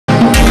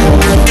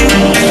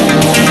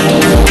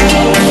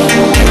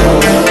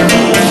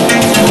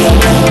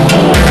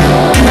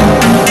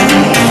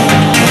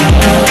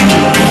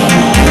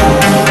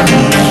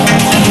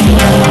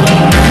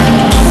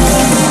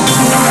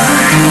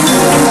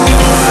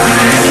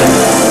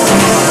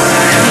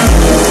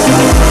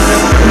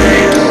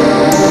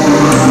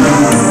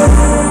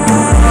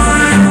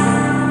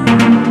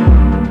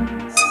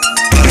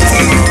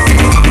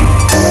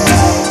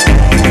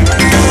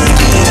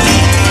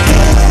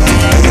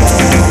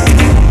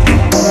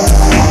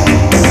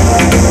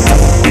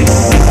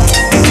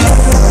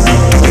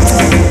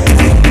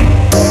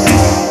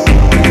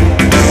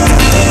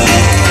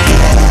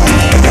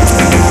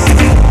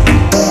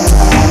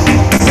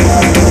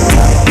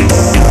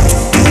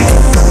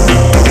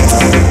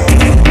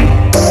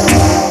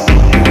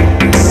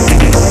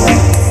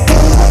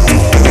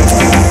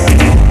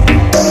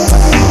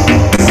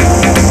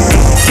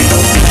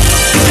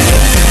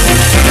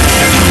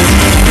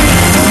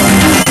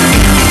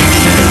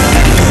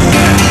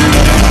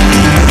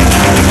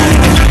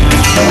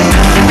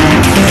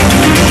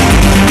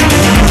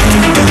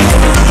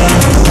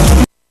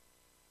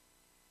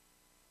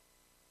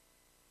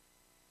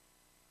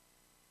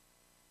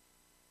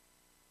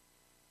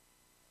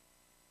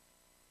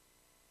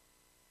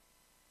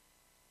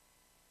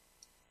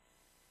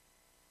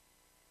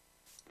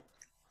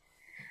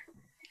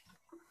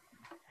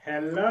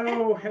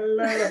Hello,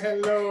 hello,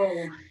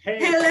 hello. Hey,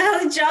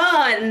 Hello,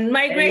 John. hey,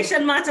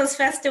 Migration Matters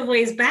Festival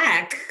is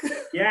back.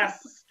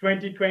 yes,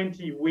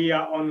 2020. We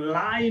are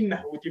online.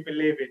 Would you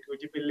believe it?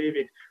 Would you believe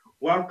it?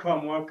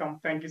 Welcome,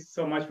 welcome. Thank you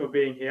so much for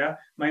being here.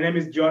 My name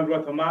is John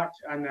Rothamak,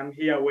 and I'm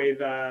here with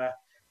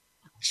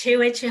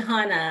Chiwe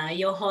Chihana,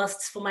 your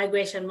hosts for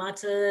Migration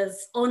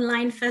Matters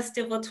Online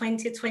Festival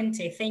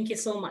 2020. Thank you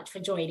so much for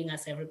joining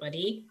us,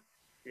 everybody.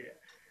 yeah.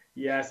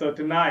 Yeah, so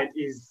tonight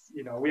is,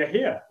 we are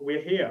here.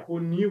 We're here.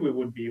 Who knew we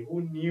would be? Who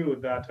knew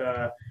that,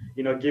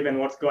 given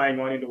what's going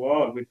on in the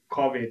world with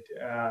COVID,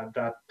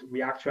 that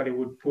we actually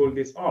would pull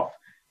this off?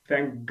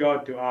 Thank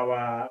God to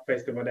our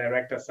festival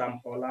director,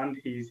 Sam Holland.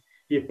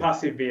 He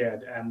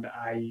persevered, and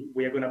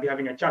we are going to be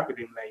having a chat with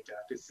him later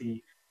to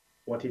see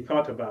what he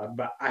thought about.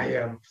 But I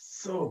am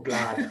so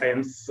glad. I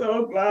am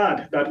so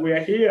glad that we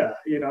are here,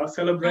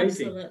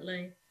 celebrating.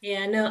 Absolutely.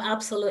 Yeah, no,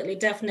 absolutely,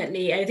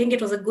 definitely. I think it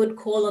was a good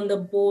call on the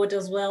board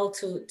as well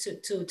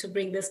to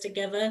bring this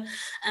together,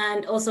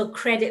 and also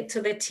credit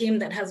to the team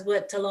that has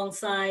worked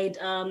alongside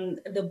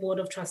the board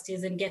of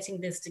trustees in getting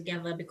this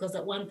together. Because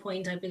at one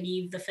point, I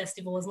believe the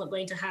festival was not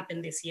going to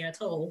happen this year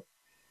at all.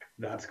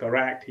 That's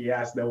correct.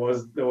 Yes, there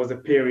was a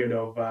period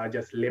of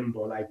just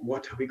limbo. Like,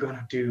 what are we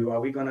gonna do? Are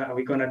we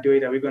gonna do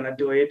it? Are we gonna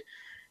do it?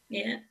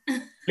 Yeah.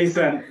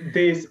 Listen,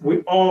 this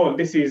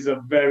is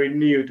very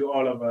new to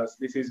all of us.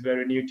 This is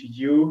very new to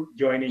you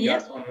joining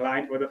us Yep.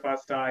 online for the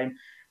first time.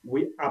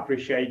 We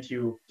appreciate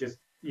you. Just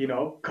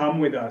come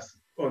with us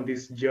on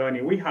this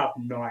journey. We have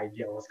no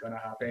idea what's gonna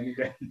happen.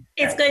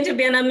 It's going to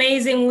be an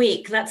amazing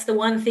week. That's the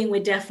one thing we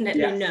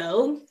definitely Yes.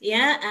 know.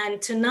 Yeah. And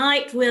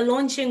tonight we're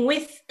launching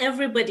with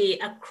everybody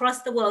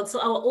across the world. So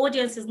our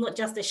audience is not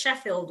just a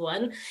Sheffield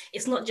one,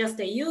 it's not just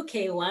a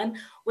UK one.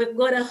 We've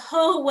got a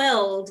whole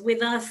world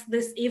with us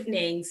this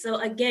evening. So,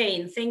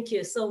 again, thank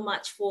you so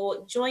much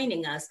for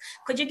joining us.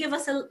 Could you give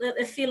us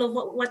a feel of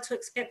what to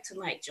expect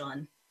tonight,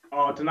 John?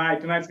 Oh,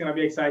 tonight's gonna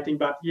be exciting.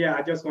 But yeah,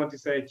 I just want to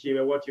say,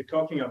 Chiwe, what you're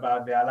talking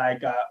about there,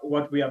 like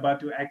what we're about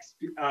to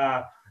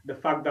the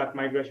fact that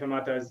Migration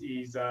Matters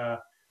is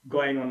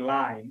going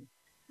online.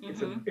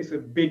 Mm-hmm. It's a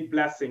big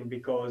blessing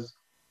because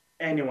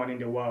anyone in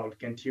the world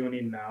can tune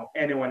in now.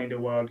 Anyone in the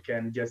world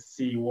can just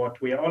see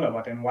what we're all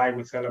about and why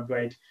we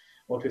celebrate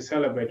what we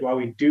celebrate, why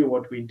we do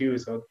what we do.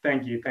 So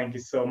thank you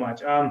so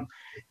much.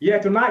 Yeah,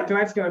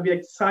 tonight's gonna be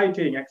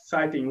exciting,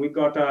 exciting. We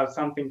got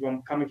something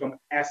from coming from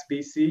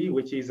SBC,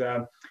 which is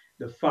the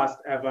first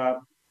ever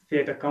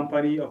theater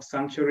company of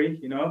Sanctuary,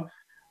 and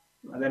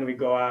then we've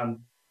got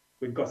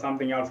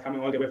something else coming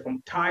all the way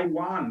from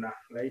Taiwan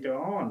later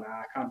on.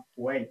 I can't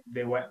wait.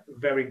 They were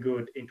very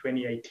good in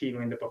 2018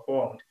 when they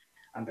performed,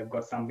 and they've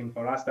got something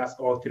for us. That's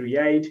all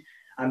 38.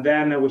 And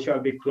then we shall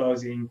be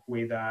closing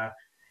with a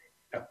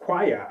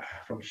choir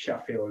from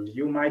Sheffield.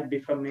 You might be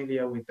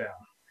familiar with them,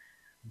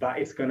 but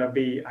it's going to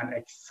be an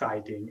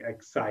exciting,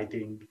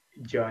 exciting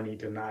journey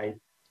tonight.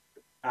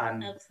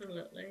 And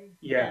Absolutely.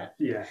 yeah,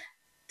 Yeah. yeah.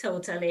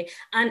 Totally.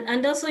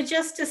 And also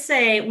just to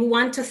say, we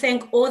want to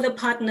thank all the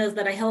partners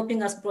that are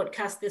helping us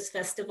broadcast this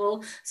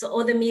festival. So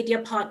all the media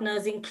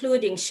partners,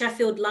 including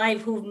Sheffield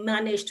Live, who've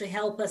managed to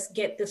help us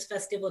get this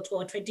festival to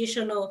a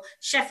traditional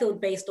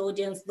Sheffield-based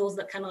audience, those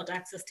that cannot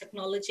access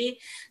technology,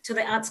 to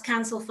the Arts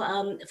Council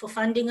for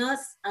funding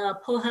us,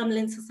 Paul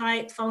Hamlin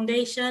Society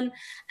Foundation,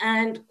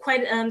 and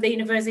quite the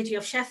University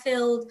of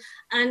Sheffield,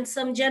 and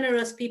some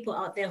generous people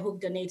out there who've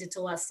donated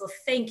to us. So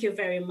thank you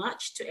very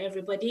much to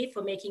everybody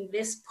for making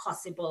this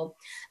possible.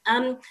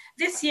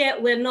 This year,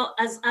 we're not,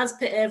 as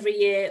per every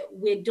year,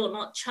 we do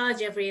not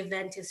charge. Every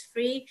event is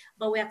free,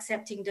 but we're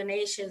accepting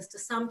donations to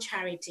some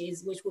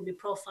charities, which we'll be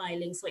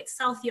profiling. So it's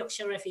South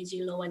Yorkshire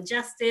Refugee Law and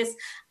Justice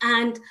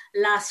and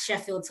Last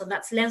Sheffield. So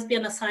that's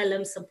Lesbian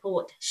Asylum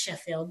Support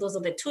Sheffield. Those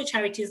are the two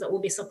charities that we'll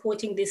be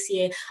supporting this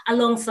year,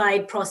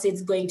 alongside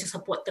proceeds going to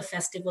support the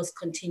festival's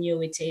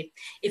continuity.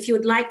 If you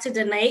would like to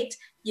donate,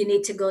 you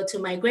need to go to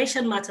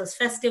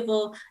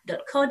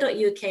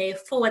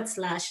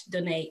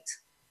migrationmattersfestival.co.uk/donate.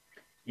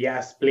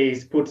 Yes,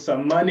 please put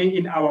some money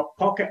in our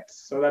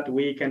pockets so that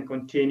we can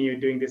continue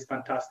doing this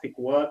fantastic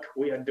work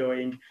we are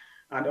doing.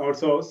 And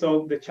also,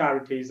 so the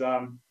charities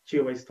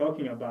Chiwa is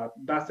talking about,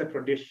 that's a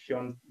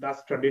tradition,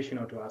 that's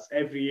traditional to us.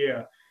 Every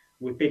year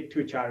we pick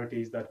two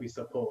charities that we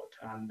support.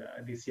 And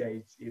this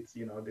year it's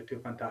the two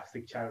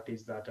fantastic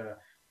charities that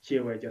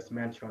Chiwa just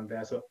mentioned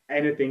there. So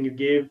anything you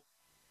give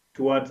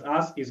towards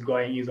us is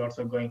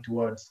also going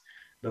towards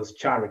those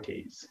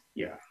charities.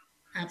 Yeah.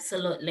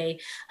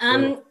 Absolutely.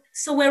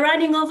 So So we're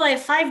running over a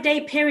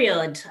 5-day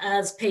period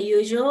as per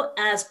usual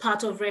as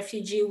part of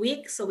Refugee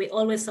Week. So we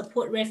always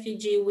support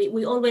Refugee Week.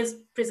 We always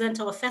present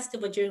our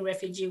festival during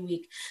Refugee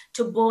Week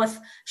to both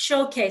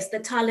showcase the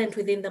talent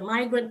within the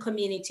migrant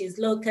communities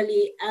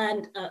locally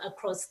and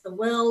across the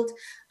world,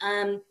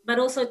 but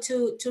also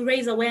to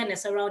raise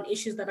awareness around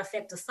issues that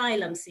affect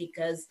asylum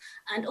seekers,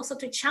 and also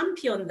to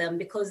champion them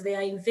because they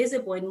are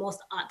invisible in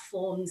most art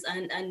forms,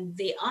 and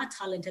they are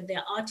talented. There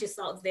are artists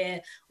out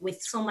there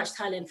with so much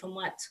talent from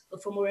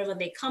wherever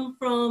they come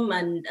from,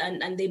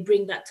 and they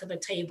bring that to the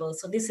table.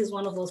 So this is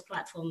one of those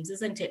platforms,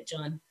 isn't it,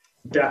 John?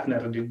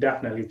 Definitely,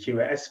 definitely,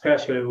 Chiwe,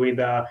 especially with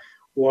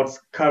what's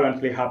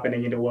currently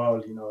happening in the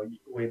world,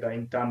 with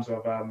in terms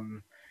of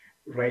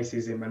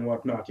racism and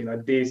whatnot.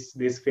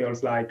 This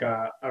feels like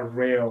a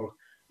real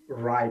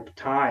ripe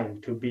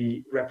time to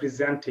be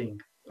representing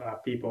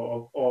people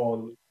of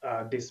all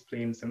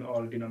disciplines and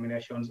all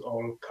denominations,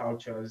 all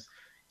cultures,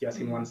 just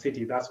in one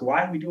city. That's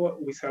why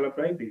we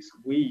celebrate this.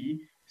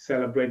 We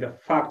celebrate the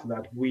fact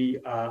that we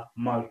are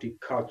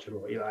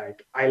multicultural.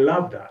 Like I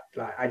love that.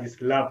 Like I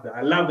just love that.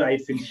 I love that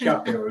it's in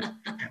Sheffield.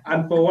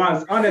 And for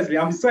once, honestly,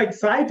 I'm so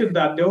excited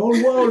that the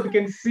whole world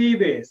can see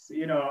this.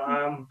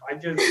 I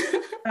just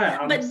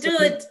I'm But so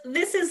dude,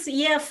 this is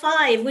year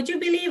 5. Would you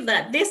believe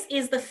that? This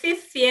is the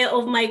 5th year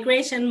of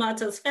Migration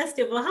Matters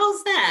Festival.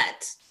 How's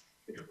that?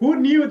 who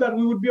knew that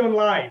we would be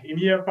online in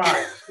year 5?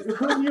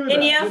 Who knew In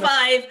that? year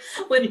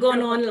 5, we've gone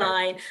Five.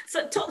 online.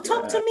 So talk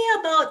to me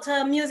about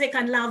Music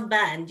and Love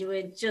Band.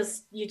 You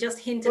just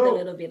hinted a So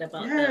little bit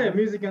about yeah, them.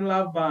 Music and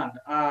Love Band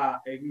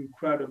are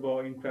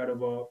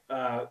incredible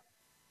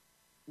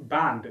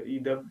band.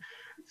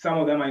 Some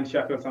of them are in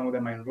Sheffield, some of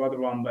them are in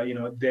Rotherham, but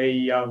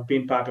they have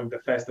been part of the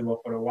festival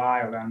for a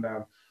while, and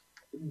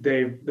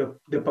they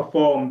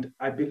performed,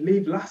 I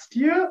believe, last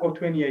year or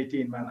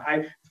 2018. Man,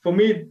 for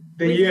me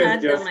the We've years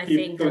had them, just I keep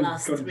think, the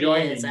last 3 years,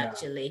 conjoining.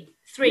 actually.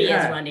 3 years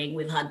Yeah, running,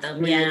 we've had them.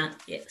 3 years.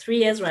 Yeah, 3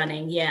 years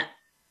running. Yeah.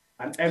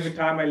 And every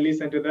time I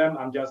listen to them,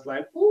 I'm just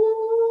like,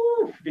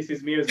 ooh, this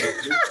is music.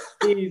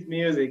 This is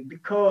music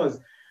because,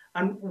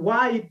 and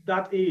why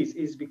that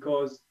is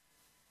because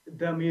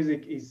the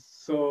music is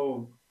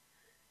so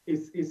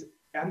is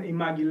an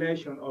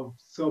amalgamation of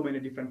so many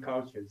different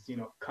cultures,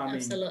 coming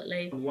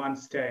Absolutely. on one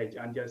stage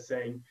and just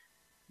saying,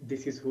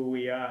 this is who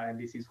we are and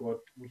this is what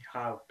we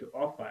have to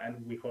offer,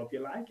 and we hope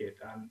you like it.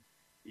 And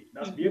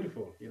that's Mhm.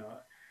 beautiful.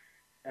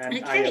 And I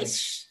Okay, am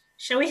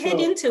shall we head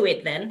so into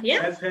it then?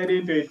 Yeah. let's head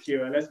into it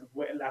here.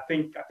 I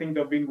think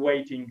they've been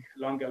waiting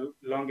long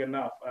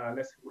enough.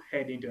 Let's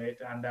head into it.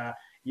 And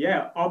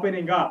yeah,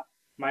 opening up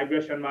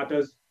Migration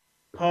Matters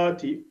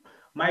party,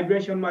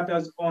 Migration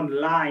Matters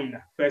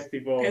Online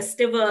Festival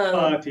Festival.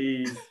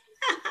 Party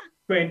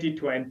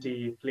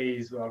 2020.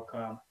 Please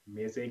welcome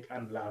Music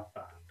and Love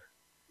Band.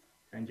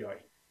 Enjoy.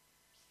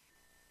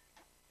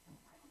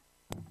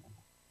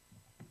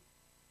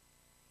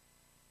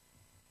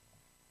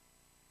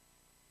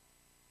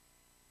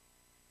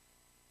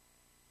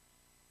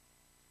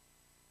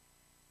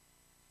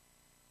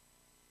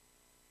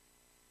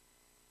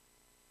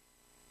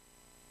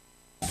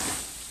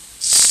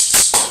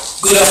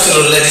 Good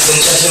afternoon, ladies and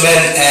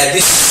gentlemen.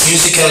 This is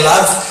Music and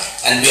Love,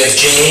 and we have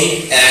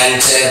Jane and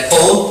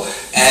Paul,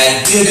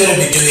 and we are going to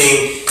be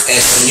doing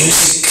some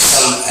music,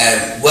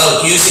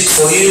 music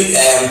for you,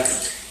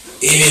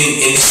 even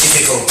in this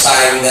difficult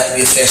time that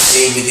we're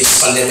facing with this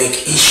pandemic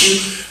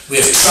issue.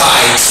 We've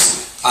tried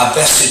our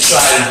best to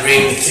try and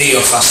bring the three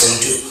of us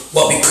into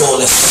what we call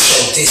a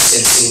social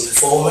distancing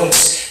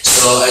performance.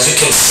 So as you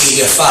can see,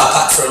 we are far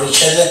apart from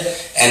each other,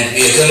 and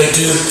we are going to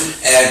do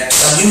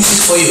some music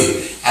for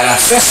you. And our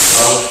first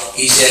song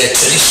is a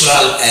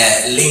traditional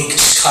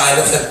linked kind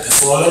of a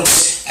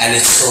performance, and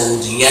it's called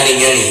Nyani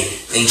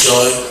Nyani.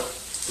 Enjoy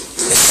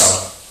the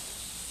song.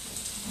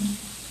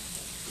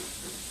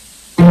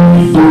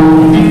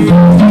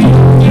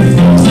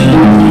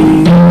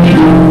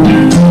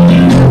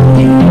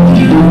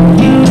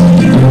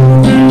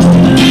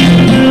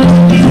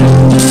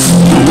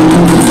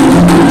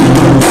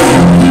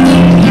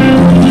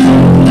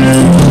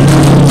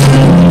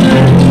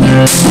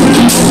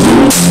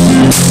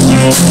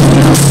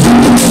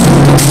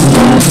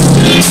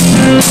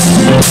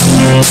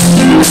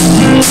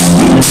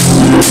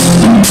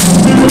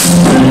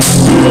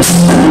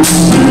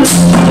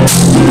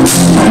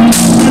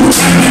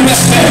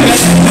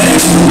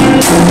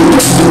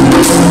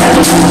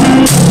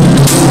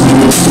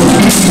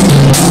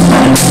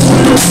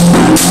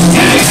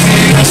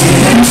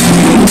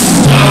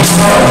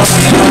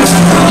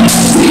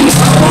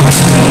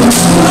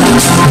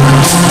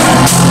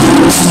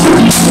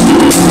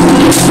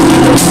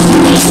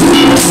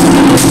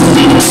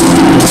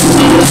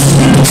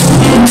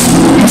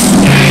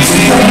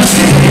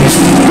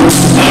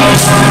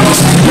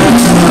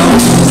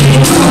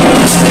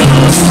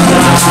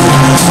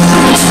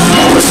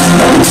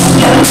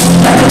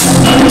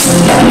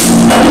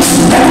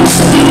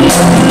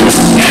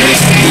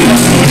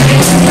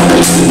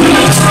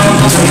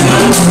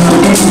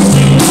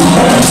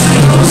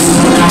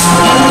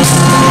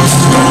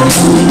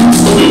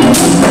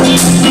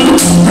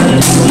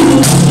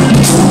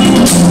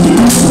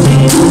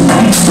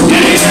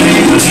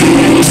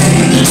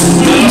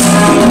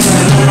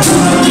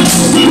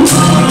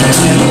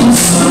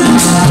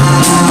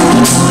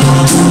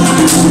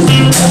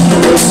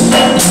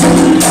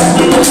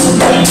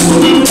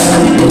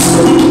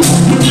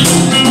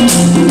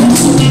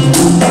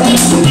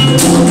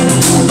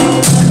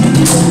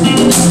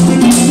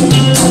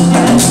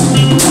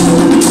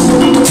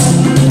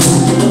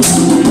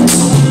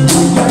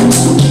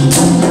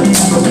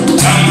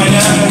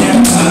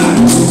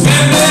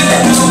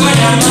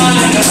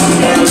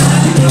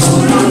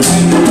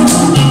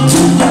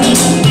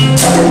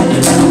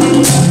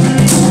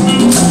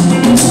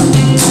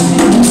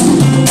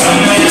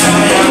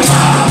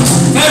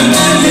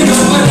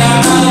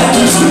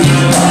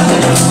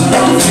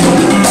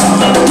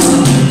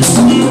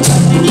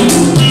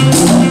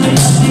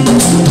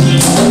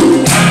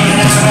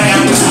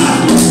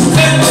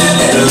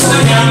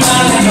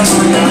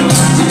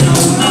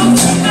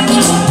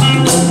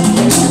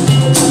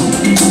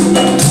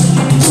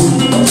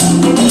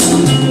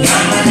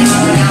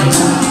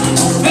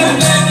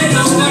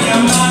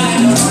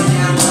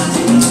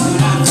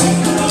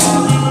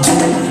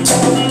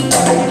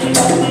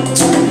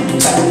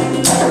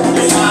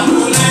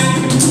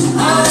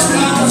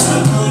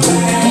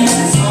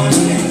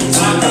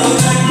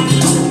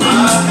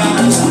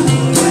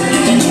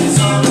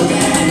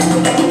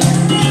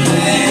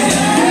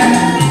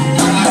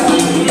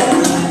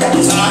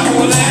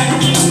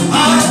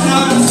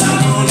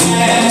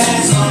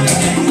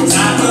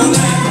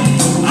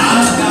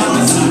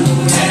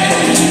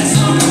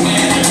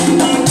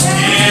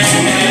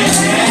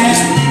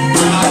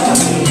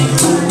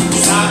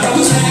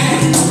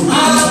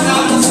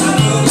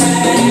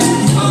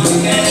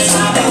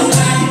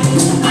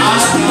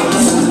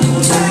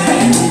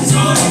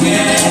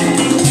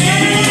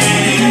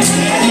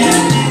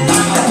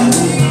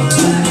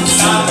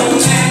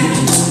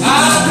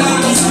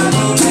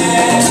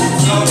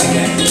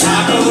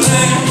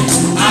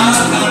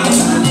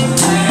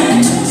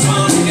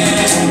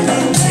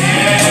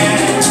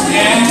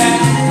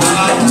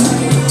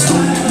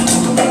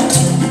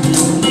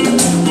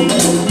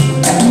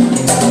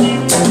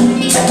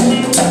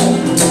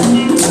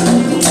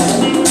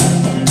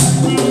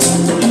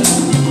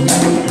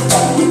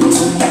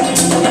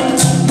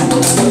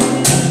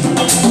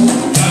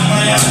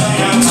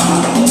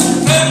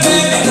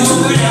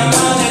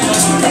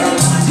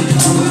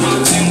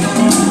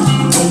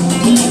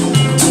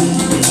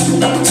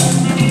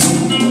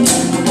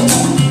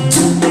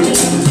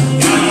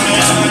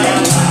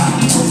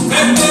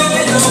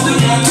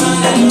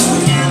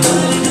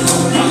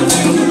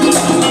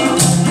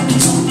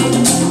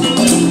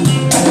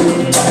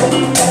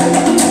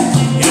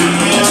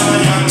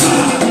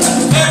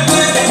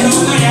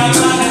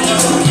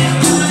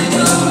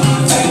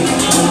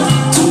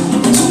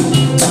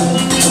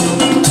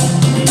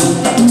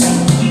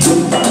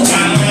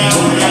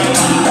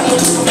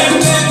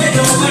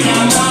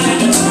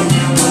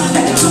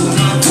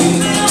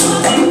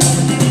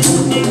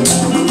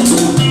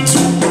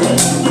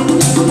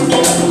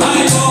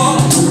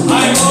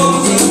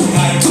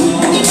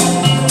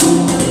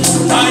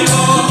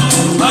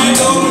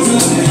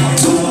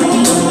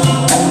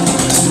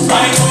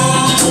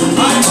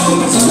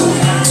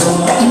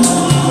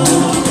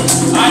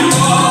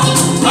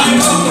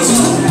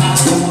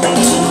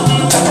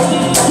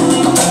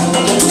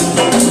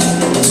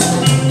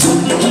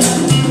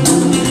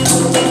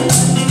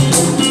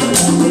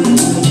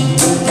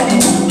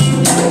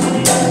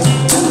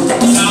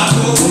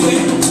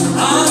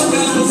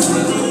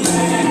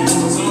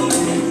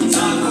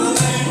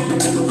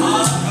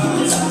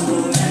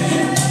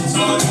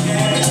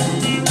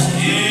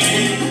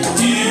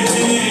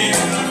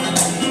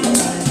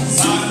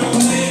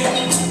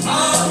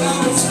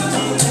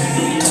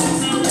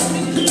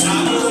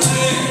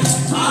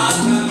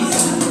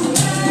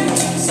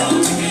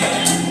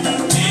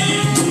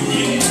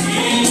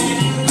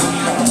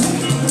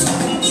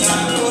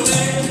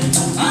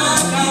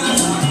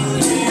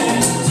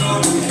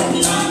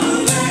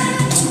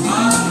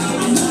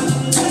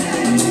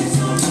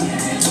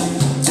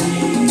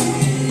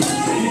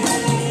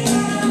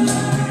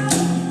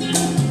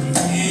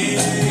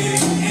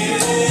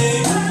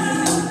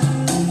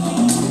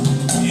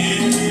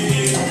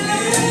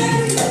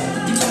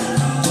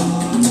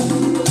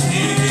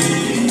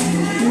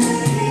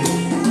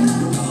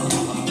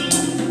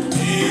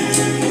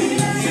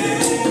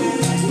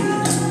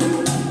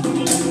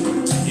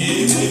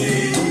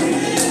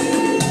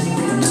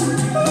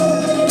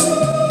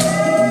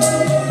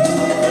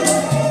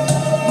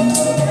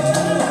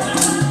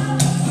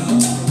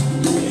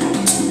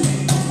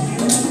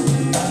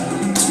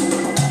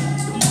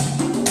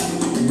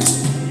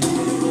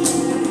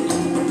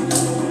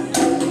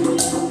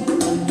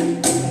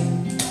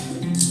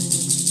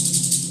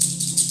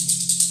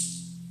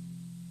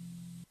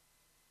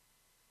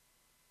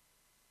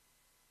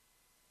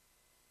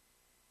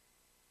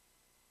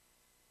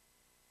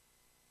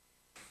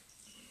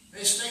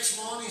 This next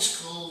one is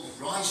called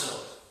Rise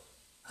Up,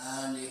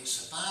 and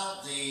it's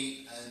about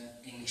the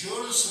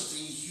endurance of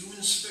the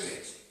human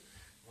spirit.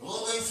 We're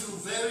all going through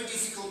very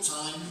difficult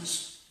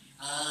times,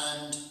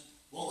 and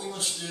what we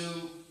must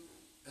do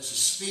as a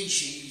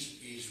species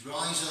is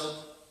rise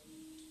up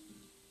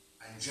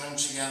and join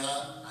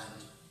together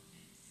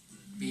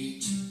and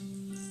beat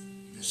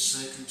the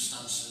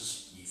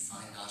circumstances we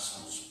find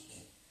ourselves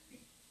in.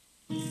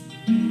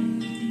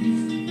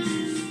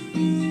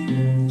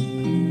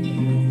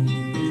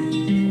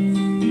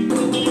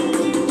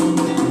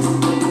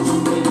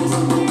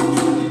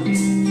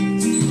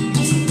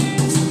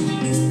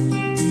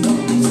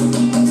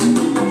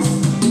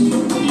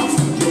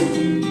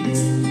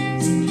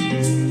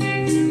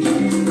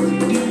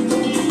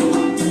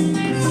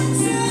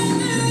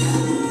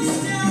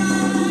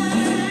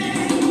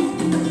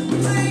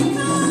 Wake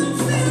up!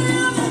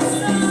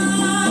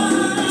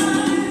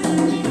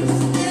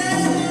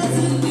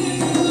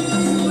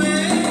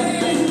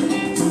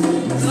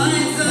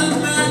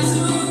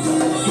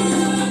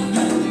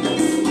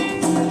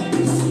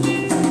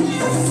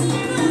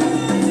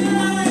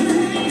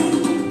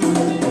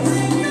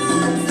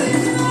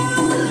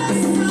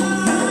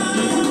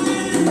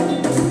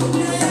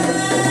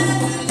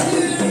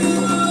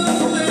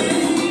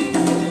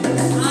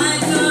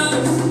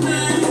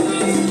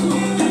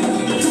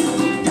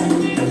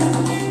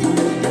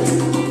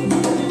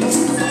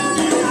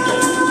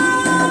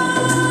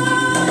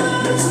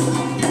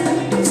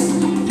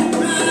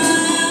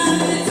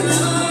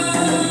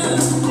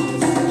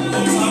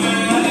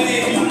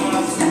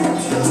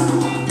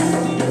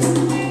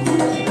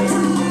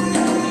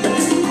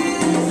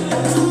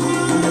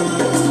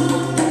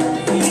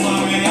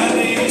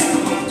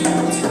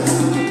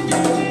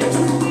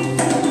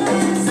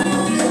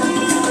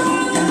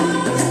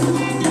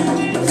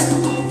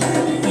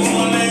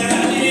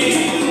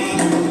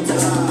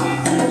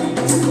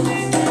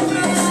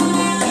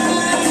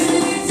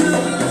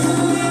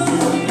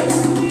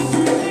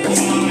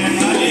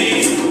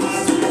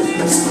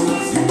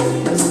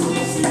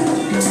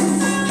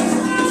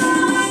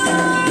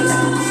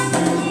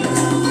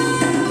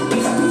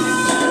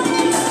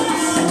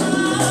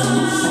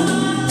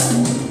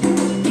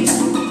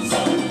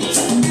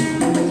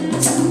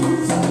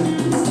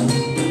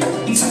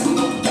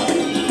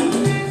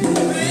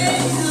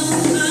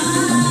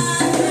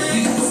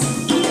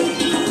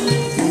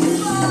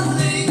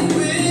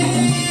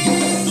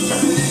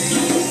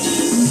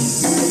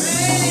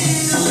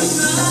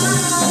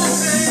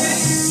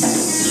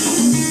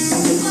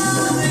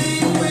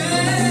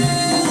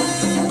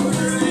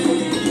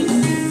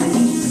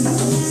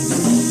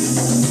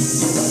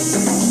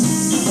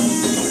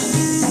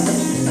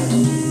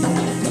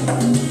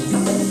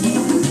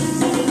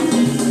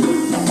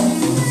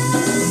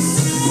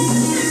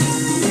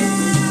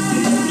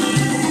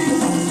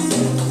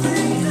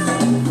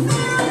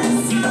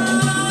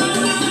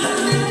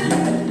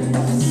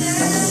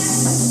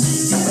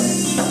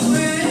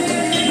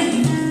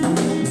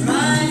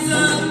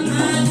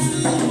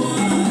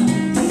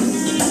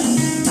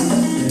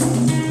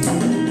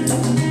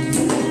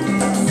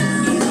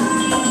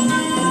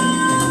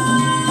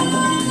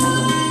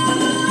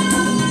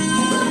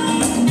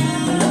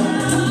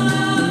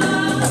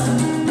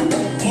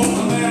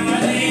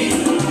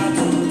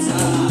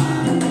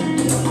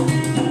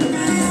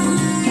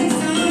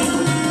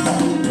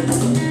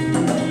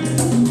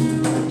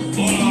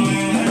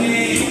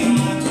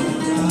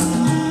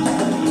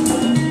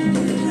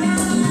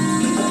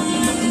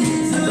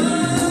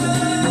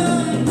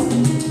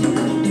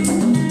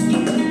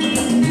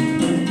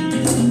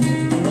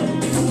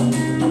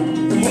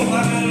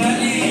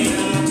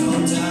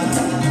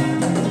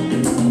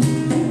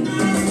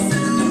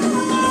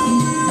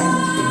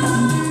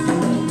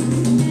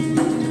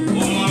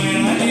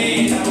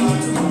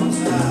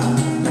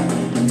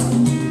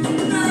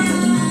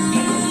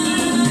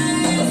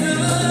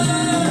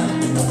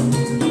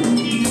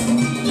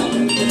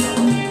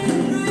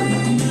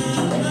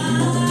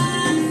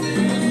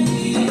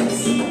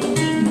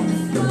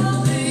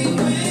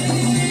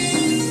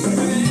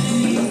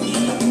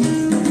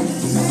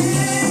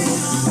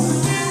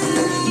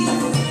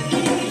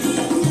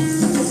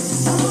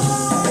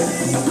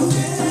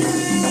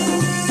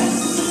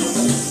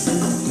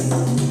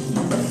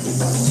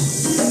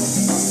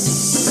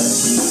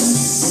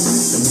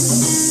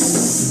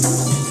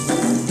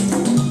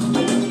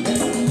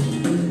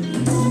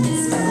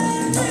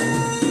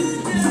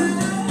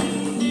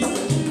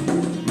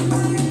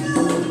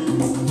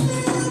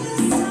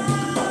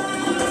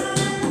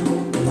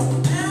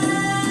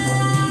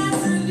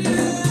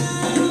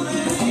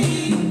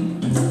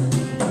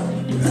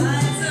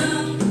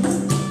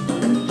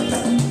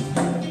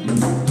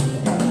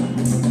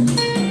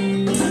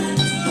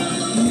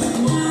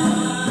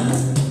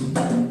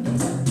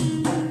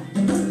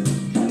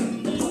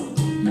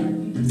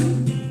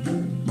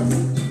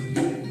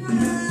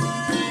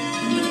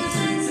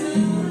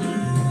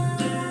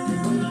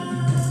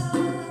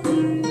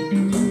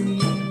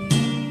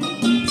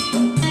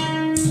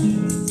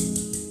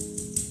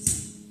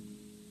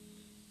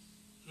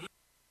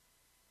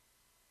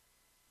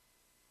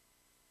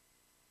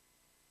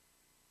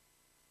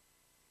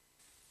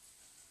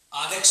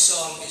 Our next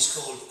song is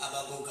called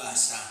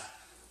Abagogasa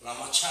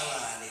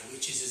Ramachangane,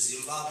 which is a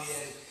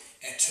Zimbabwean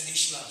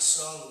traditional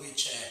song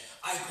which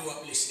I grew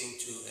up listening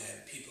to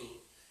people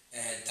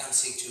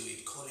dancing to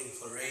it, calling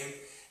for rain,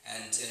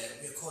 and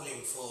we're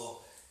calling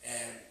for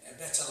a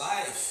better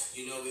life.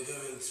 You know, we're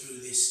going through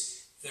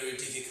this very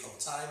difficult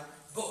time,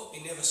 but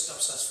it never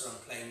stops us from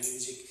playing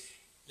music.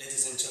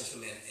 Ladies and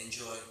gentlemen,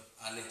 enjoy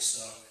our next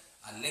song,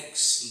 our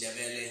next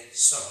Ndebele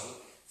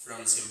song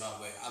from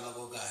Zimbabwe,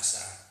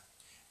 Abagogasa.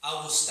 I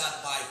will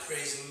start by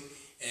praising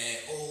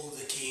all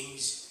the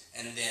kings,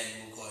 and then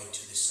we'll go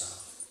into the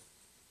song.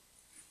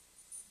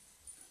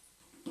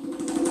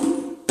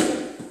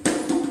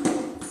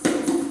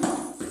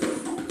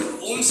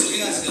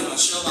 Umzilikazi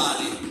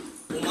kaMashobane,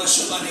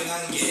 uMashobane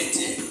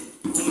kangete,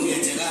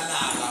 ungete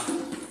kalaka,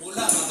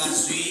 ulama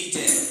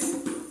kazwide.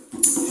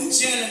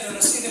 Siyale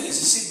ntona sike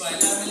lesi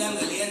sibayilami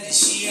langa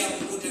liyandishiya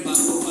ukuthi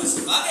bakhofa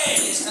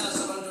sibakele isikhala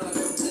sabantwana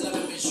bemthela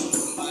bemeshungu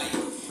mbayi.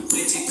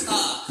 Bethi cha,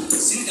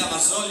 zindaba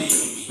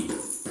zolimi.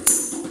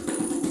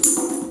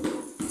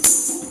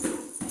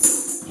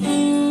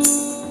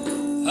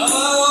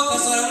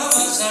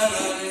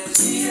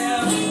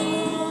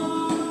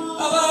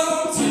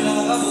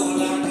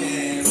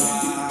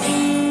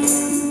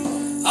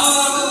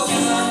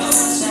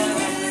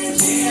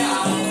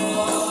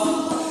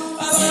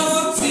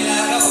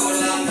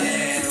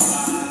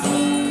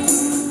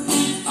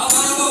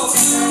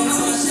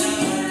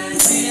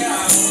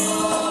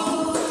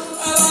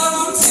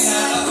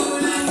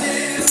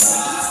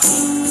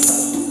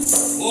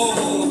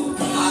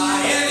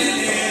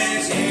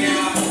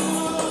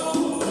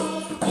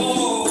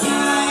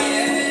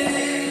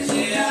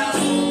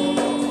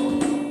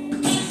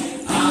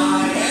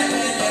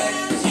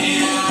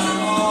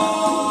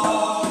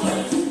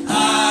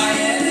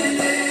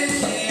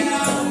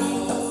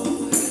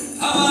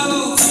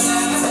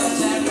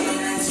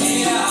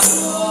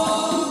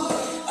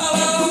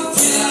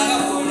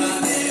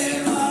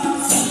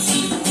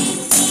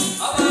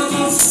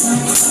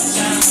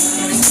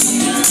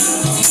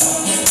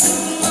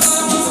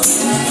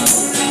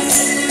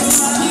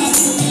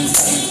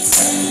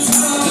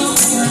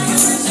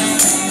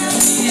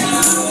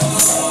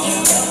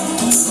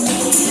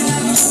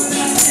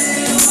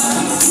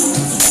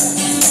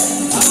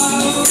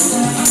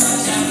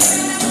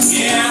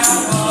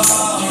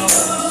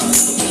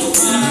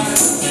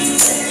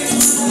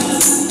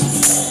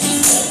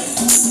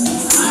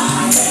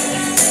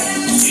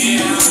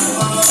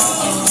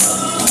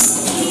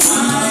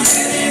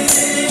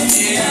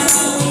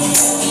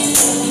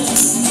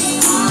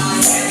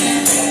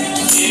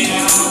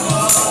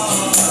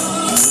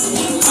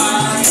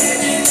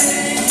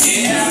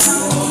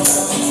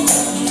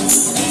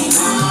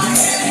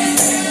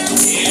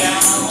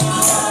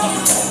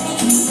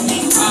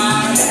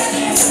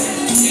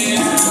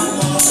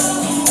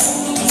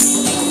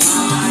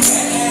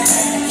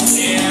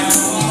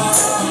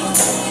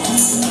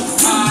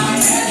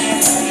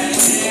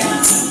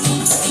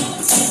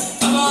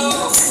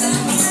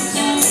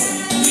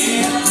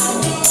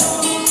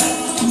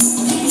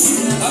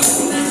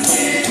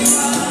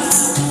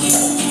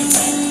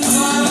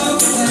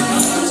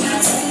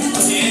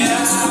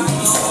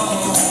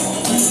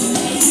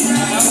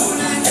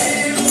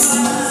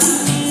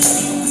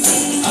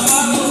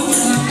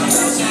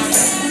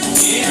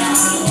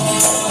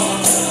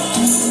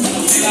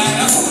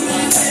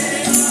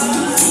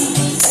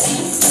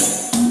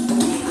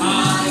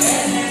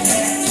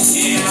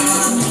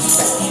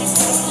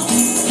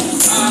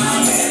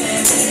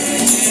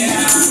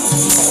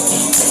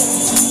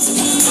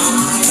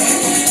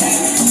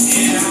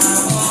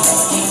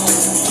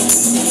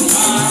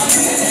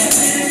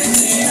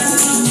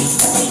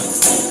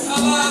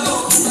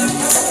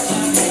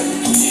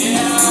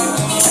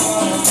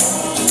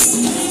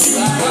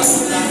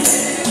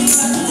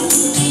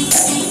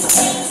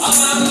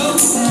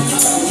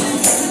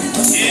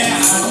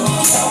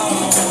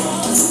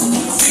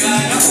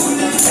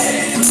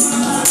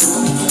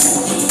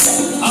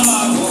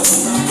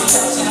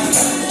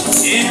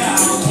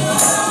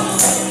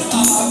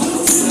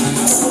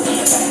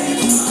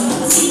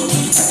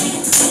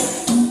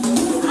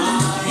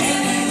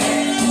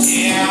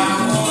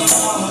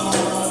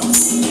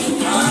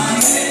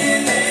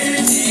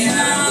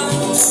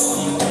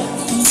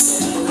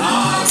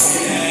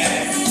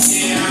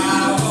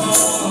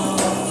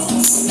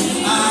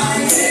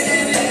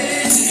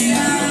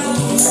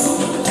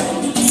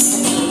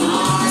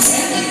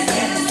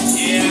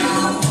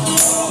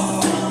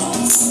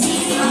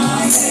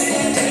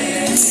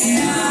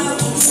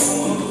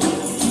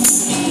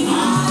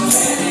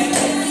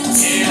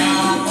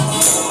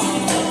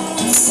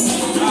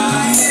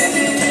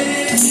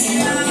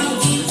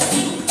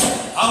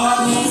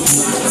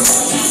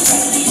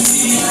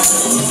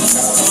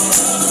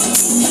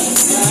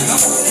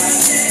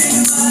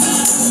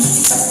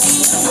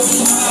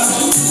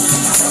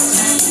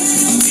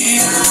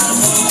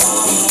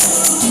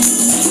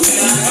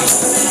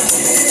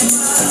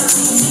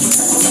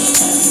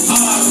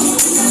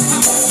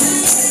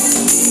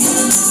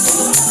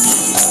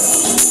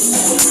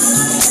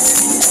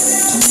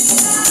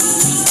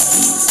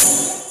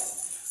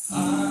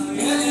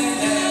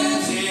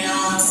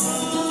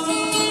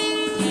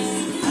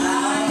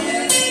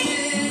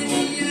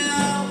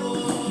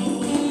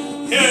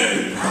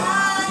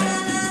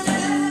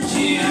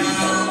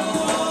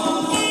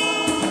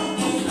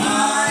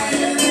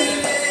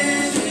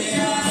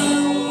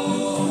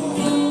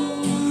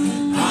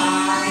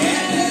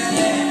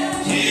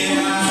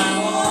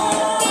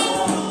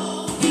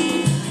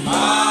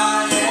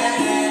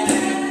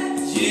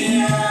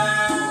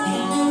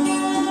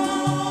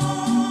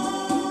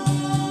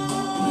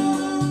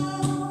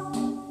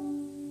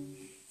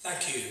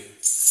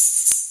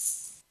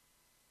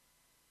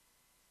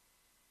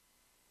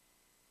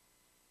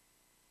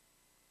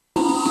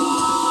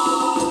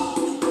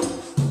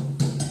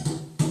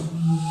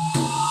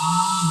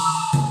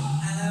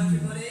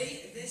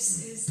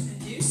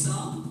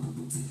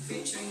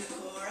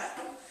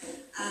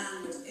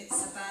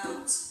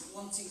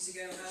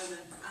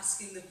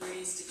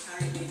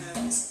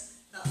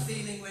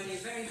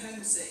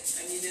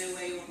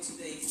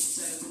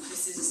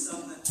 is a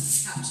song that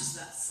captures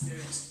that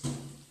spirit.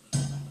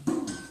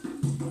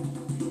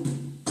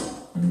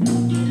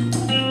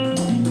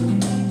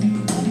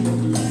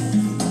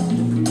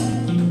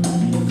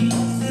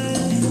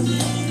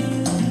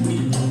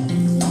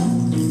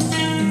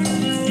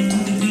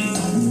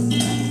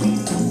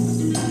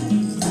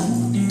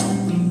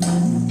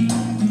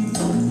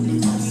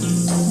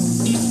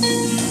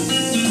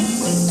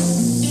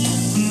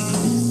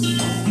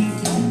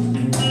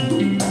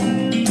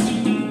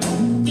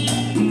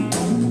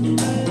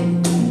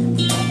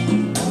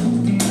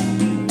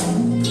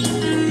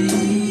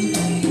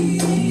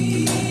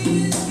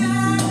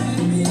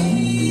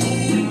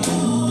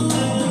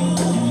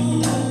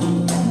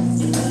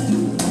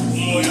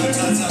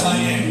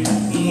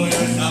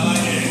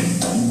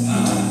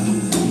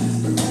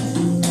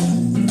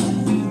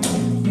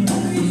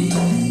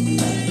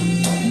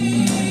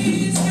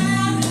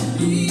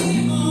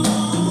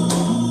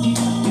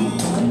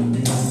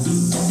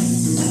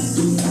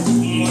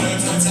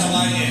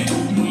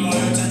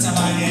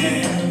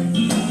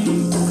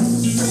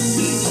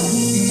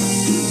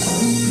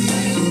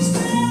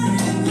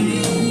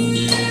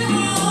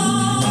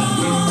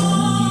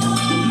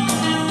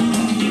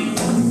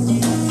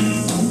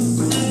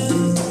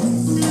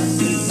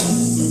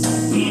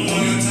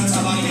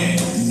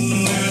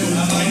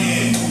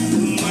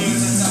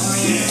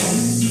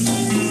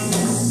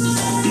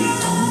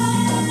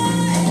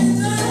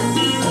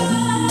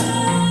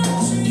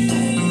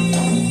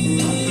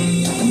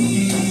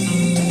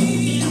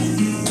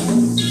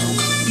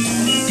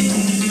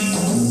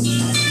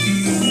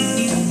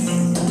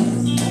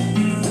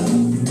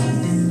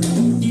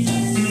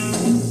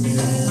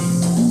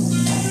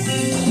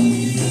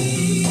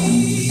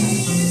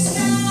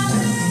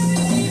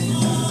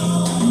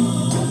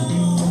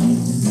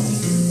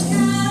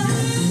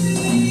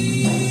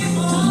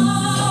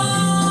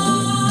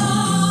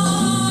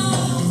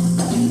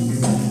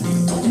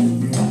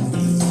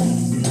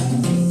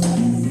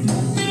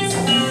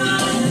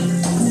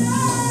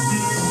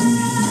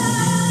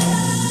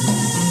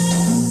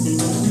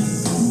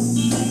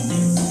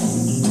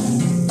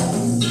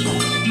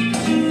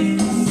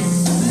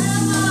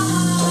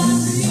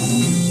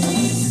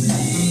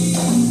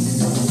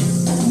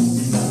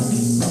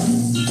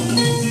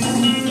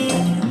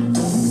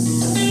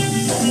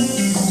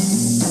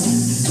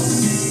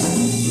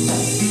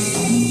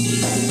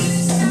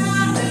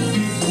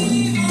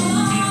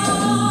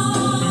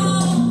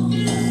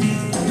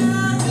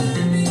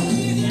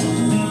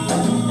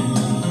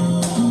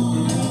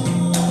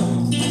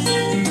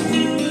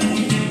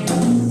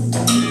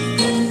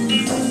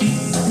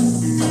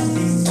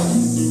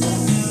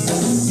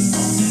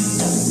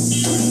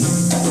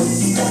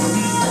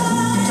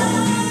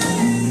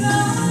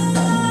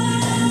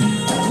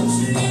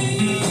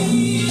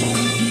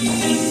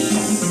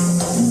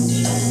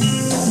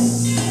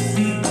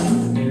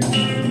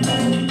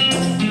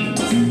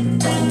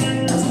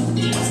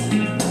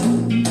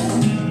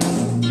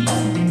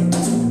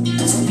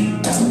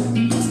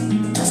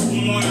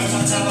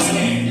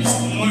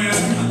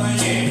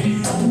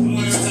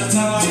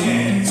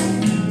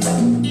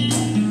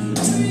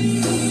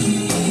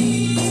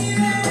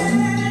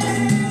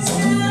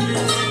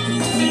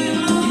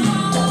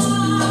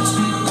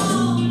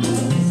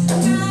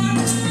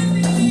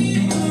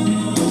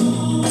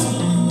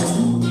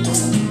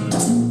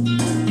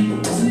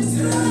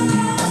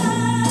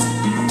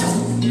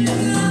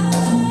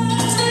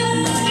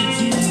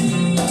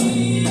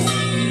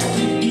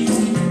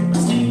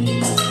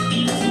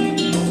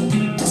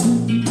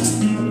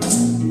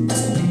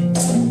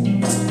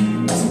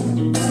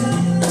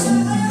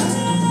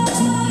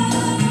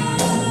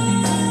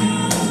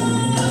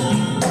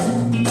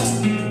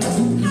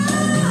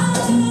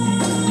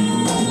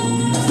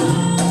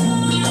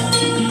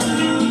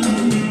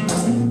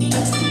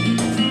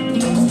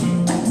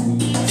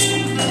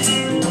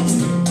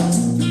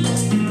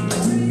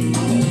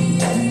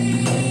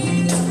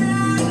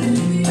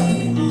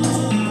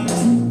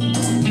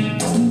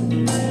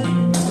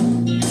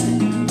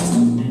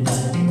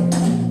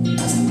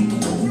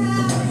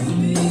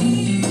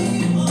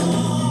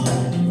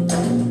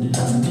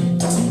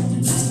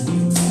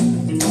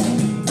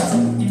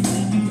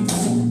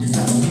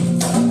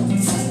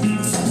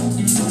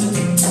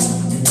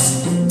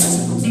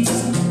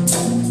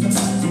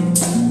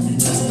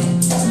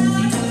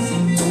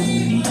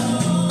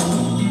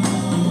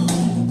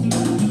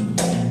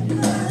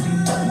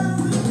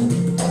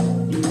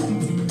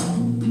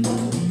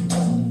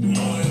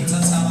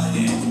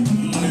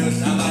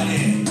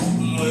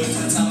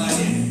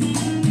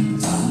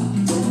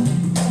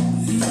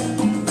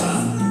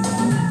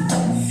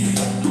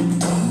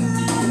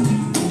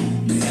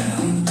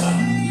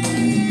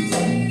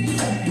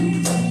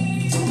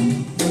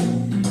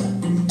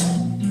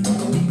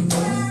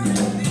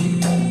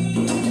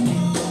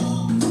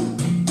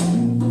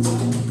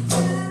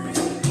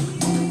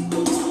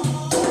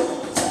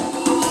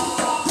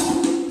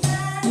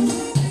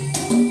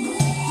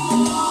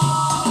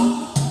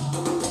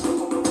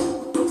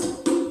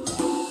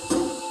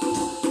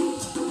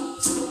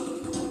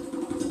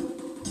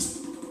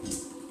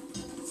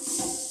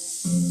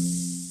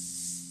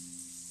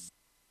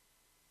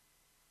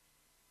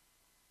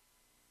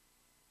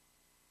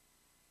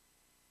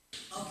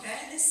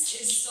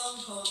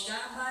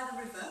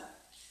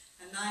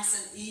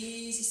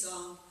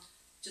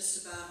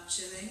 just about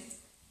chilling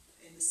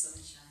in the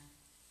sunshine.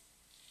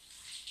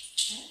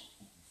 Okay?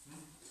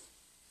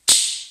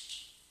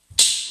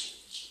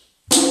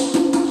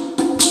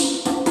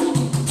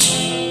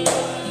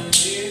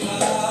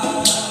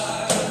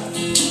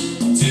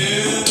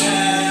 Too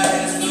bad.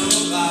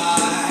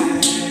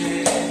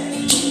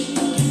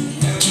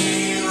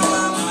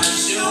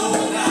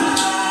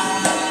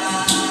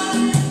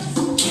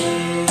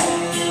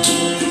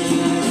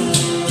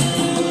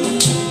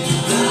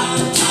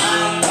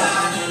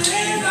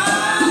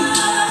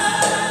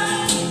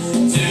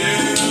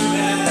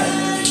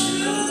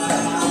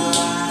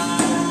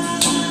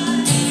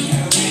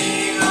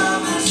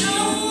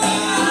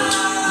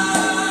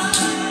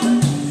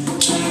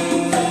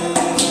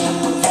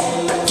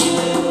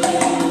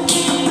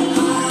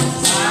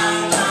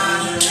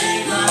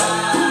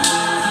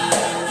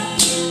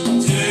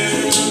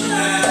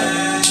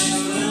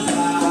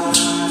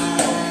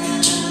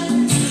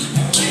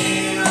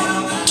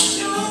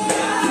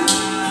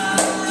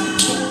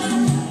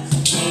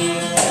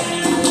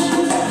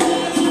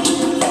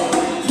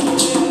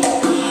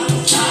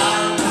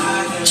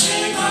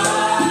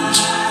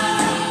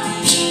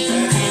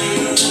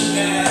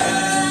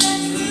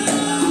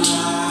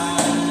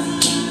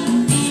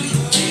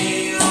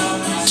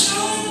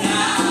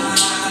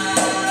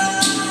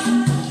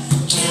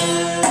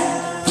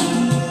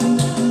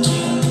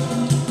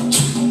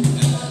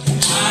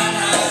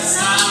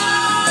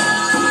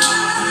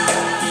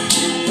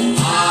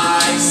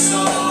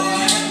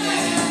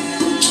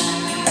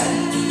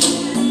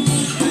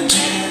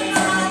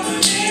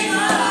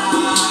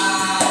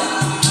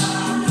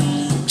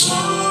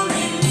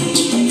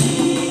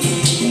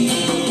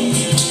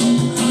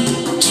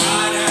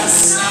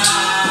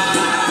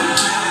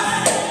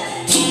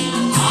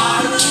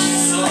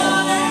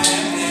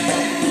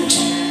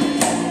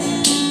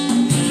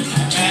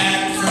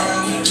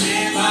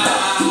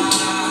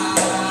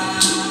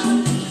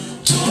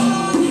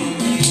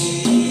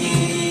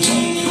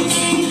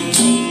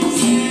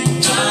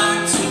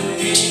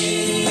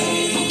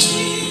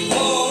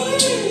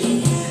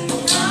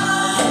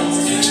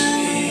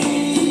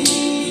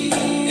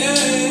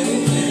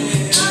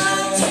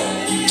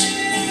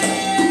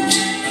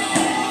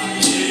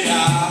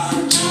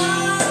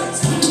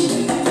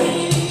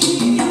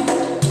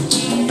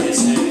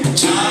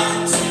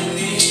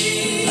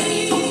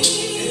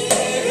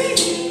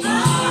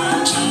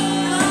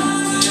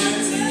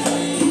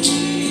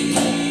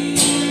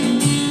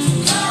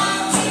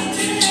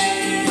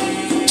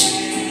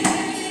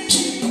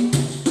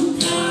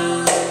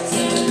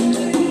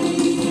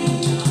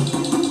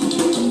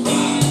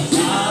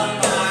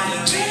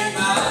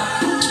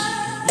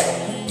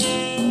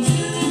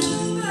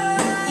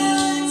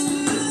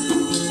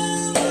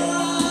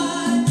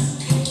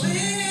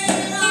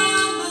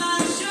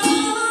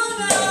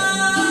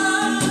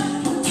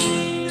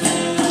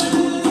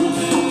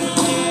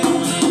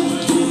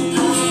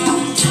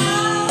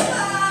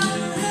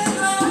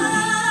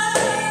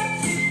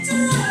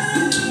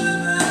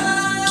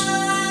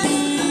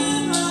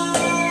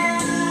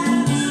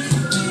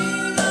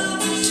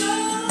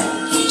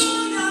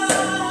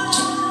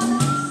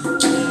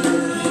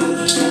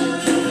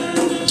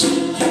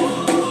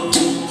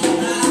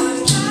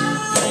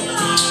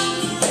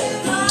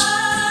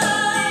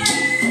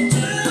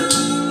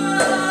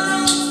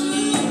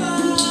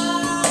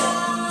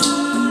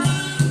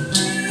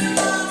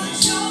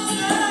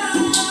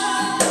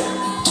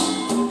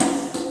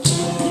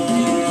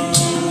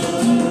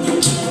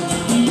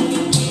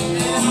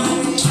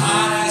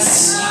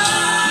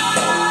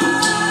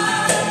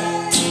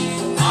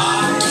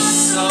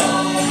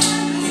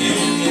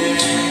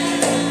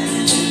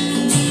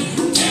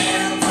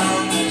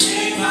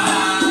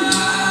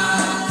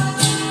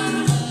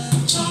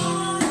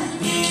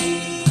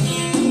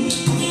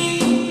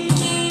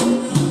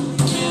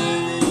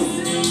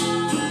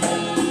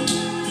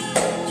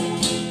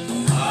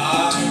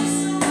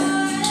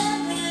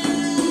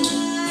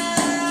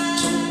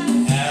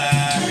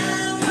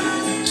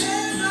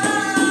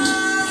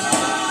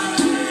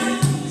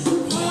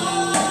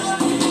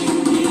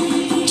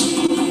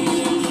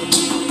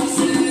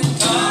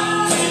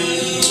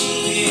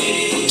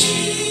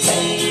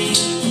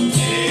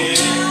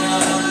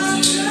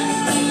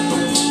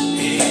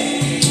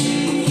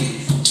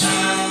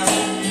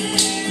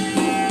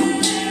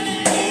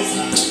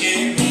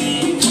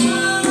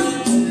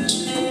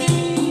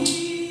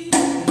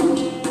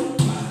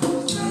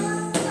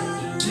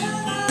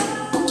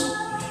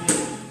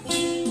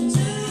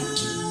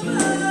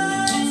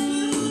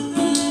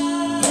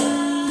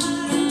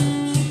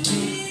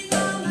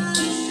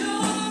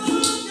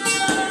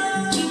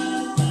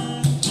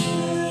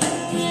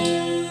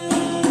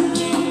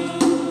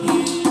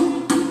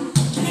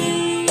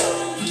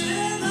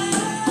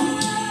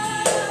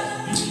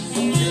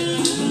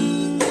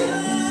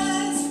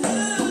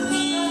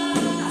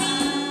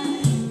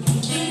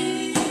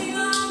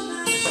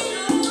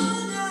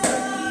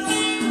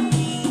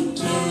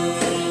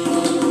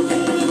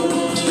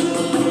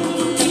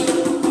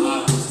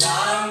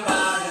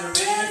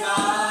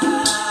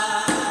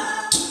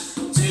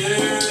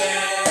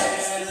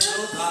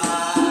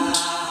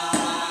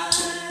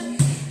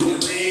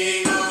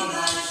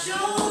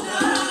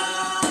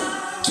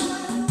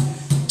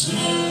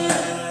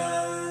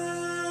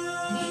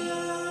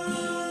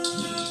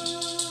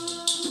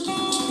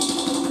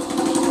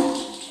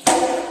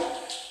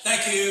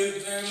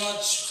 very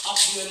much. Hope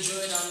you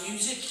enjoyed our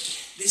music.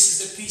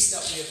 This is the piece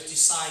that we have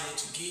decided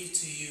to give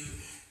to you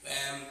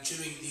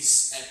during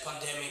this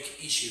pandemic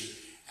issue,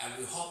 and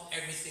we hope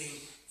everything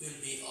will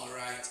be all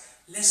right.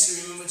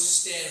 Let's remember to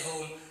stay at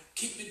home,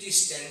 keep the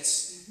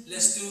distance.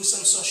 Let's do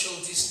some social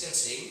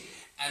distancing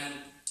and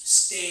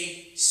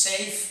stay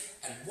safe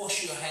and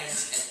wash your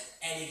hands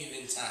at any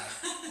given time.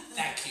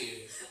 Thank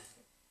you.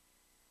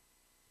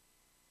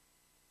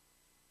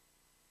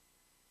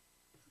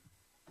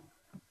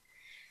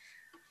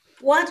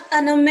 What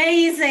an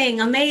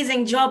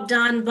amazing job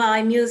done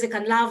by Music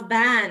and Love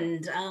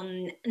Band.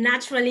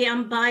 Naturally,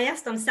 I'm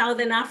biased. I'm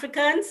Southern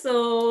African.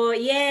 So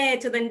yeah,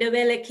 to the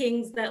Ndebele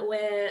Kings that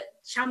were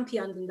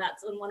championed in that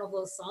on one of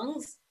those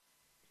songs.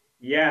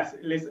 Yes,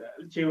 listen,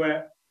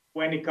 Chiwe,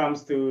 when it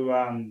comes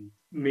to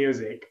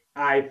music,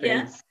 I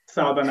think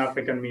Southern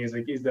African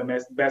music is the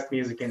best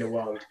music in the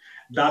world.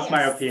 That's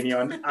my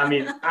opinion. I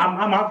mean,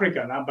 I'm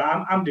African, but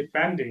I'm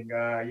defending,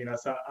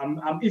 so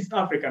I'm East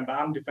African, but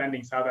I'm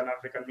defending Southern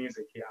African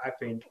music here. I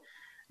think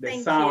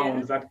the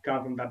sounds that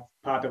come from that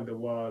part of the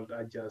world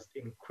are just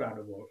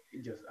incredible.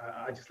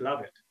 I just love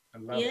it. I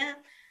love it.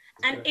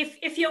 And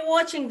if you're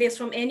watching this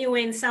from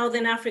anywhere in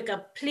Southern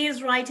Africa,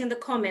 please write in the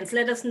comments.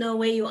 Let us know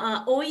where you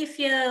are. Or if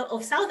you're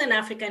of Southern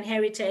African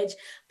heritage,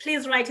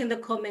 please write in the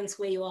comments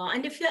where you are.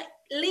 And if you're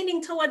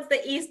leaning towards the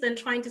East and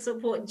trying to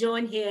support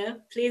John here,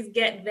 please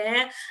get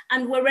there.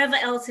 And wherever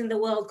else in the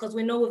world, because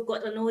we know we've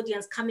got an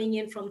audience coming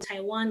in from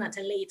Taiwan at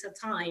a later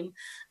time.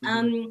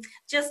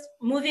 Just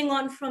moving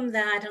on from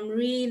that, I'm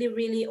really,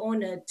 really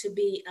honored to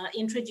be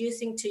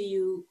introducing to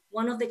you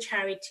one of the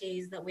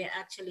charities that we're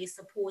actually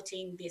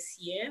supporting this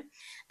year.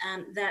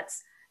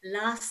 That's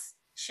LAS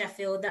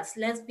Sheffield, that's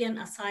Lesbian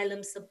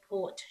Asylum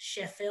Support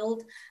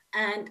Sheffield.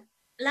 And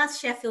LAS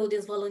Sheffield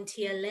is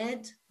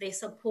volunteer-led. They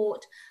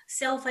support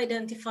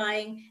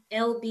self-identifying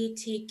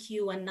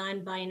LGBTQ and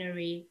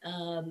non-binary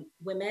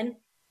women.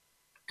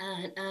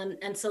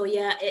 And so,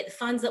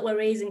 funds that we're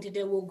raising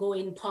today will go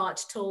in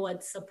part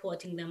towards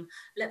supporting them.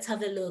 Let's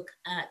have a look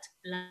at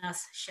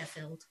LAS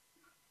Sheffield.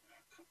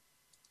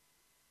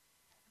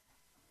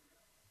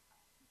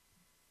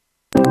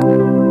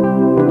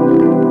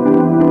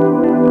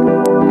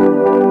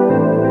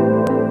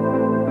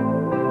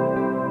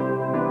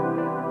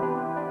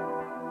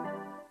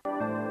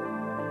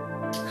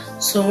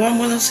 So what I'm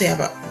going to say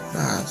about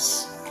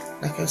LAS,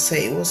 like I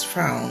say, it was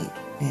found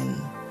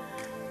in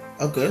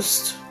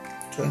August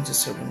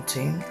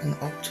 2017, and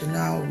up to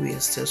now we are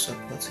still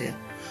supporting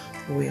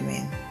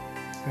women,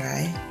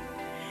 right?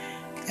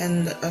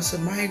 And as a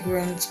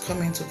migrant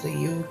coming to the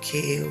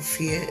UK,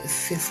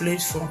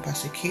 fled from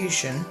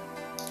persecution,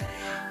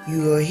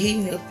 you are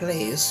in a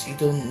place you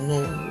don't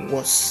know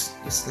what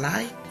it's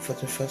like. For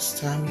the first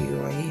time, you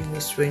are in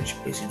a strange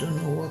place, you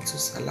don't know what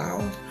is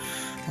allowed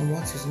and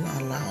what is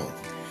not allowed.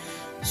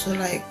 So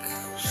like,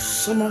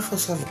 some of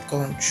us have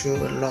gone through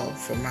a lot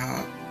from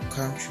our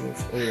country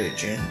of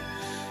origin.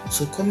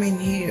 So coming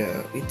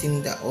here, we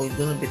think that, it's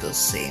gonna be the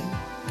same.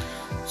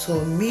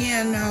 So me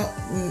and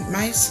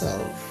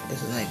myself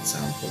is an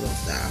example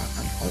of that,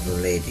 and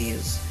other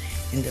ladies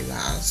in the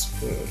LAS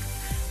group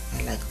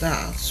are like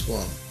that as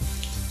well.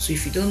 So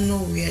if you don't know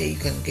where you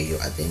can get your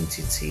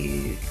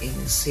identity in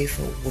a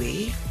safer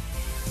way,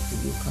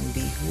 you can be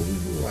who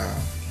you are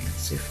in a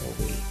safer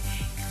way.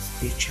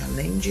 It's a bit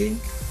challenging.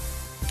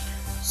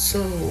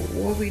 So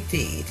what we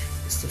did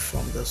is to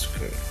form this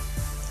group.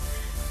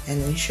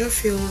 And in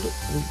Sheffield,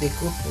 the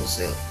group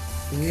was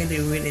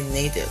really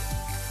needed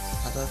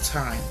at that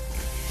time.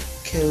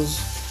 Because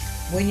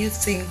when you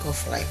think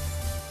of like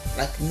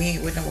me,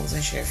 when I was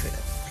in Sheffield,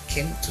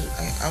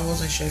 I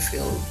was in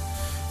Sheffield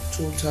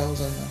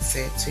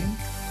 2013,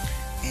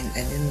 and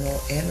I didn't know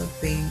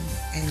anything,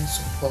 any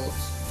support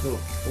group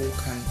who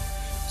can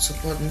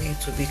support me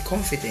to be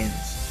confident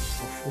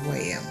of who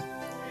I am.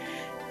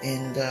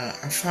 And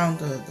I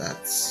found out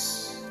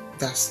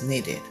that's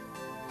needed.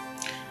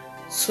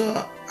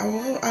 So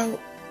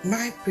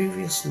my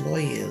previous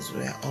lawyers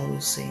were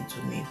always saying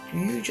to me, do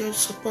you join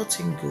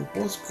supporting group?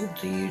 What group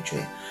do you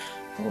join?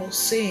 I was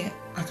saying,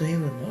 I don't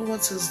even know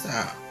what is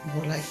that.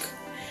 But like,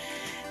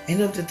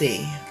 end of the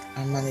day,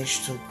 I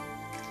managed to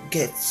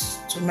get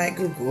to my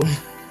Google.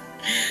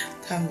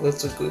 Thank God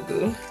to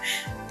Google.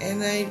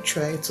 And I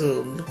try to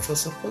look for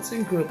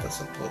supporting group that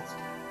support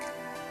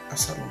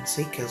asylum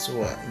seekers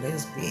who are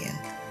lesbian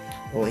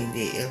or in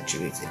the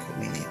LGBT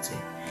community.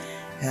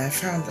 And I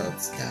found out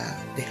that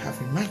they have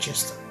in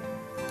Manchester.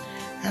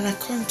 And I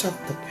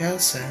contact the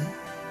person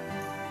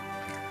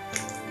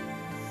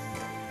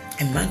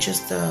in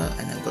Manchester,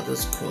 and I got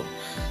this group.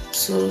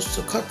 So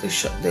to cut the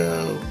short,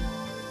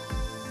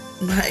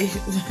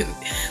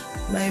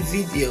 my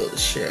video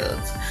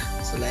short.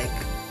 So like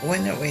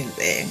when I went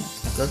there,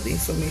 I got the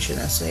information.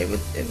 I saw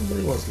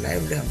everybody was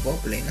lively and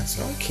bubbling. I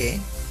said, okay,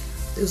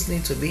 this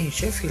needs to be in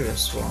Sheffield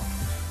as well.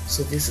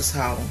 So this is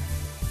how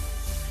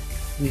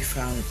we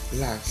found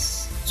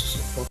LAS to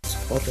support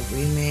other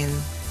women.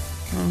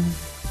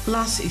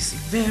 LAS is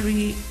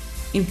very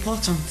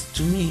important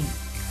to me.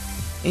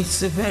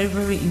 It's a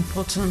very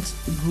important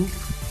group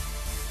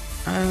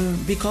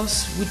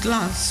because with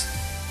Last,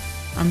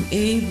 I'm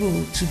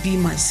able to be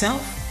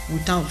myself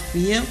without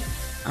fear.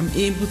 I'm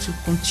able to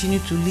continue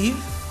to live.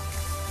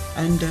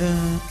 And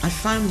I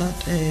found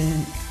that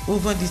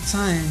over the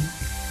time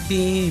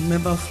being a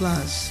member of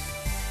Last,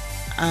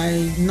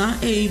 I'm now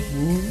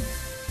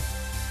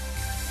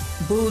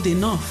bold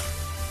enough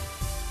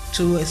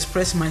to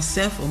express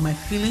myself or my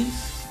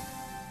feelings.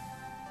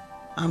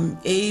 I'm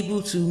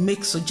able to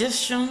make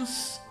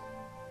suggestions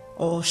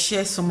or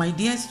share some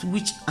ideas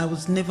which I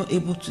was never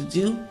able to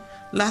do.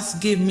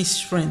 Last gave me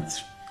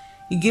strength.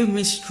 It gave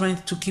me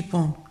strength to keep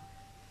on.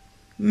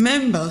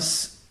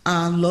 Members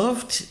are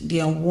loved, they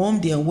are warm,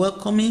 they are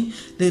welcoming,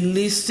 they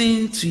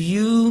listen to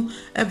you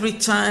every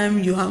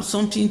time you have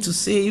something to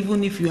say,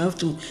 even if you have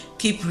to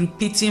keep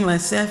repeating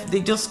myself, they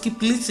just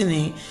keep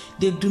listening.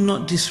 They do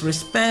not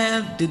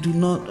disrespect, they do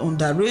not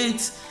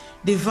underrate,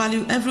 they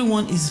value,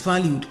 everyone is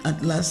valued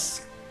at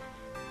Last.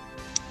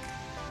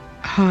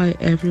 Hi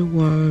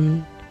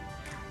everyone,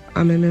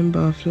 I'm a member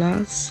of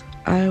Last.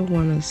 I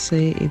want to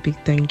say a big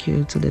thank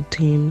you to the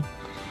team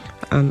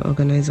and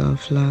organizer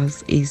of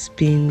Last. It's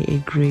been a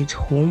great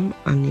home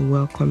and a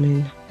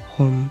welcoming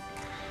home.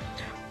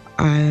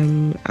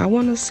 I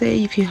want to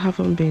say if you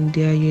haven't been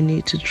there, you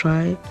need to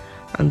try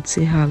and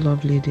see how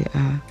lovely they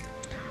are.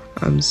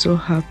 I'm so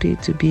happy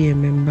to be a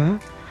member,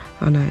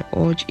 and I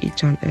urge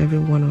each and every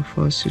one of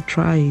us to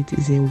try it.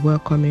 It's a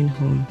welcoming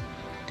home.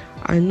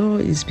 I know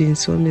it's been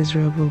so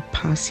miserable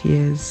past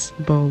years,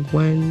 but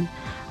when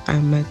I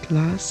met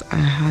Last, I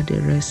had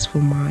a restful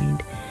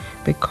mind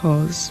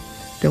because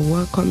the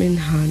welcoming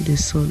hand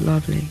is so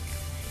lovely.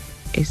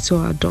 It's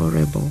so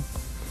adorable.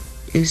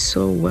 It's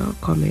so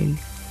welcoming.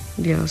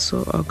 They are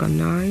so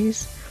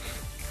organized.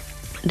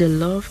 They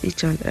love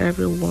each and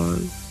every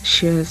one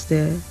shares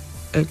there.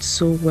 It's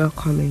so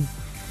welcoming.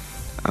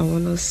 I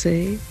want to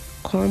say,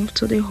 come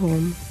to the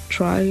home,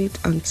 try it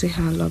and see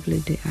how lovely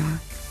they are.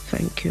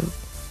 Thank you.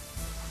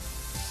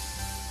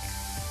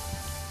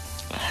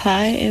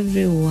 Hi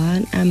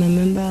everyone, I'm a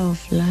member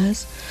of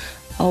Last.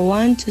 I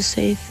want to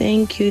say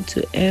thank you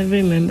to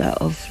every member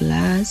of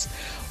Last.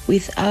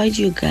 Without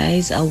you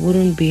guys, I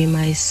wouldn't be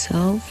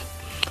myself.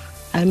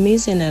 I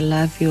miss and I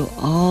love you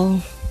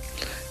all.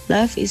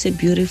 Love is a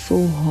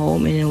beautiful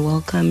home and a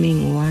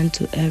welcoming one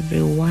to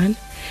everyone.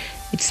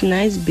 It's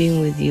nice being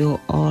with you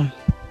all.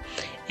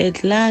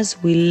 At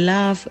Last, we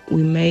laugh,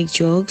 we make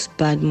jokes,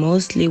 but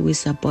mostly we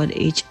support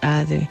each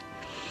other.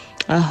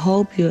 I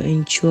hope you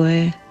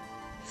enjoy.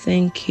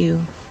 Thank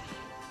you.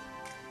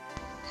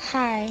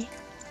 Hi.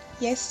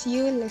 Yes,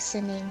 you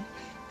listening.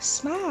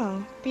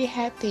 Smile, be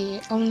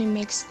happy, only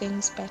makes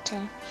things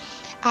better.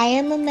 I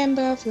am a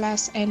member of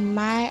Last, and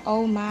my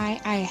oh my,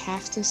 I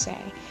have to say,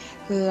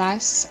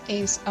 Last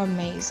is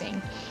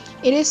amazing.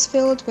 It is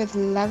filled with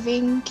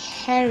loving,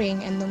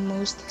 caring, and the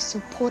most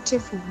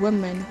supportive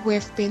women who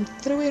have been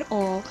through it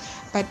all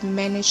but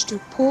managed to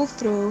pull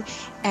through,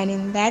 and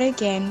in that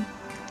again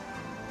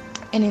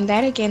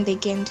they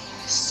gained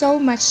so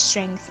much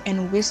strength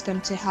and wisdom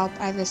to help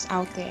others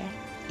out there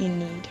in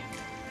need.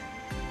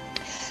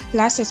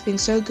 Last has been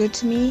so good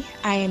to me.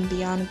 I am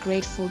beyond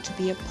grateful to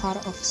be a part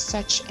of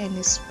such an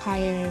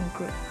inspiring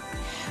group.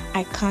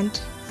 I can't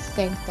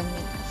thank them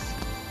enough.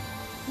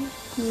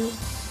 Thank you.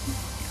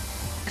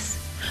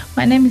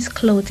 My name is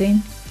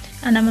Claudine,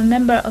 and I'm a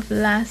member of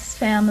Last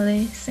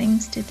family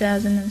since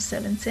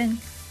 2017.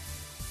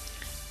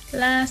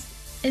 Last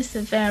is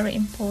a very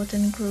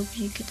important group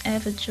you could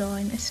ever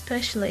join,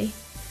 especially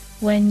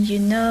when you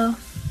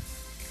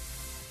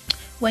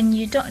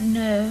don't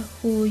know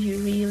who you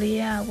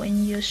really are,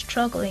 when you're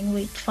struggling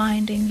with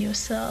finding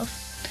yourself,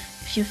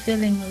 if you're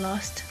feeling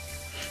lost.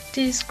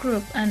 This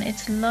group and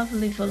its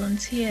lovely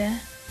volunteers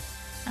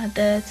are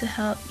there to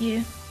help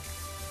you.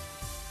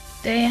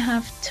 They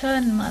have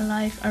turned my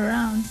life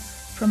around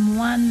from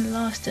one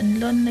lost and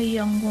lonely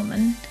young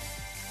woman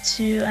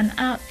to an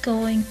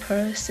outgoing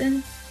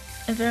person,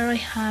 a very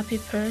happy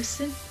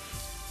person,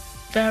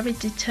 very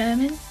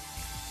determined,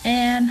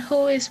 and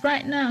who is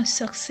right now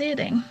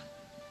succeeding.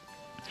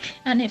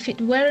 And if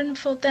it weren't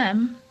for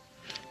them,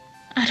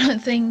 I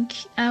don't think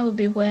I would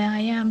be where I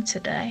am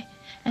today.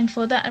 And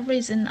for that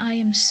reason, I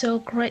am so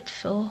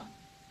grateful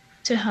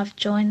to have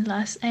joined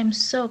Last. I am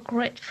so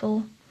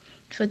grateful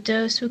for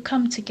those who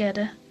come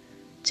together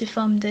to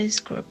form this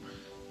group.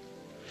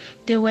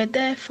 They were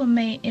there for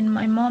me in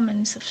my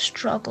moments of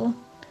struggle,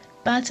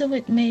 battle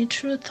with me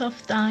through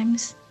tough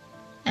times,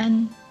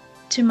 and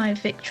to my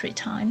victory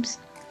times.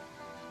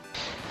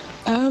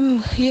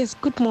 Yes,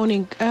 good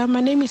morning.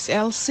 My name is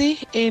Elsie,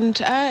 and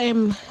I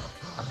am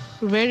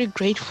very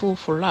grateful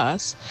for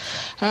Last.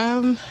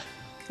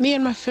 Me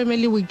and my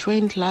family, we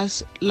joined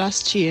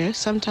last year,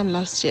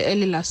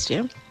 early last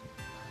year,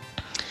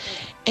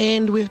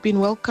 and we've been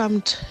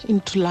welcomed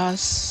into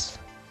Last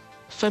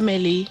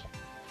family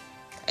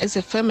as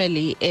a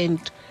family,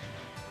 and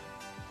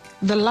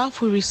the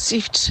love we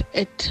received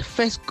at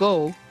first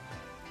go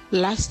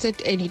lasted,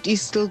 and it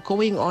is still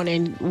going on,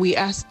 and we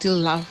are still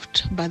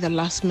loved by the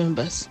Last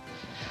members.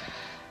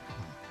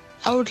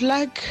 I would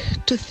like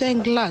to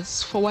thank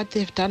LAS for what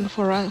they've done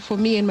for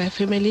me and my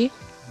family.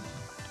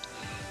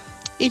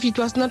 If it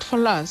was not for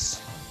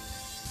LAS,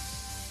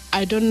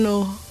 I don't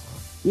know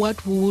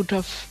what we would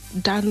have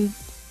done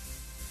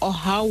or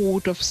how we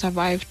would have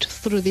survived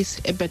through this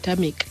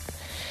epidemic.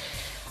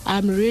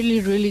 I'm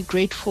really, really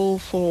grateful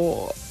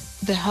for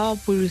the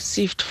help we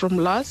received from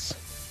LAS.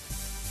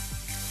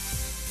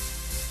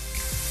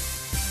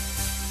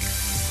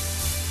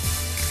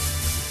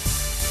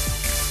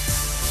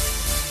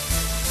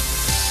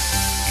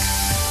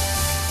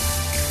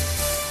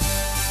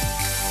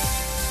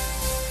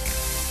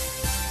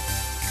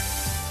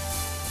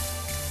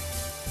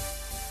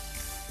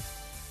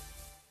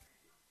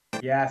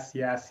 Yes,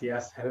 yes,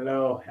 yes.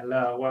 Hello,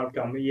 hello,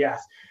 welcome.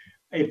 Yes,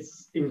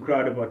 it's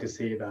incredible to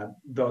see that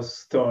those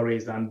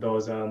stories and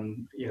those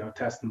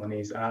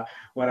testimonies.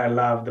 What I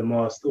loved the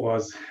most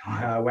was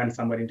when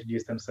somebody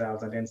introduced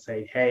themselves and then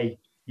say, "Hey,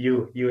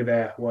 you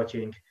there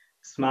watching,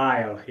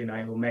 smile."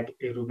 It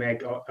will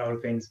make all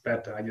things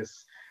better.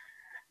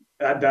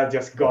 That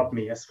just got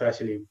me,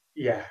 especially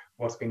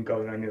what's been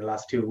going on in the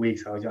last 2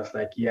 weeks. I was just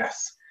like,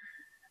 yes,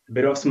 a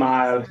bit of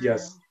smile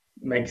just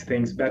makes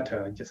things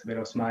better. Just a bit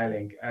of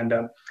smiling, and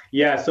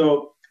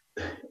so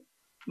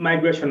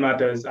Migration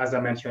Matters, as I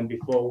mentioned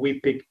before,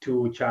 we pick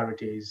two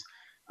charities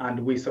and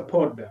we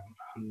support them.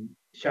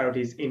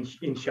 Charities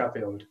in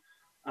Sheffield,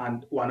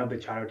 and one of the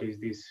charities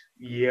this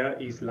year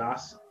is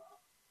LAS.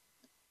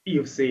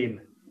 You've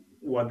seen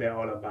what they're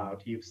all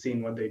about. You've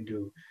seen what they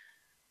do.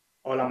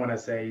 All I'm gonna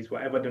say is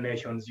whatever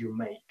donations you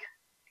make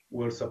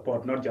will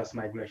support not just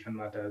Migration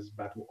Matters,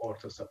 but will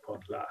also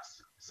support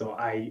LAS. So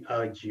I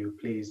urge you,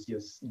 please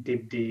just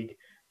dig deep.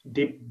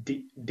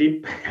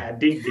 I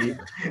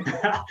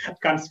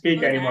can't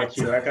speak anymore,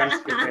 Chill. I can't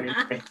speak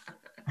anymore.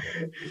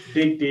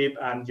 Dig deep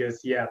and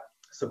just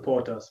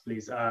support us,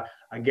 please.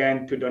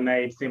 Again, to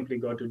donate, simply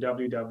go to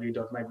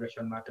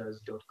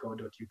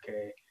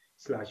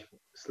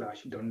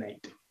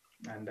www.migration.matters.co.uk/donate.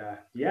 And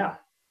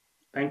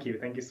thank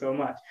you so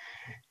much.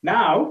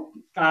 Now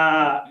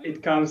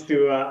it comes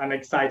to an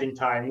exciting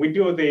time. We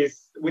do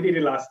this. We did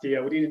it last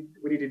year. We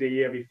did it a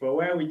year before,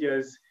 where we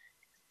just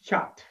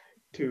chat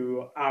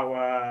to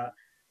our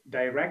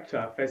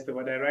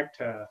festival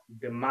director,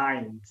 the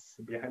minds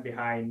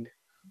behind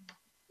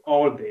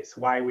all this,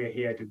 why we're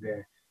here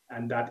today,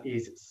 and that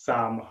is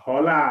Sam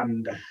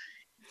Holland.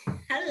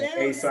 Hello,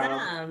 Hey,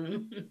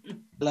 Sam.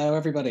 Hello,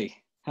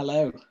 everybody.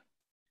 Hello.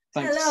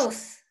 Thanks. Hello.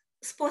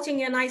 Sporting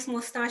your nice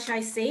mustache, I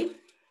see.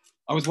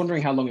 I was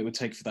wondering how long it would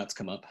take for that to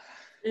come up.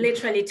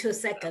 Literally 2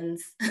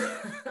 seconds.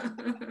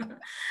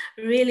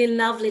 Really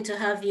lovely to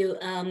have you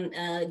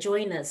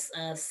join us,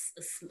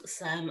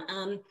 Sam.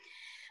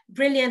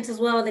 Brilliant as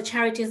well, the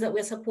charities that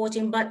we're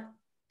supporting, but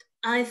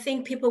I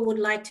think people would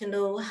like to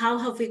know, how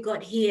have we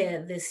got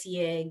here this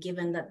year,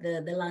 given that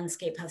the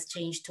landscape has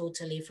changed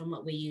totally from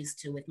what we're used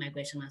to with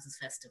Migration Matters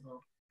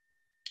Festival?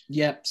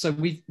 Yeah, so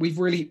we've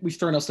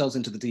thrown ourselves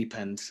into the deep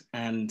end,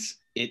 and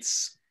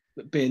it's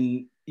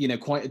been,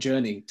 quite a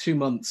journey. 2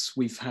 months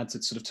we've had to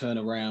sort of turn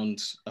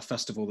around a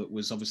festival that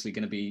was obviously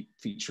going to be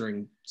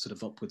featuring sort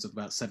of upwards of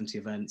about 70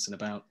 events and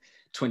about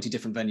 20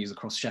 different venues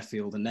across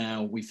Sheffield. And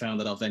now we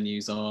found that our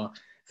venues are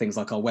things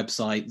like our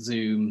website,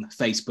 Zoom,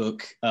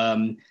 Facebook.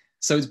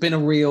 So it's been a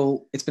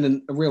real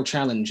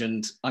challenge,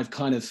 and I've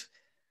kind of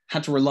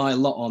had to rely a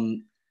lot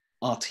on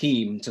our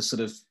team to sort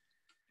of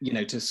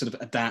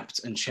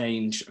adapt and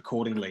change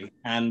accordingly.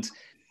 And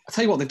I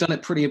tell you what, they've done a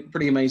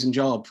pretty amazing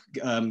job,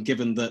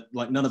 given that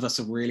none of us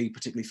are really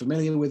particularly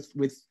familiar with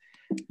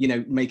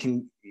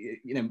making,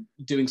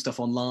 doing stuff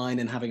online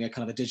and having a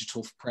kind of a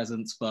digital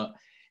presence. But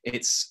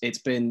it's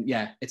been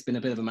a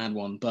bit of a mad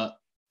one, but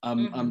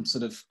I'm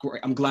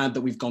glad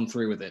that we've gone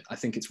through with it. I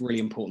think it's really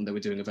important that we're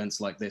doing events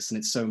like this, and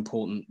it's so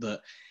important that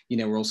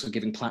we're also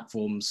giving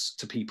platforms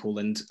to people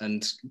and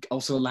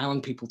also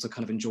allowing people to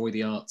kind of enjoy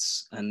the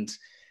arts and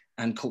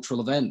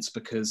cultural events,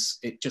 because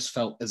it just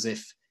felt as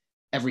if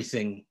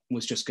everything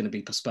was just going to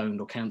be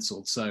postponed or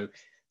cancelled. So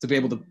to be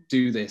able to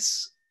do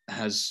this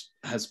has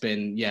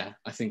been,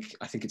 I think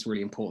it's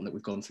really important that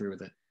we've gone through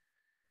with it.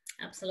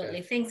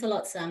 Absolutely. Thanks a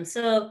lot, Sam.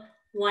 So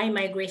why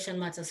Migration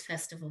Matters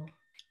Festival?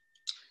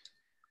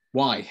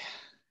 Why?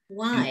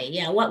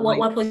 Yeah. What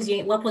was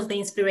the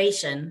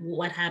inspiration?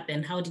 What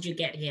happened? How did you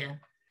get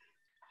here?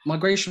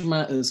 Migration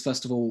Matters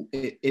Festival,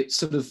 it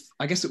sort of,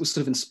 I guess it was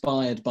sort of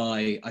inspired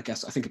by, I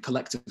think a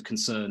collective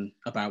concern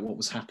about what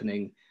was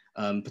happening,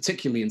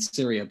 particularly in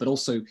Syria, but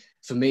also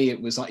for me, it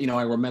was like,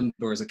 I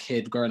remember as a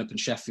kid growing up in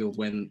Sheffield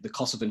when the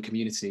Kosovan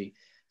community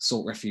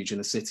sought refuge in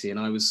the city. And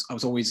I was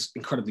always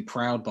incredibly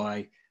proud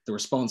by the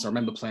response. I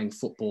remember playing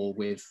football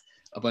with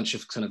a bunch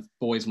of kind of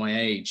boys my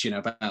age,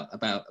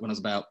 about when I was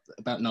about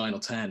 9 or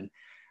 10.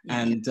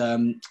 Yeah. And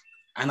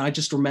I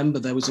just remember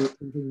there was a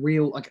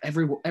real,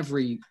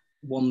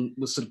 everyone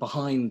was sort of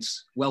behind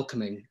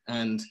welcoming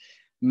and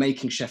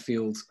making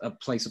Sheffield a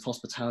place of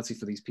hospitality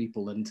for these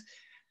people. And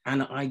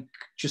I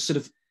just sort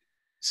of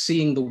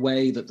seeing the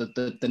way that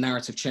the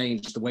narrative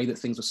changed, the way that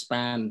things were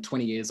spanned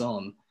 20 years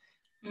on,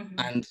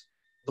 and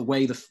the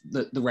way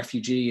the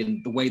refugee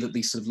and the way that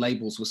these sort of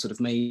labels were sort of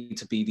made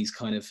to be these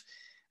kind of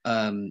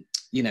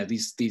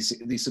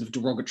these sort of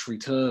derogatory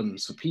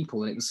terms for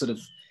people, and it was sort of,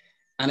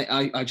 and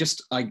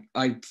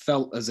I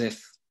felt as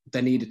if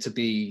there needed to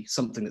be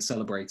something that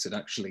celebrated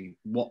actually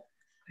what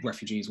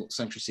refugees, what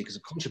sanctuary seekers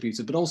have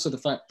contributed, but also the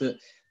fact that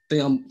they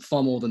are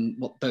far more than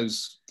what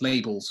those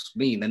labels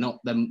mean. They're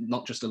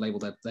not just a label,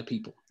 they're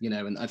people,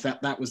 and I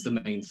thought that was the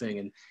main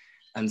thing.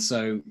 And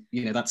so,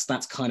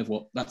 that's kind of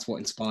that's what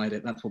inspired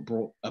it. That's what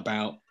brought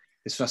about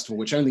this festival,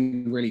 which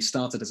only really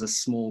started as a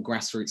small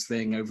grassroots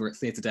thing over at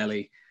Theatre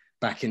Delhi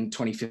back in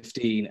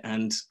 2015,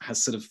 and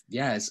has sort of,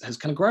 has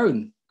kind of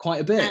grown quite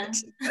a bit.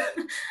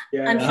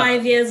 And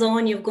 5 years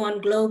on, you've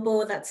gone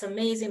global. That's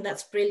amazing.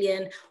 That's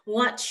brilliant.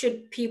 What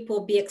should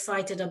people be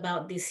excited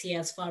about this year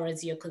as far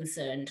as you're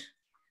concerned?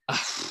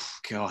 Oh,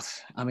 God,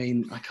 I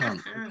mean, I can't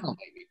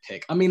make me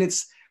pick. I mean,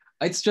 it's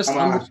just,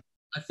 I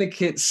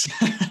think it's,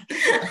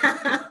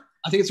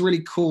 I think it's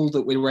really cool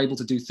that we were able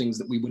to do things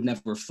that we would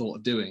never have thought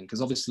of doing.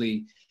 Because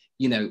obviously,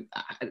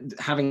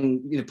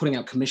 putting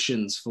out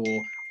commissions for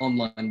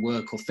online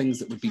work or things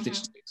that would be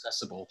digitally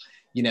accessible,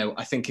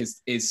 I think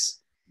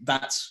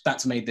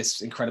that's made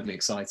this incredibly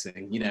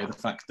exciting. The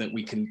fact that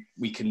we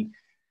can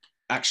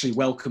actually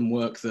welcome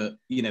work that,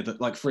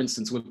 that, like, for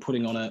instance, we've got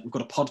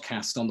a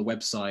podcast on the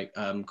website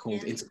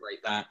called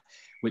Integrate That,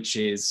 which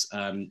is,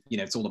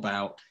 it's all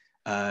about,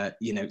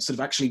 sort of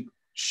actually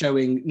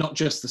showing not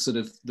just the sort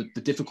of the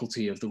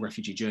difficulty of the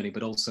refugee journey,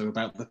 but also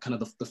about the kind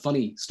of the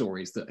funny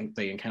stories that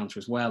they encounter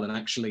as well, and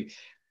actually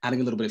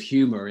adding a little bit of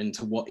humor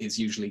into what is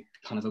usually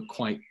kind of a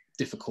quite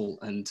difficult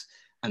and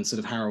sort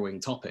of harrowing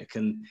topic.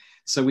 And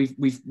so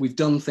we've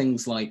done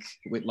things like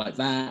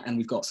that, and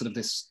we've got sort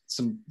of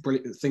some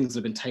brilliant things that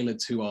have been tailored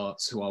to our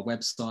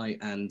website,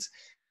 and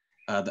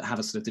that have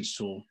a sort of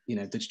digital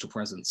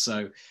presence.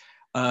 So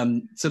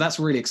that's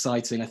really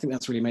exciting. I think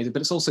that's really amazing.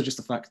 But it's also just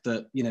the fact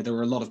that, there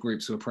were a lot of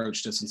groups who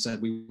approached us and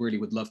said, we really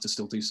would love to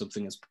still do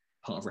something as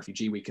part of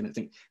Refugee Week. And I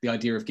think the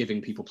idea of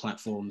giving people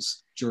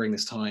platforms during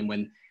this time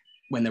when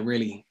there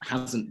really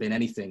hasn't been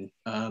anything,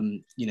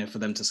 for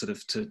them to sort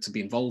of to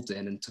be involved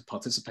in and to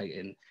participate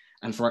in,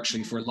 and for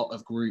a lot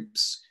of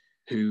groups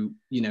who,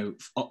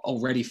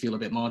 already feel a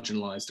bit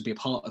marginalized, to be a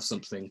part of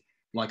something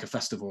like a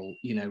festival,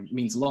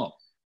 means a lot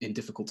in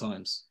difficult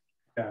times.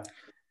 Yeah.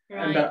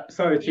 Right. And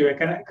sorry, Chiwe,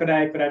 could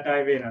I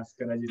dive in?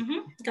 Can I just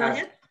Go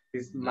ahead.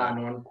 This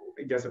man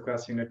just a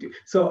question or two.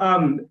 So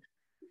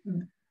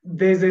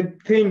there's a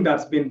thing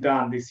that's been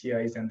done this year,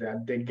 isn't there?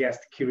 The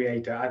guest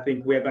curator. I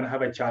think we're gonna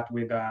have a chat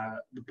with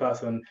the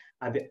person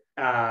at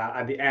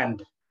the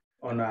end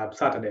on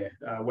Saturday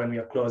when we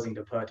are closing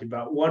the party.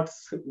 But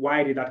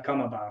why did that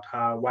come about?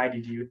 Why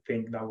did you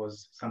think that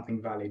was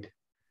something valid?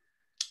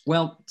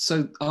 Well,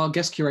 so our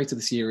guest curator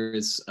this year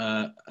is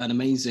an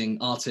amazing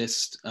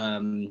artist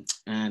and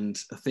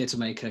a theatre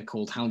maker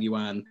called Hal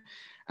Yuan,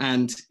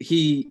 and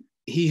he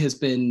has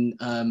been,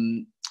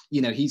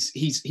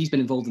 he's been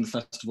involved in the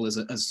festival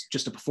as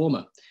just a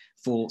performer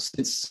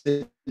since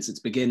its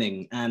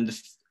beginning. And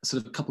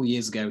sort of a couple of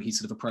years ago, he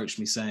sort of approached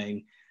me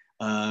saying,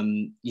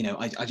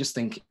 I just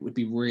think it would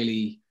be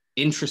really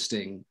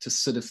interesting to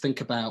sort of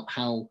think about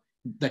how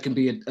there can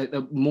be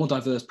a more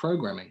diverse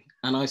programming.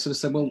 And I sort of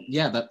said, well,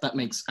 yeah, that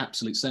makes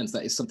absolute sense.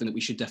 That is something that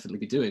we should definitely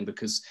be doing,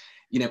 because,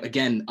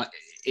 again,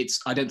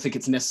 I don't think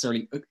it's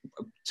necessarily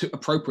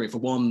appropriate for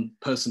one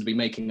person to be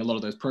making a lot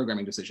of those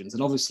programming decisions.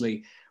 And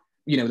obviously,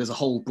 there's a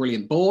whole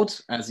brilliant board,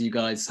 as you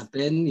guys have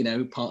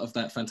been, part of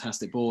that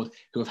fantastic board,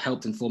 who have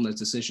helped inform those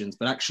decisions.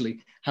 But actually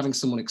having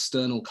someone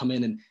external come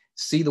in and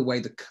see the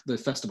way the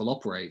festival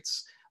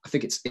operates, I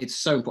think it's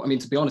so important. I mean,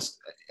 to be honest,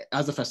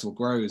 as the festival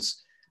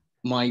grows,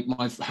 my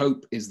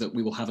hope is that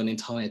we will have an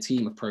entire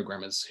team of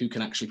programmers who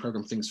can actually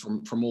program things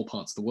from all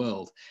parts of the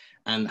world.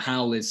 And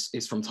Hal is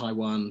from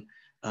Taiwan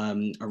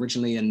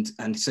originally,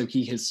 and so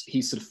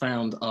he's sort of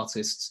found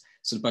artists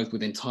sort of both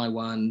within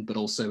Taiwan, but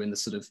also in the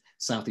sort of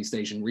Southeast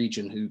Asian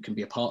region who can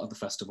be a part of the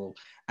festival.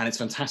 And it's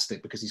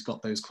fantastic because he's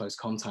got those close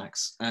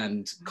contacts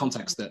and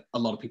contacts that a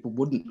lot of people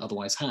wouldn't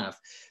otherwise have.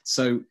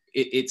 So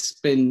it's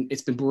been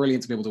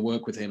brilliant to be able to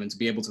work with him and to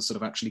be able to sort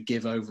of actually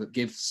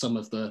give some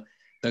of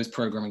those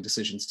programming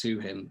decisions to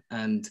him.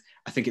 And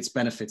I think it's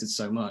benefited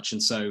so much.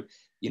 And so,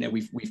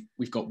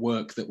 we've got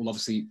work that will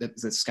obviously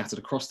that's scattered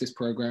across this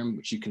program,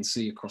 which you can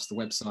see across the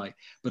website,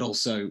 but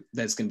also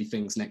there's going to be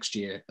things next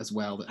year as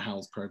well that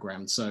Hal's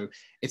programmed. So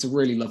it's a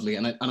really lovely,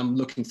 and I'm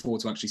looking forward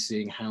to actually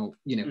seeing how,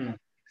 in the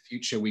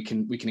future we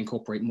can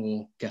incorporate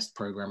more guest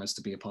programmers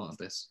to be a part of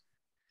this.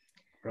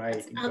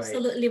 Right.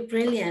 Absolutely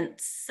brilliant.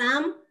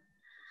 Sam,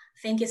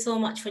 thank you so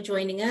much for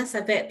joining us.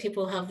 I bet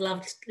people have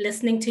loved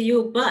listening to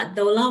you, but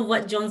they'll love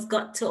what John's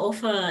got to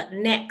offer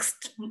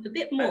next. A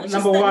bit more,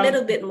 just a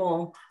little bit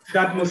more.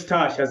 That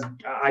mustache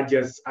I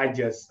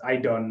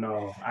don't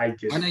know. I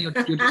know you're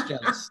just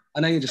jealous. I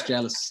know you're just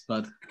jealous,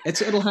 bud.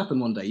 It'll happen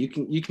one day. You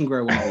can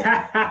grow one.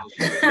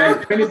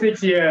 Like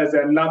 26 years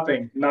and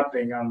nothing. I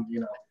don't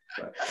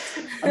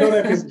know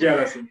if it's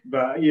jealousy,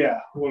 but yeah,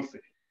 we'll see.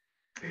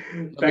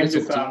 Thank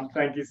you, Sam.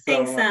 Thank you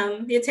so much. Thanks,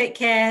 Sam. You take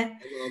care.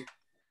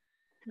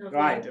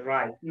 Right,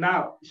 right.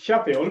 Now,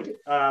 Sheffield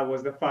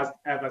was the first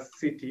ever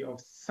city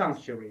of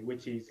sanctuary,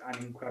 which is an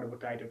incredible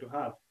title to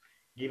have.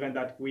 Given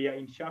that we are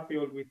in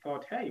Sheffield, we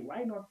thought, hey,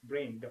 why not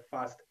bring the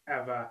first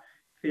ever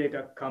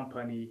theater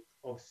company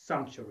of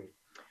sanctuary?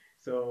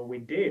 So we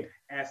did.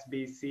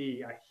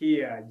 SBC are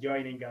here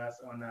joining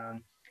us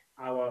on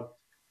our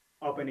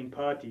opening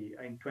party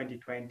in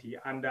 2020.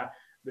 And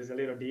there's a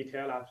little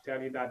detail. I'll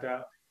tell you that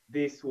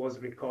this was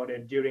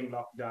recorded during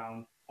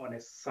lockdown on a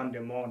Sunday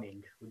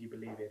morning. Would you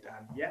believe it?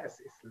 And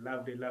yes, it's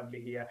lovely, lovely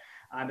here.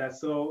 And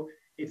so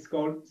it's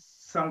called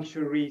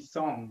Sanctuary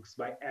Songs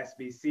by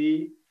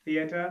SBC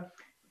Theater,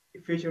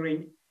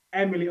 featuring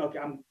Emily. Okay,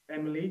 I'm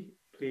Emily.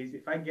 Please,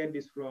 if I get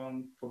this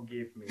wrong,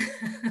 forgive me.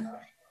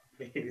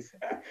 Please.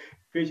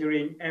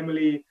 Featuring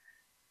Emily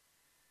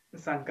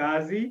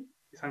Sangaze,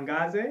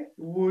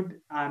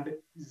 Wood, and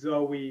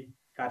Zoe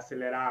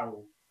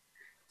Carcelerao.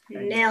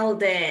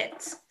 Nailed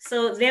it.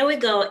 So there we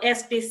go,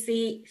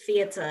 SBC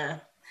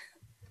Theater.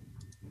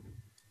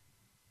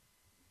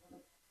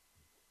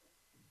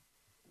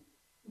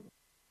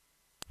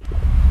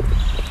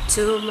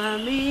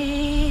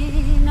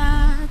 Tumamina,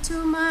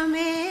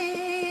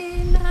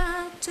 tumamina,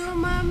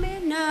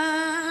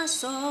 tumamina,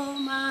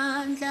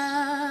 somandla.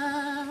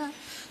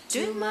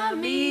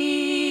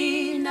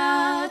 Tumamina,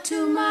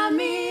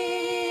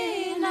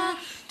 tumamina,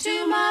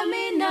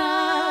 tumamina,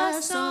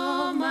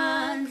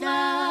 somandla.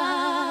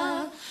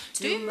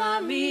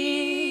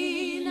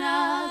 Tumamina,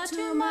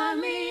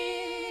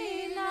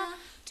 tumamina,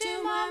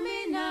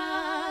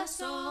 tumamina,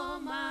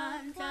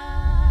 somandla.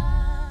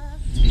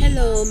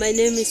 Hello, my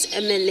name is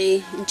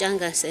Emily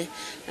Njangase.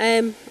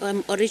 I'm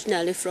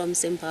originally from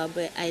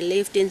Zimbabwe. I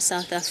lived in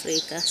South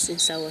Africa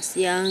since I was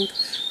young,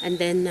 and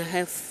then I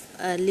have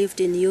lived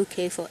in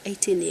UK for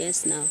 18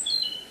 years now.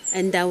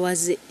 And I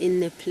was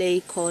in a play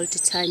called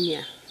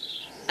Tanya.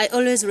 I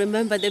always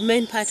remember the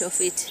main part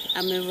of it.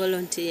 I'm a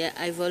volunteer.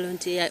 I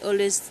volunteer. I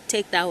always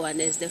take that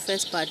one as the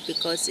first part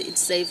because it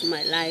saved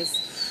my life.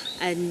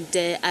 And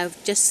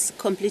I've just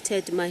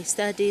completed my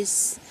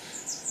studies.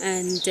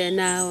 And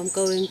now I'm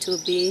going to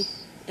be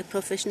a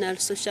professional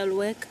social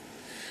worker,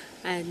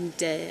 and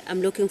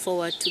I'm looking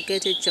forward to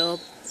get a job.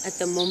 At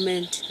the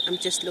moment, I'm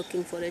just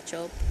looking for a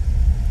job.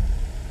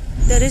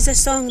 There is a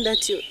song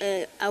that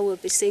I will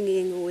be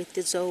singing with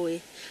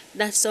Zoe.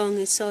 That song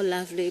is so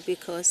lovely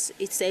because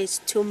it says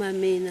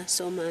Tumamina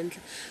Somandla,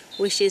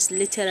 which is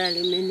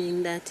literally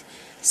meaning that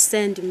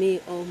send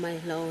me, oh my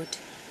Lord.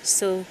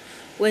 So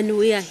when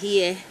we are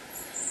here,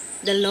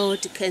 the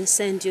Lord can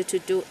send you to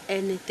do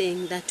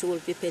anything that will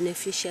be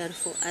beneficial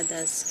for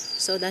others.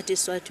 So that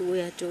is what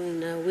we are doing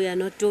now. We are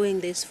not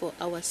doing this for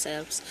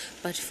ourselves,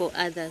 but for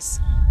others.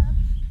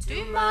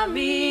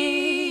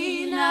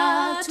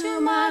 Tumamina,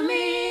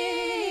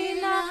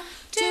 tumamina,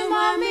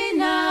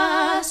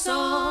 tumamina,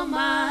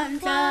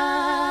 somandla.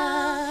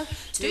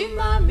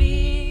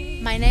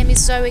 Tumamina. My name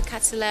is Zoe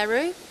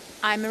Carcelerao.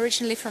 I'm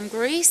originally from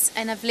Greece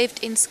and I've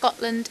lived in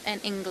Scotland and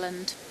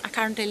England. I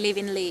currently live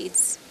in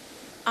Leeds.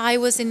 I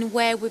was in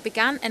Where We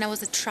Began and I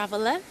was a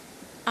traveller.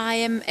 I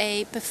am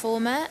a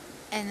performer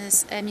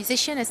and a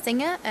musician, a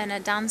singer and a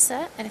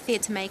dancer and a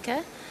theatre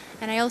maker.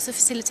 And I also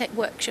facilitate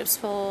workshops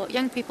for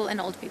young people and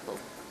old people.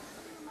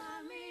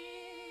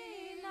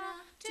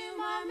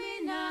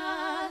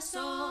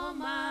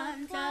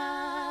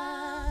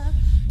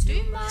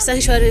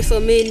 Sanctuary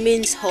for me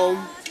means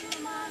home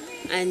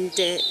and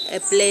a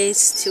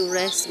place to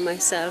rest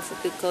myself,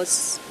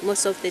 because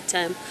most of the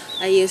time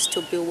I used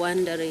to be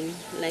wandering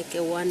like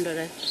a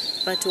wanderer.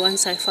 But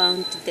once I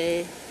found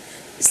the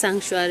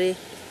sanctuary,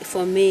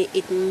 for me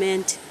it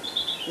meant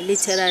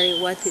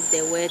literally what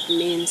the word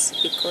means,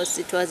 because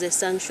it was a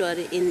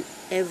sanctuary in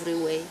every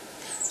way.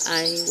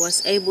 I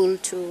was able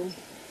to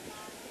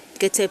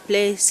get a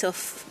place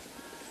of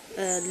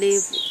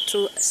live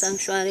through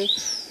sanctuary,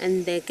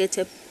 and get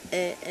a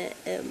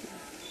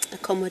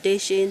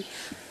accommodation,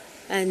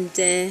 and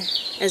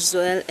as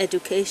well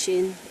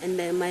education, and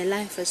my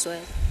life as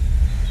well.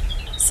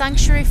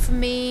 Sanctuary for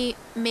me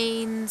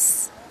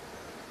means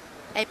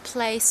a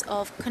place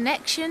of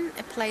connection,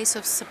 a place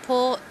of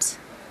support.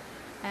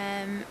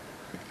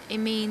 It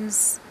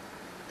means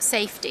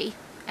safety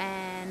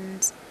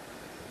and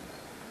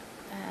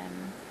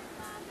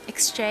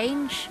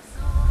exchange.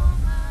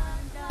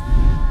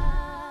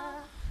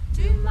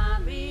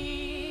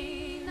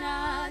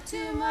 Tumamina,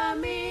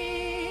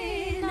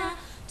 tumamina,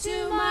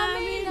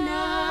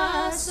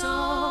 tumamina,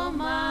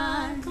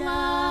 somandla.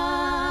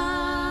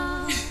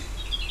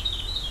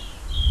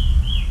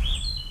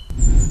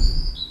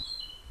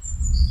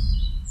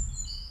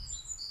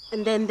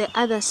 And then the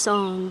other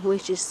song,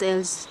 which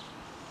says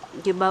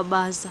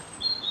Gibabaza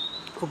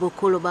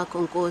Ubukulu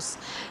Bakonkos,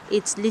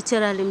 it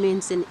literally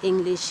means in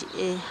English,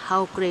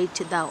 how great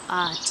thou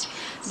art.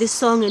 This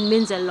song, it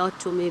means a lot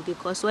to me,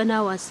 because when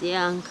I was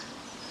young,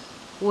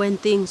 when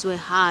things were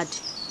hard,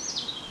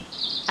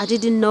 I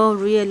didn't know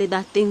really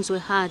that things were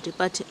hard,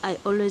 but I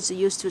always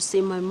used to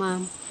see my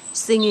mom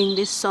singing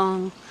this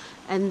song,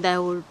 and I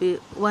would be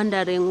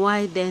wondering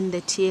why then the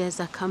tears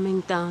are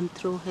coming down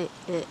through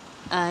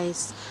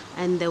eyes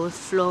and they were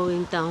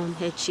flowing down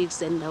her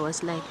cheeks, and I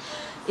was like,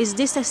 is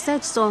this a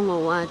sad song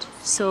or what?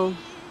 So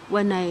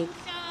when I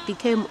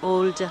became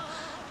older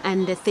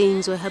and the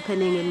things were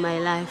happening in my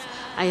life,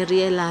 I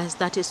realized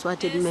that is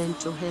what it meant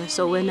to her.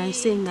 So when I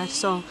sing that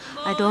song,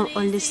 I don't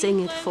only sing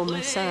it for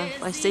myself,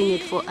 I sing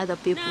it for other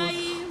people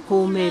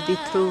who may be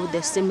through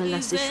the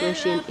similar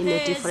situation in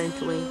a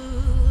different way.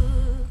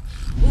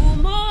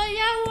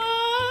 Umoya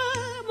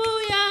wami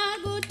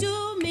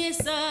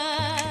uyakudumise,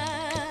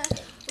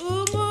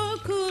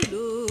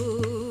 umukhulu,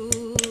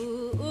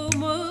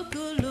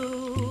 umukhulu.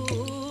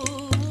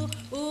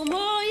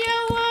 Umoya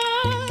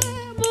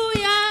wami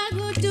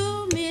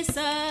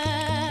uyakudumise,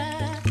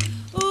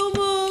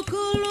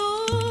 umukhulu,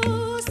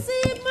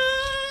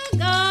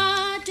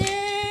 simangade,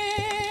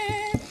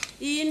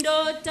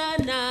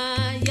 indodana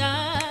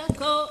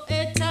yakho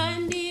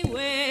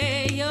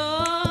ethandiweyo,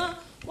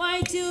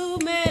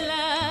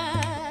 wayithumela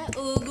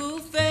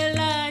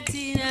ukufela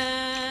thina,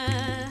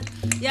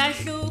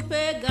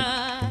 yahlupheka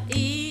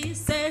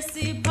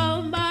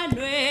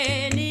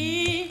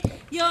isesiphambanweni,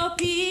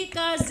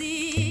 yophikazi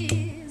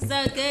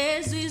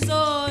zakezwa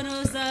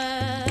izono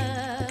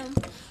zam.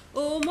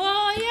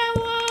 Umoya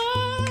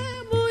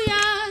wami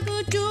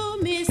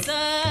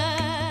uyakudumisa,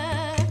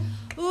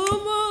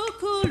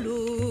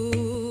 umukhulu,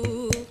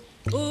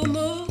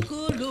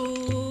 umukhulu.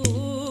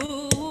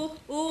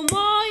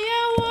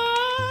 Umoya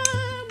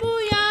wami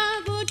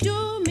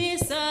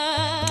uyakudumisa,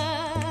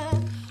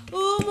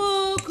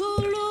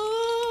 umukhulu,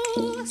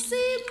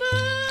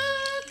 simangade.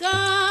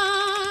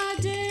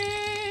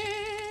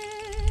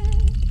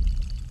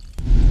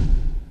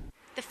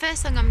 The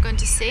first song I'm going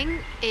to sing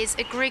is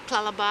a Greek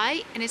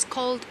lullaby, and it's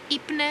called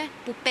Ipne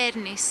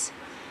Poupernis.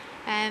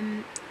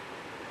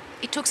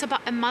 It talks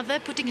about a mother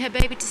putting her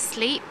baby to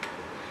sleep,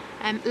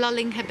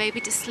 lulling her baby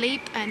to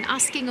sleep and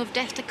asking of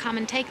death to come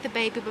and take the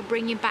baby but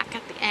bring him back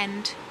at the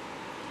end.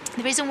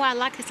 The reason why I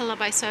like this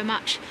lullaby so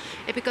much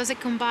is because it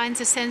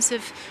combines a sense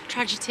of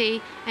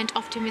tragedy and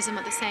optimism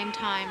at the same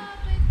time.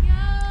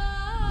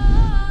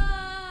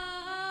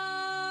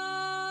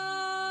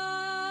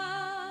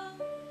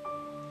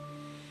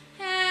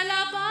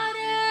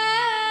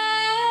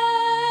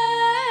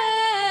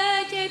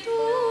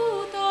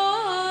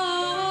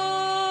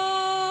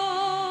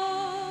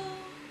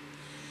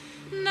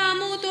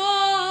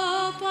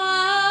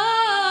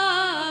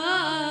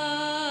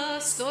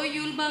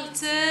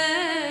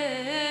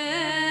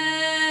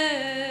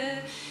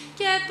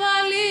 Και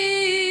πάλι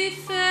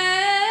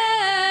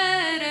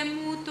φέρε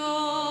μου το,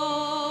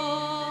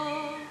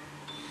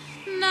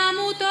 να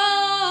μου το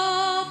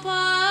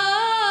πας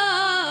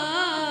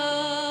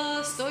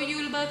στο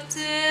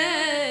Ιουλμπακτέ.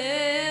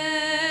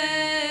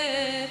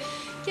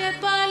 Και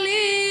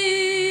πάλι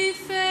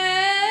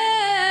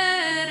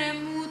φέρε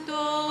μου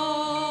το.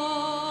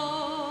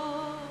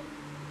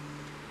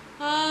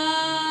 Αχ,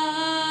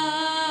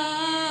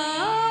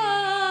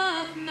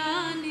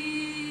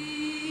 νάνι.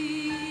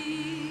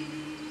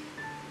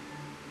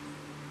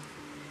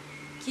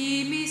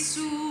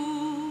 Κοιμήσου,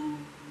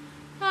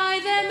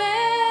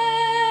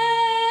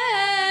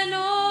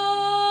 αηδεμένο,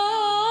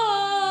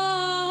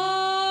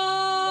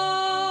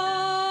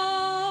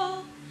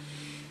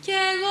 κι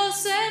εγώ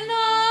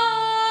σένα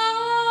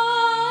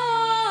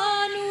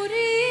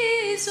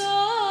νουρίζω,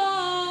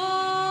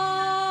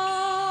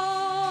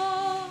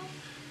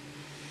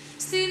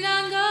 στην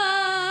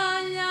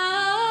αγκαλιά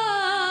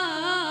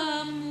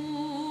μου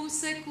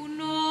σε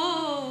κουνώ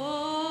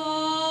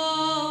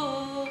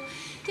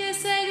και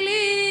σε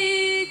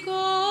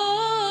γλυκό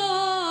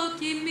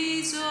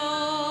κοιμίζω.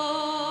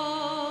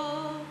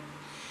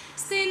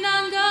 Στην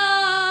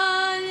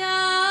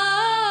αγκαλιά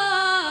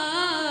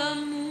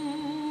μου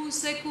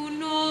σε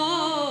κουνώ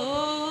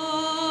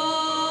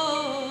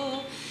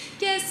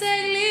και σε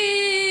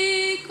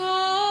γλυκό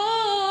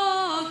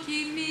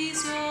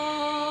κοιμίζω.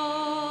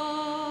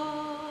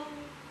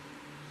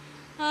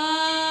 Αχ,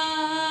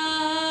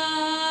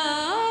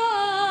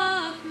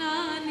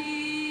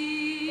 νάνι.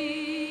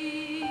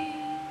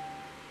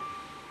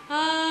 Αχ,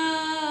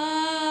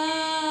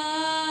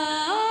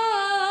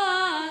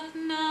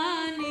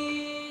 νάνι.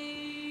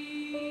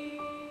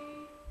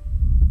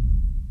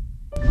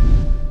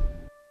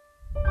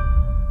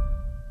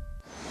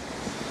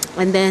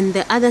 And then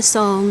the other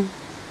song,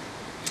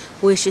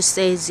 which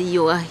says,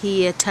 you are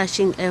here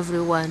touching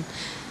everyone.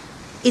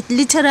 It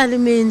literally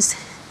means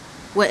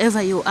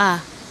wherever you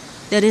are,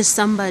 there is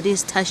somebody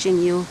is touching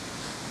you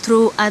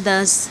through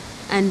others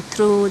and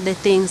through the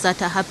things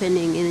that are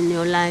happening in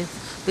your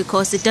life,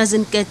 because it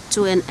doesn't get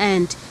to an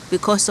end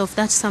because of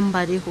that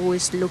somebody who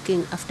is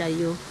looking after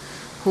you,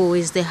 who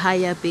is the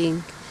higher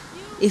being.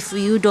 If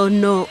you don't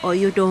know or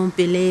you don't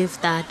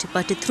believe that,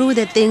 but through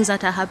the things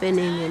that are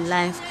happening in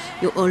life,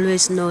 you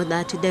always know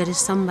that there is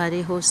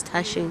somebody who's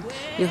touching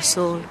your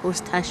soul, who's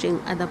touching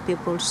other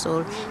people's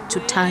soul, to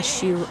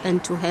touch you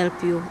and to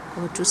help you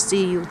or to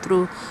see you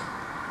through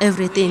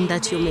everything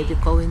that you may be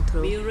going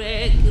through.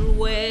 Miracle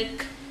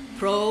work,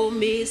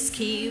 promise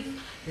keep,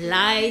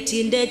 Light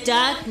in the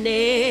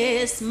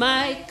darkness,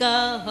 my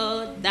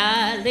God,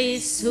 that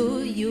is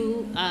who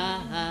you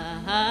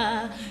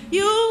are.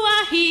 You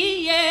are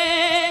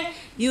here,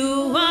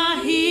 you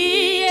are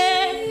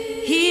here,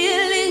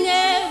 healing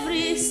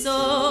every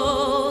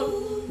soul.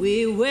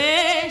 We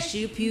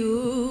worship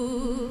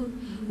you,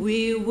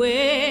 we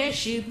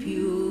worship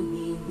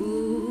you.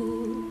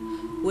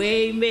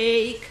 We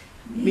make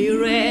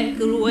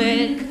miracle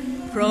work,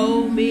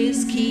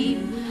 promise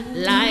keep.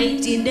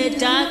 Light in the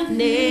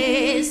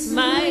darkness,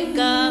 my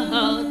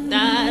God,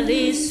 that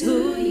is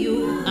who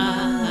you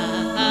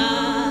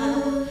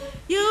are.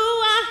 You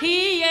are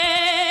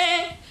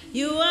here,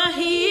 you are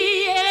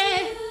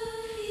here,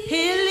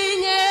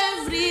 healing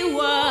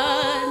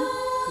everyone.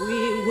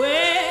 We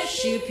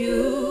worship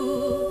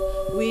you,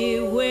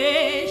 we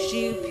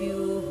worship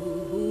you,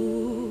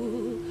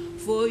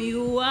 for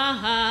you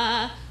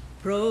are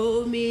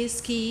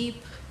promise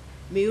keep,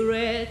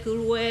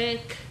 miracle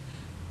work.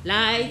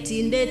 Light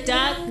in the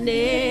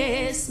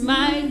darkness,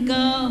 my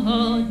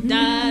God,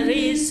 that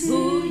is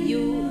who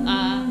you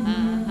are.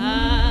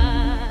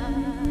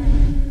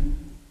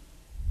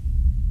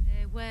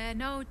 There were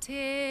no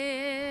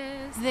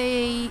tears.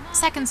 The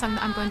second song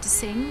that I'm going to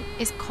sing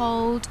is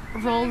called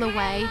Roll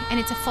Away, and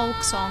it's a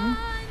folk song,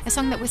 a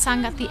song that we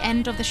sang at the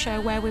end of the show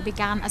where we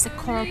began as a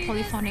choral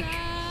polyphonic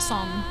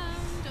song.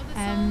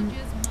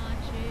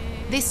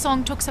 This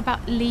song talks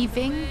about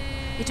leaving,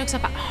 it talks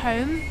about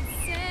home,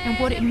 and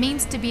what it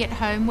means to be at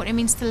home, what it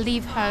means to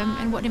leave home,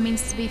 and what it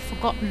means to be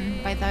forgotten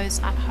by those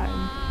at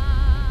home.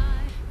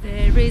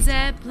 There is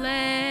a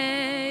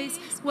place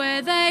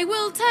where they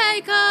will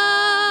take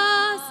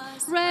us,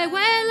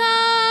 railway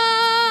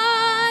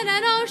line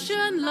and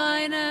ocean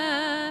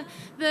liner.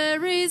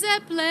 There is a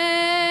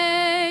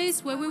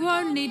place where we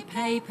won't need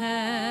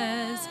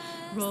papers.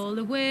 Roll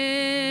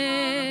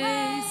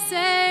away,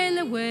 sail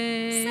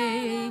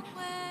away,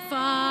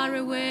 far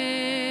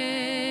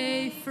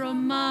away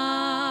from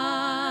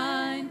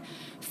mine,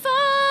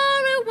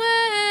 far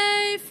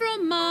away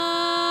from mine.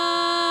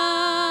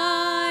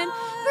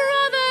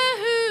 Brother,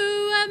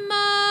 who am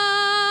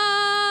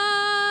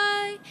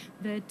I?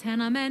 The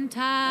tenement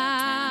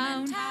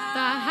town,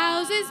 the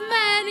houses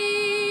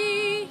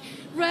many,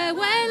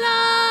 railway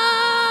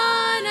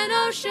line and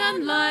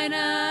ocean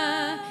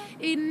liner.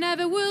 It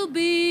never will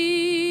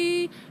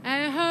be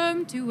a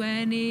home to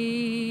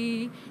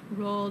any.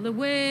 Roll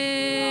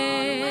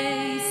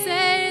away,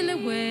 sail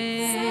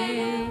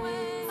away,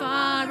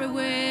 far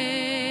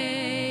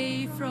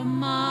away from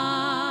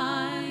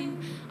mine.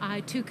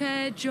 I took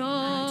a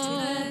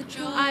job,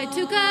 I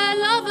took a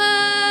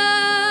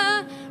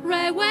lover,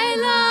 railway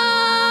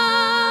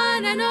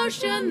line and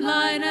ocean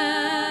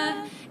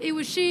liner. It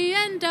was she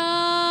and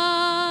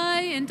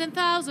I and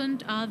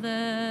 10,000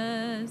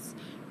 others.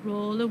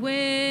 Roll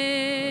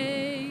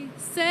away,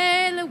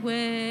 sail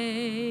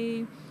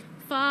away,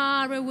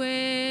 far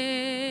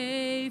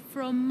away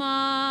from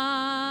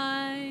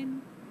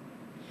mine,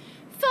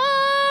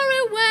 far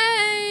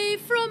away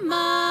from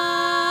mine.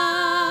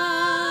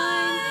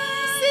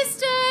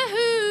 Sister,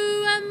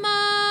 who am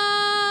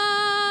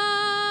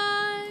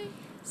I?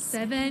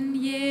 7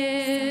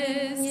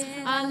 years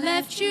I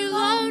left you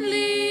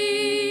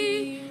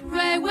lonely,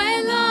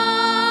 railway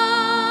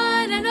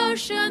line and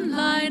ocean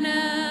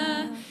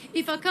liner.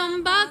 If I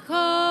come back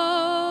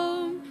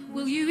home,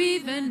 will you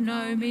even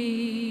know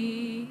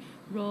me?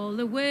 Roll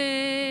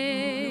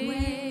away,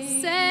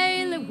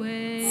 sail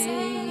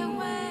away,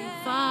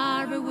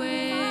 far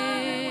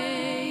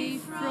away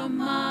from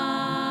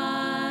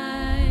mine.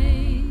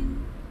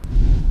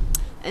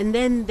 And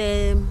then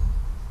the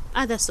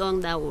other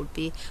song that would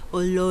be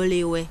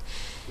Ololiwe.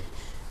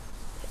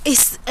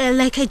 It's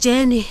like a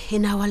journey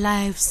in our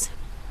lives.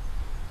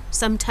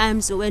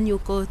 Sometimes when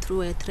you go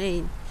through a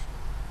train,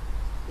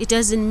 it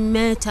doesn't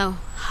matter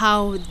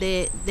how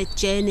the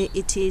journey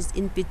it is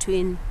in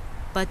between,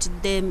 but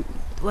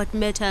what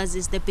matters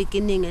is the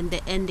beginning and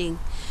the ending.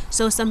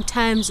 So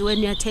sometimes when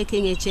you're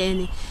taking a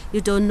journey,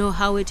 you don't know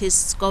how it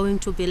is going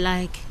to be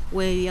like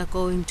where you are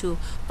going to.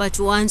 But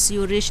once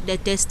you reach the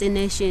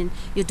destination,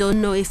 you don't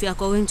know if you are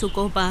going to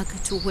go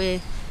back to where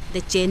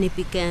the journey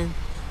began.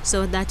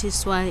 So that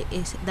is why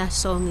that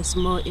song is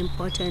more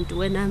important.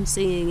 When I'm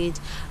singing it,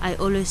 I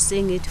always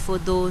sing it for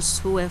those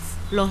who have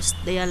lost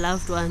their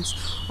loved ones,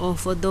 or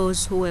for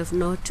those who have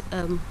not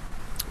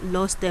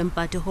lost them,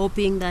 but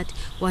hoping that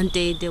one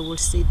day they will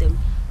see them.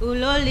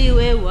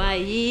 Uloliwe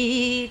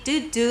wai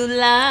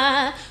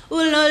tutula,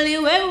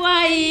 uloliwe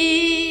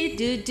wai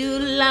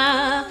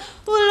tutula,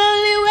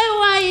 uloliwe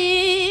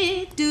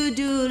wai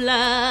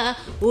tutula,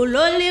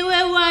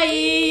 uloliwe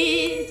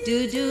wai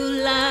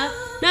tutula.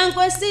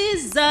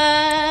 Nankosiza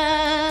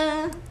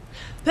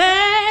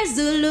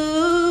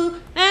phezulu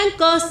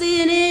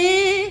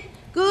enkosini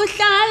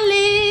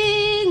kuhlali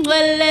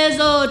ngcwele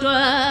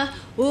zodwa.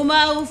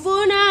 Uma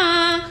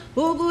ufuna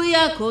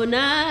ukuya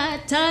khona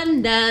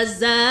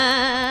thandaza.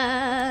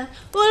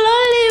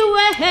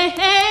 Uloliwe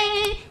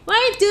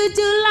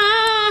wayitutula,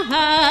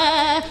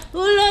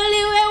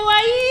 uloliwe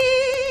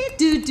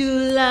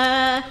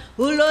wayitutula.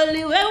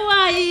 uloliwe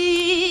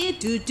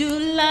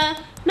wayidudula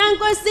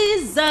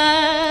nankosiza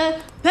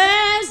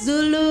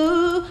phezulu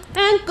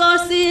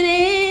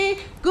enkosini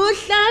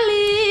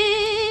kuhlali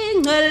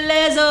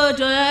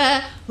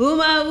ngcelezodwa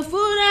uma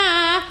ufuna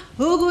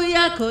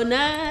ukuya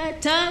khona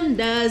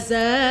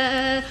thandaza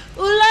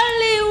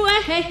uloliwe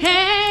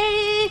hehe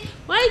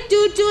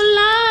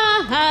wayidudula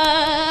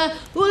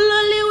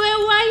uloliwe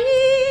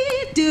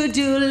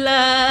wayidudula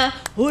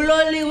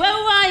uloliwe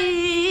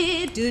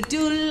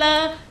wayidudula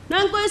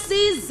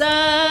nankosiza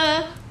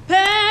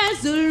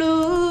phezulu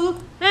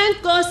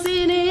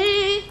enkosini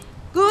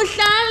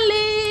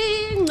kuhlali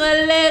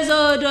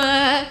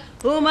ngcelezodwa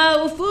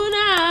uma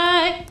ufuna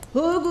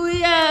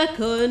ukuya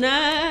khona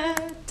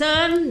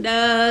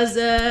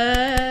thandaza.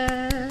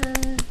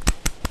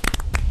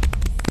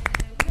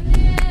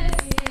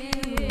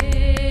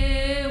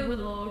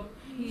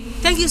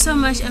 Thank you so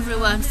much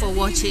everyone for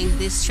watching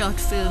this short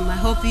film. I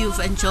hope you've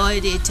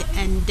enjoyed it,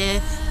 and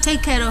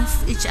take care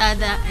of each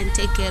other and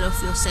take care of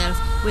yourself.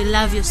 We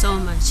love you so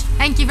much.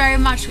 Thank you very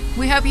much.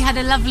 We hope you had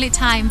a lovely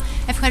time.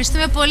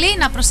 Ευχαριστούμε πολύ.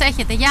 Να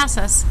προσέχετε. Γεια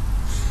σας.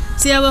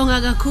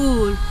 Siyabonga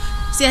kakhulu.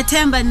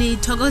 Siyathemba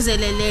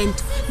nithokozele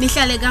lento.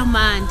 Nihlale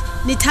kamandi.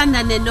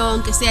 Nithandane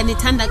nonke.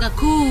 Siyanithanda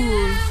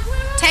kakhulu.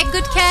 Take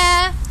good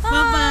care.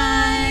 Bye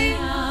bye.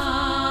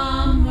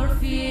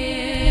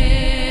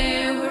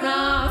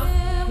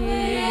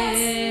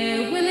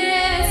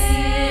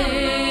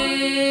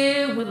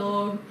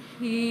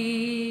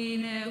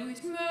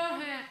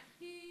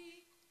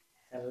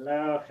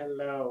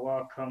 Hello,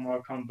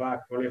 welcome back.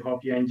 Really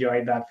hope you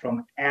enjoyed that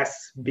from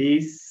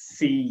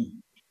SBC.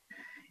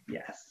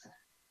 Yes.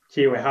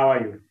 Chiwe, how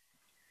are you?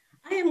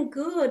 I am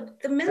good.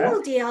 The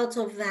melody out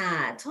of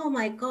that, oh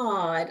my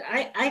God.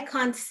 I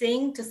can't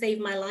sing to save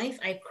my life.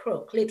 I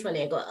croak,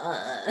 literally. I go,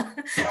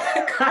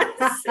 I can't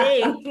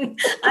sing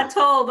at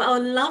all, but I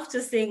would love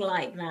to sing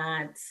like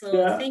that. So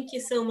thank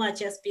you so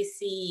much,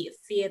 SBC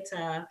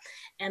Theatre,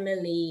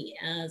 Emily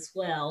as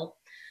well.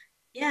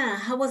 Yeah,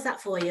 how was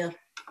that for you?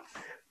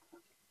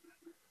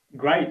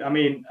 Great. I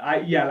mean,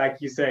 yeah,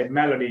 like you said,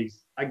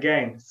 melodies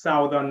again,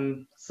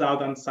 southern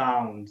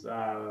sounds.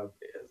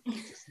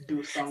 Just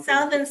do something.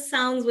 Southern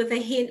sounds with a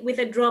hint, with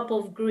a drop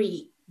of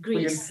Greece.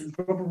 With a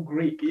drop of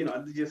Greek, you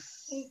know,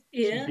 just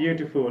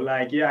beautiful.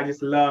 Like, yeah, I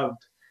just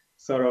loved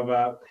sort of.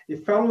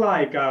 It felt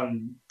like a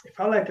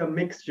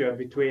mixture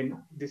between.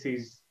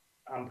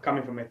 I'm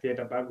coming from a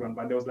theater background,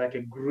 but there was like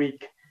a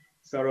Greek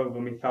sort of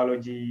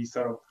mythology,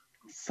 sort of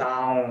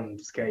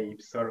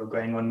soundscape, sort of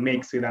going on,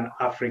 mixed with an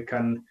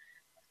African,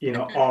 you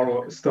know,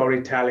 oral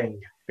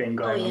storytelling thing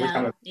going on, which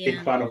I'm a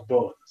big fan of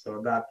both. So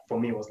that for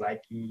me was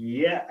like,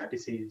 yeah,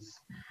 this is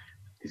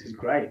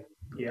great.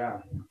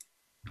 Yeah,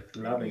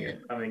 loving it.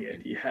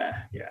 Yeah.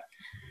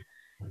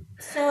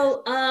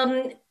 So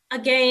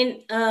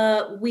again,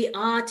 we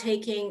are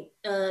taking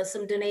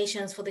some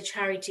donations for the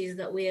charities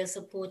that we are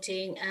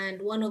supporting, and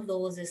one of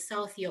those is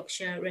South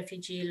Yorkshire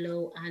Refugee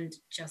Law and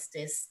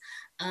Justice.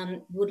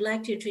 Would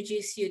like to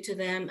introduce you to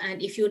them,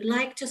 and if you'd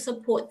like to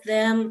support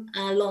them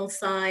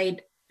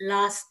alongside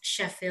Last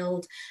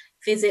Sheffield,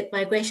 visit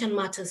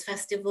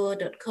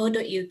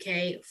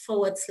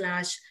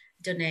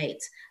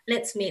migrationmattersfestival.co.uk/donate.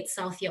 Let's meet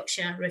South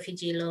Yorkshire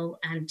Refugee Law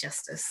and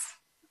Justice.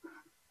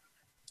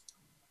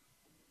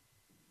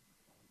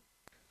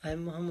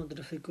 I'm Mohammad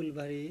Rafiqul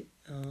Bari.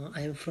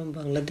 I am from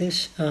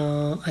Bangladesh.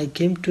 I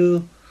came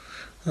to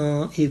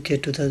UK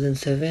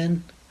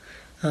 2007.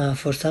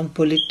 For some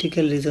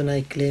political reason,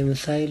 I claim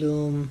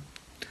asylum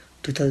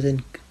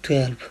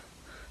 2012.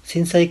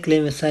 Since I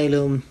claim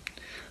asylum,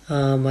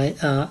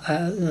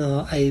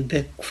 I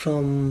back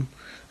from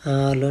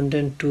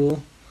London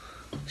to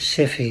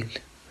Sheffield.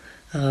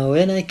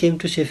 When I came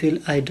to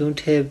Sheffield, I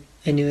don't have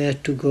anywhere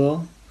to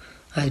go.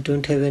 I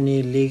don't have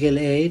any legal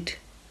aid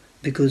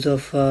because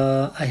of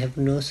I have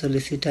no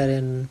solicitor,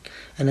 and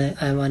I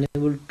am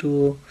unable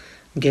to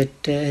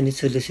get any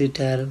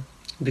solicitor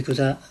because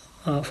I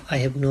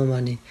have no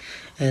money.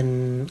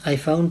 And I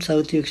found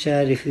South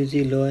Yorkshire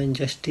Refugee Law and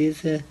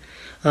Justice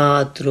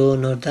through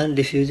Northern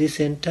Refugee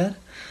Centre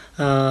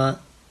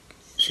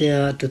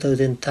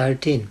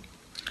 2013,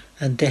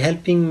 and they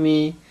helping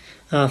me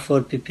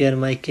for prepare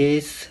my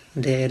case.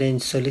 They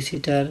arrange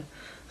solicitor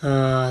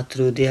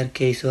through their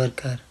case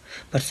worker,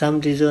 but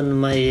some reason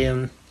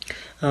my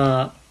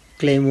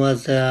claim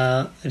was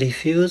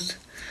refused,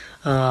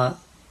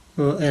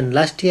 and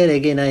last year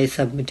again I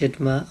submitted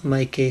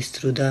my case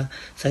through the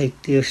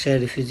South Yorkshire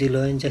Refugee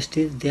Law and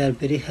Justice. They are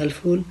very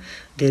helpful.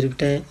 They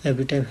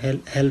every time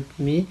help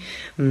me,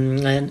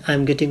 and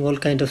I'm getting all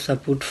kind of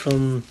support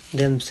from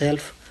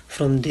themselves,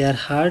 from their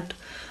heart.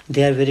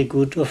 They are very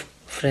good of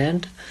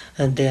friend,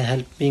 and they are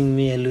helping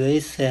me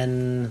always.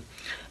 And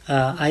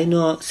I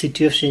know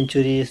City of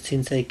Century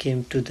since I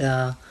came to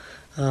the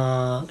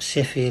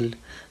Sheffield.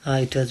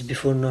 It was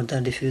before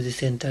Northern Refugee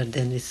Centre.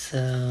 Then it's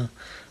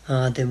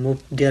they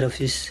moved their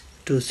office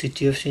to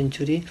City of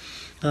Century.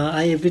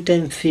 I every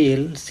time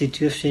feel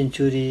City of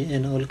Century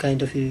and all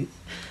kind of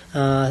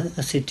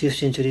City of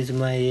Century is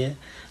my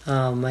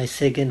my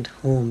second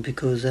home,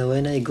 because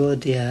when I go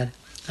there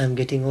I'm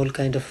getting all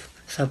kind of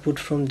support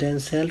from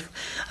themselves.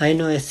 I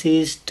know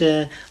assist,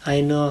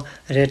 I know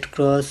Red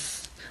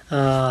Cross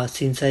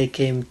since I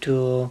came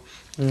to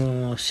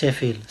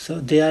Sheffield. So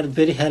they are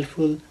very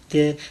helpful.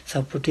 They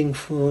supporting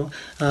for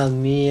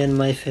me and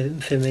my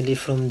family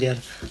from their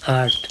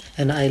heart.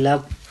 And I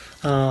love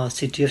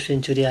City of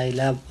Century. I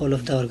love all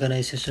of the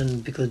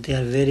organization because they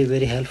are very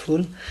very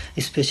helpful,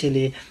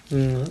 especially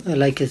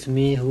like as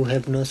me who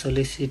have no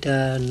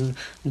solicitor and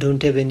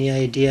don't have any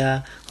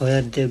idea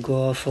where they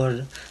go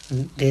for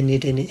they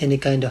need any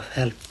kind of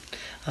help.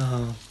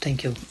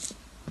 Thank you.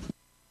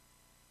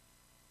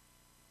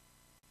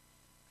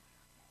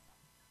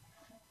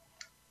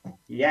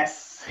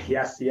 Yes,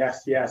 yes,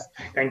 yes, yes.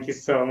 Thank you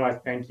so much.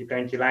 Thank you,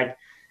 thank you. Like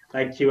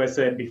you had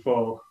said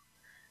before,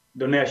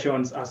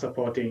 donations are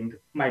supporting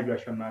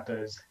Migration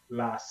Matters,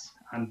 LAS,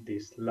 and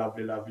this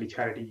lovely, lovely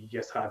charity you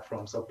just heard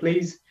from. So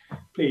please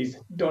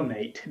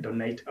donate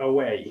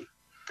away.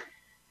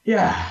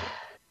 Yeah.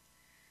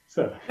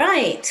 So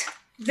Right.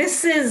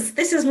 This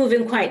is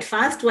moving quite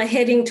fast. We're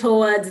heading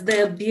towards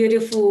the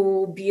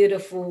beautiful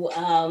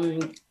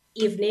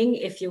evening,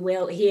 if you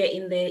will, here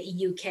in the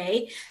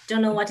UK.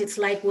 Don't know what it's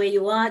like where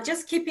you are.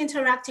 Just keep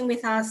interacting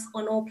with us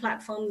on all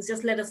platforms.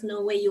 Just let us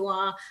know where you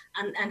are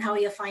and how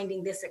you're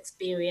finding this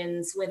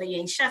experience, whether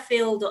you're in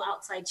Sheffield or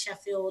outside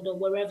Sheffield or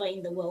wherever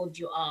in the world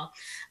you are.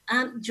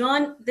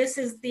 John, this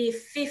is the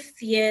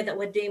 5th year that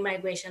we're doing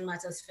Migration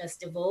Matters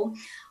Festival.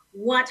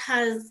 What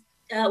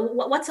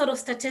sort of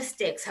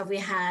statistics have we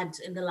had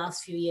in the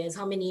last few years?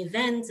 How many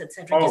events,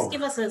 etc.? Just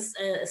give us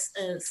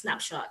a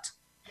snapshot.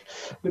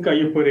 look at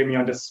you putting me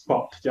on the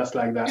spot just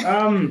like that.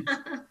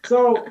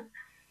 So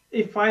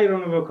if I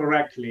remember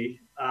correctly,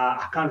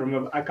 I can't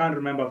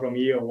remember from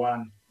year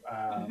one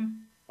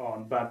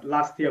on, but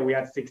last year we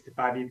had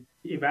 65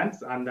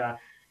 events and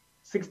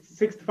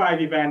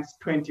 65 events,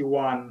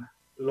 21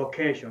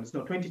 locations,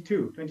 no,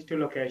 22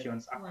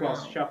 locations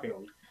across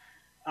Sheffield.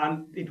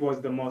 And it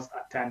was the most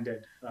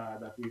attended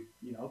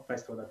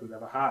festival that we've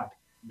ever had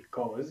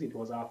because it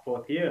was our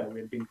 4th year.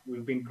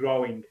 We've been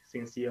growing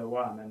since year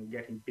one and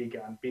getting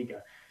bigger and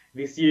bigger.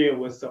 This year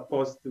was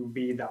supposed to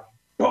be the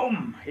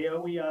boom, here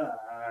we are,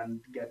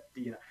 and get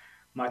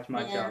much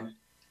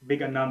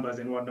bigger numbers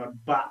and whatnot.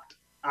 But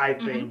I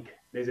think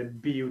there's a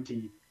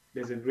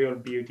real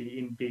beauty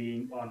in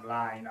being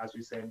online, as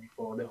we said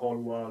before. The whole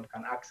world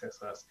can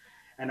access us.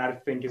 And I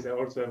think it's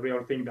also a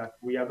real thing that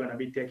we are going to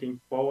be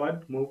taking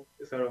forward,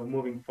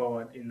 moving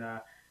forward in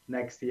the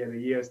next year, the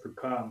years to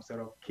come, sort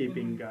of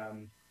keeping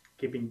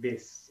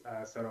this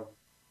sort of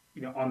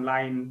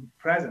online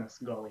presence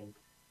going.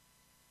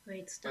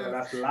 Great stuff. Whether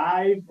that's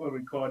live or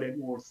recorded,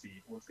 we'll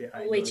see.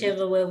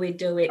 Whichever way we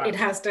do it, it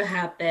has to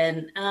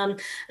happen.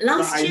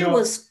 Last year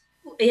was,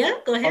 yeah,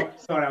 go ahead.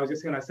 Sorry, I was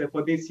just going to say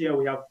for this year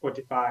we have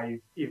 45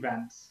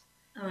 events.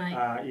 All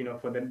right.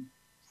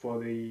 For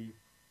the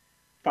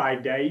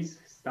 5 days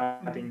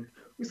starting.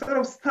 We sort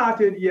of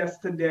started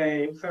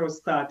yesterday.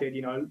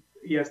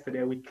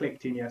 Yesterday we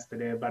clicked in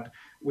yesterday, but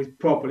we're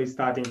properly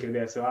starting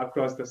today. So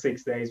across the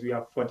 6 days, we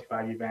have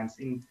 45 events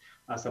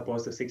as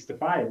opposed to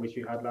 65, which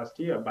we had last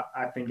year. But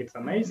I think it's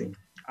amazing,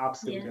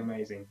 absolutely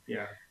amazing.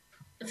 Yeah.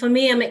 For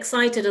me, I'm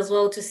excited as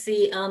well to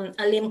see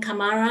Alim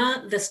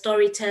Kamara, the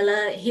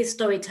storyteller. His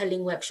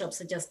storytelling workshops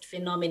are just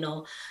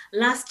phenomenal.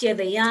 Last year,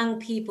 the young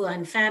people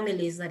and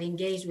families that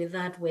engaged with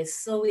that were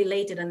so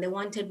elated and they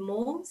wanted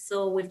more.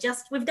 So we've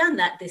done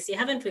that this year,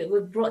 haven't we?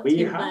 We've brought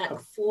him back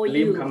for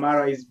you. Alim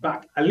Kamara is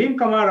back. Alim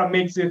Kamara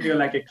makes you feel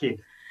like a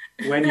kid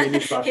when you're in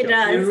his workshop.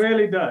 It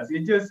really does.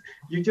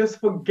 You just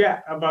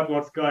forget about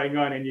what's going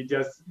on and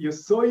you're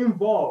so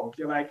involved.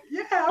 You're like,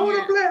 yeah, I want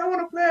to play.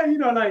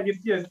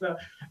 It's just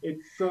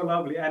it's so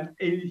lovely. And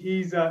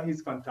he's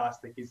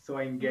fantastic. He's so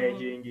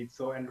engaging. It's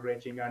so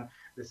enriching, and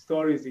the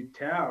stories he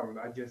tells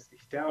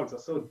are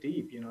so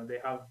deep. They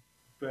have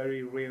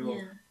very real.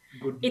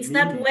 It's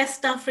that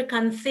West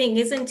African thing,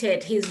 isn't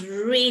it? He's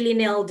really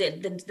nailed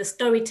it. The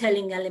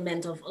storytelling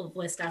element of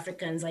West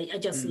Africans. I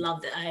just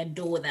love that. I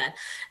adore that.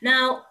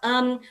 Now,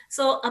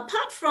 so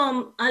apart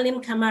from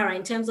Alim Kamara,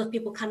 in terms of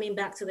people coming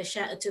back to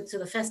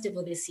the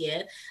festival this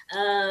year,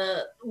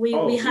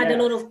 we had a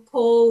lot of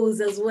calls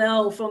as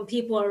well from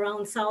people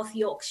around South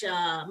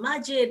Yorkshire.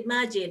 Majid,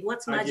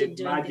 what's Majid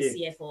doing this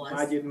year for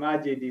us?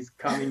 Majid is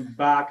coming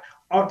back.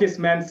 Otis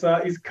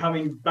Mensah is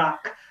coming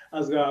back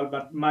as well,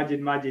 but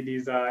Majid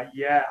is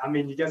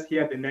you just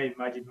hear the name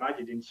Majid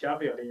in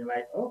Sheffield and you're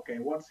like, okay,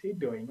 what's he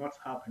doing? What's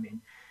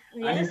happening?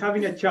 And he's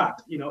having a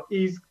chat,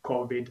 is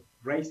COVID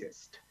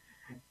racist?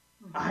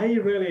 I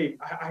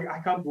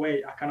can't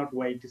wait. I cannot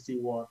wait to see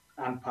what's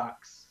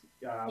unpacked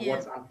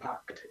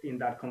in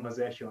that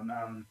conversation.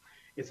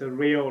 It's a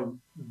real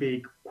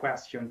big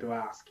question to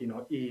ask,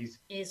 is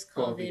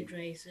COVID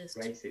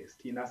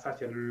racist?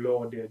 Such a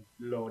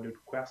loaded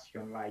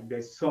question. Like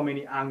there's so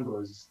many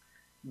angles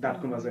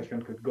that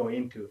conversation could go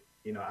into.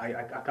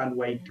 I can't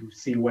wait to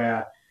see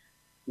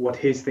what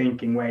he's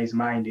thinking, where his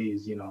mind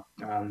is.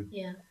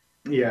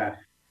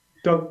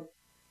 So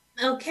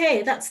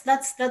Okay, that's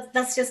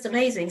just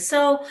amazing.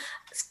 So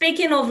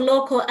speaking of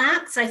local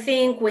acts, I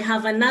think we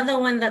have another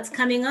one that's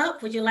coming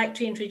up. Would you like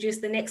to introduce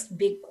the next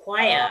big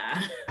choir?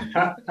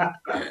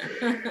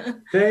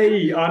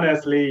 They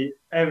honestly,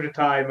 every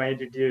time I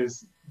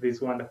introduce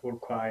this wonderful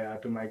choir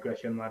to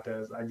Migration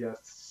Matters, I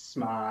just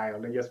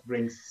smile. It just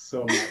brings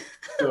so much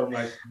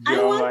joy.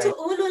 I want to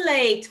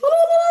ululate.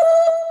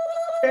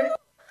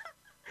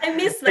 I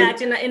miss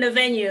that in a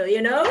venue,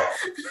 you know?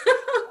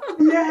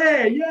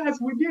 Yeah, yes,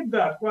 we did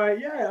that. Well,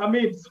 yeah, I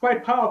mean, it's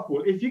quite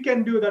powerful. If you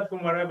can do that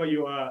from wherever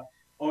you are,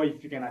 or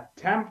if you can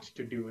attempt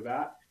to do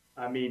that,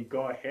 I mean,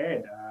 go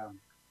ahead.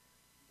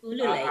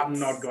 I'm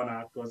not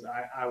gonna, because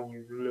I'll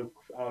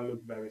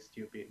look very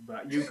stupid.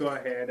 But you go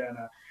ahead and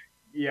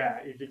yeah,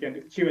 if you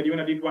can. Shiva, do you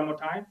wanna do it one more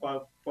time if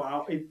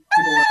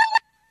people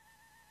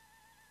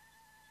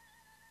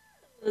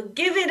want?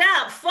 Give it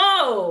up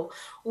for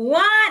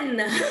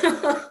one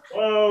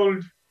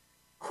old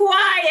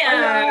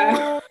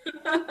choir.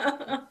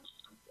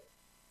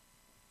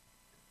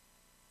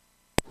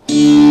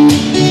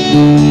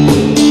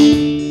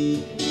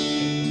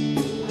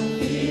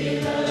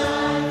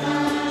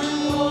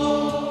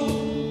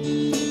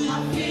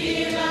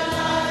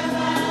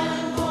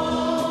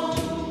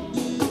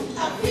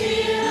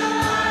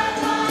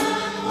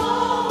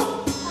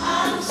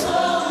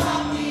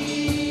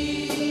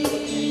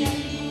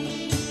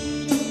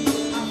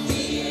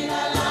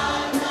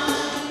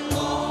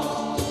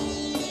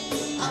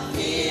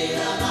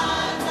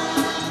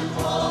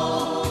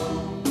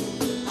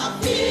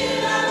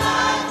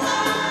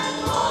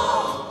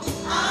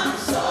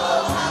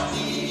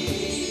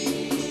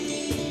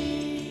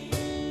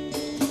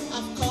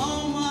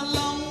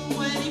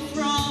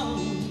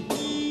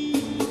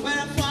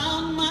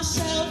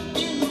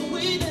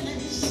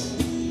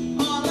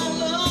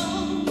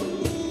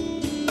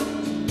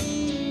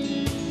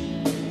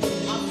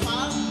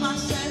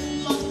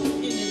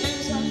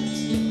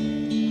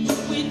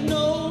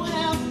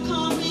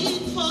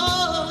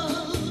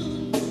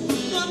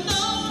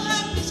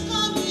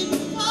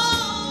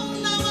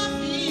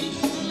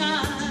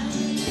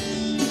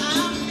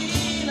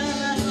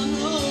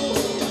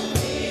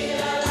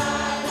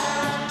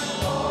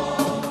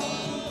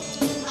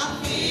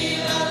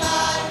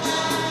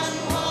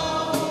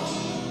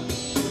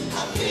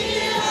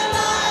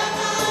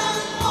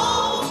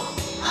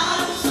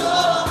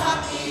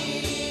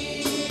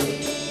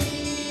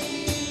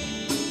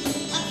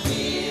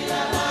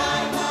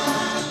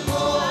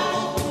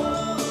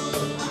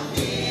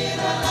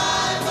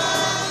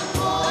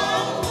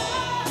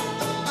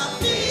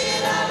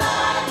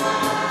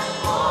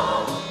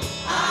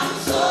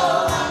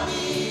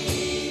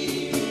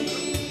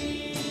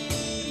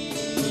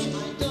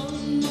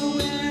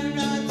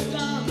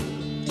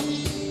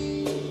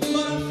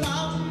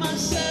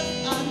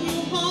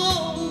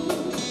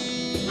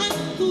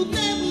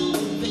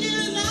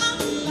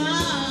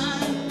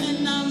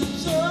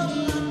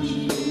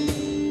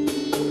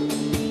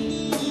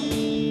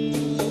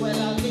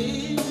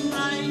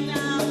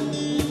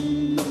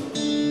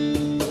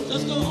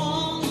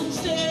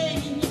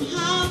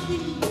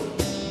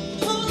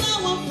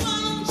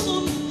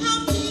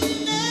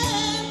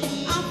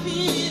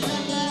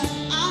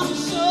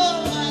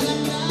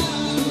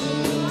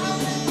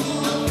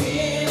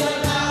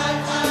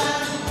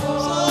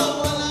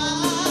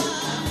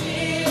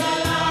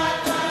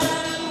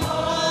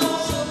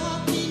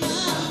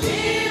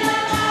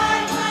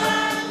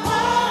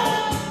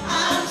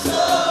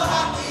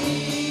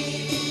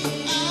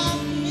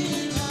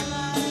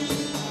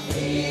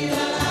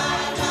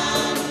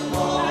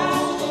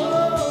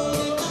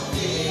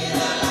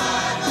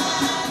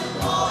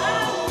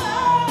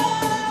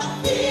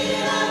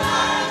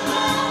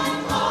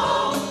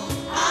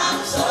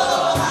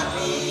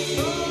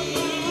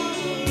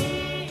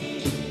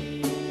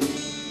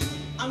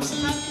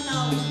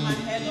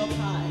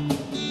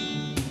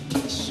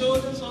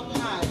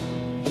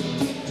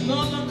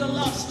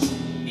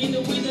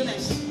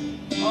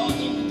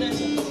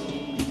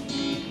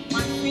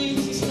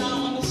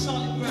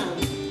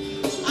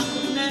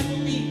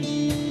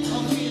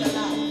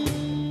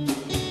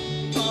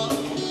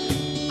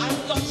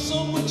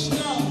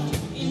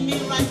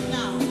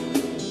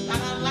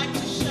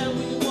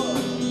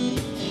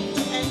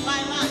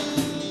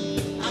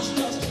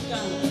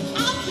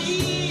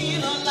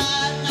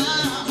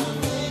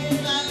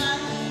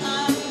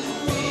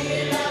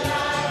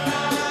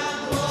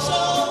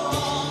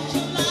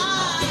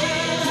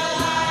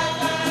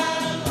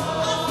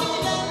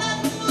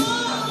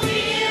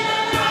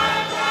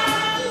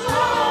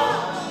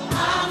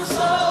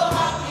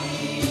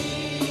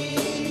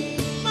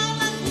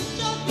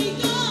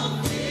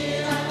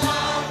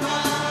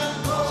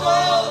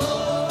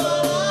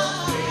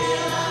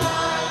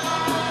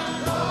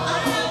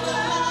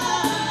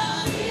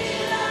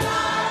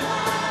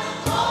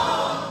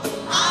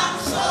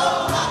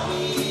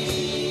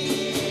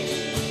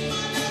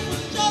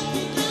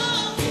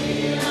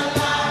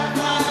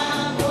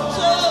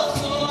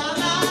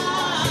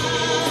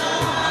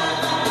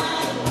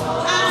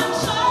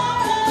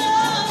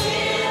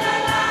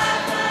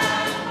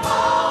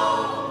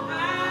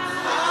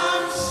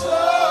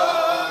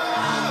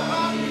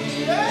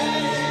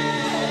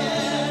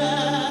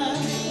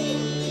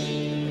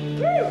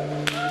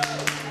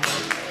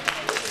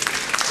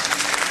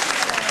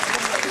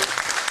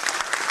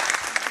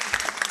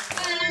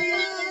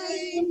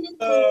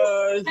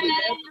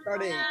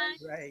 morning.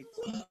 Great.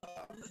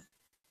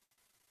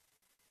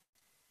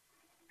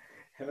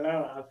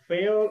 Hello, I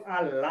feel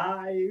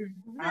alive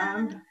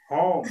and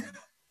home.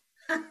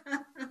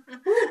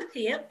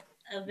 Yep,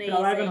 Alive and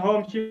amazing.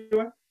 home,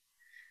 Sheila?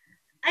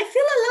 I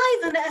feel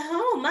alive and at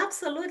home,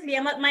 absolutely.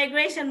 I'm at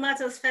Migration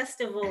Matters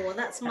Festival.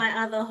 That's my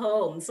other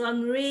home. So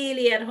I'm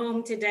really at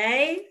home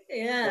today.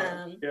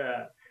 Yeah.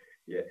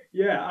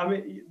 Yeah. I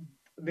mean,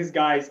 these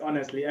guys,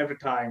 honestly, every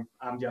time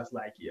I'm just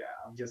like, yeah,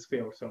 I just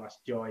feel so much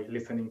joy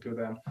listening to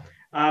them.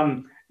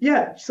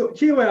 Yeah. So,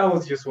 Chiwe, I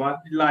was just I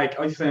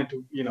just wanted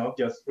to,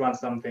 just run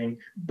something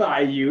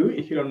by you,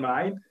 if you don't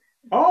mind.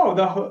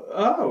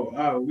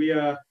 Oh, we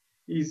are.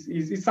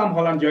 Is Sam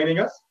Holland joining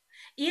us?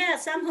 Yeah,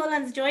 Sam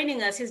Holland's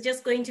joining us. He's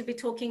just going to be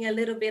talking a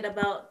little bit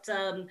about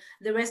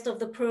the rest of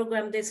the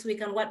program this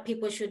week and what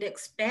people should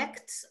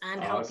expect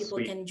and how people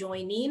Sweet. can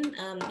join in.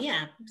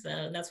 Yeah,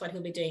 so that's what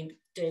he'll be doing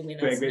with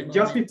Great, us. great.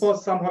 Just before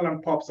Sam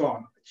Holland pops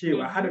on,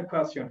 Chiu, I had a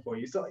question for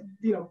you. So,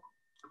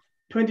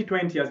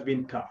 2020 has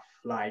been tough.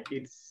 Like,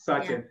 it's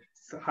such a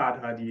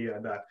hard year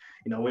that,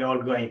 we're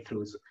all going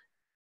through. So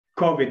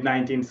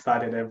COVID-19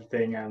 started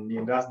everything, and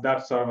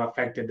that sort of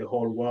affected the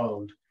whole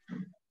world.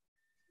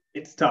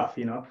 It's tough,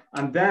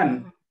 And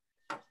then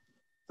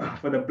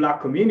for the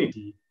Black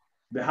community,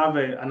 they have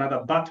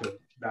another battle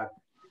that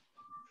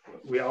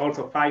we are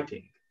also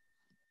fighting.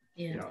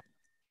 Yeah.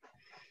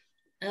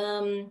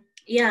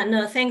 Yeah,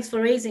 no, thanks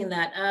for raising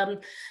that.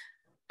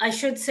 I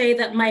should say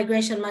that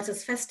Migration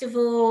Matters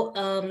Festival,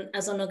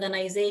 as an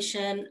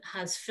organization,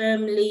 has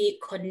firmly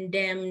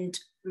condemned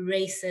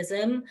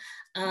racism.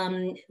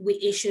 We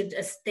issued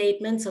a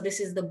statement. So this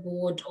is the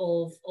board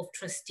of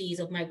trustees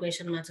of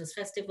Migration Matters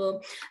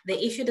Festival. They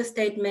issued a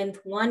statement,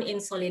 one in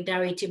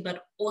solidarity,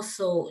 but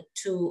also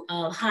to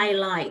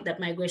highlight that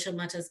Migration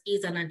Matters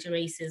is an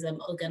anti-racism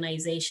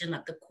organization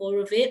at the core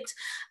of it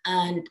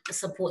and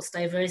supports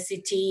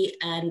diversity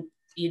and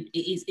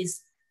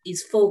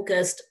is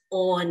focused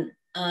on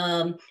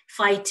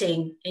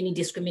fighting any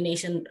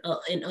discrimination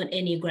on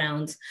any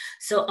grounds.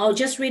 So I'll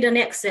just read an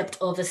excerpt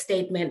of a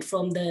statement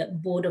from the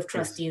Board of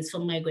Trustees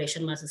from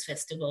Migration Matters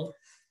Festival.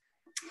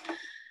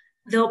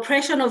 The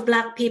oppression of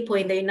Black people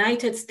in the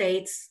United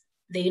States,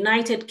 the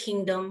United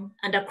Kingdom,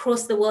 and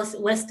across the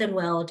Western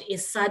world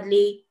is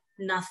sadly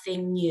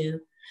nothing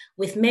new,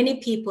 with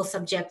many people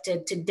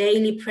subjected to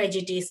daily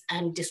prejudice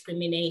and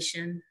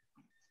discrimination.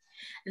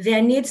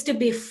 There needs to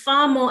be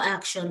far more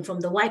action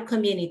from the white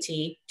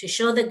community to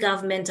show the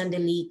government and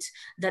elite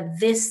that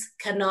this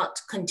cannot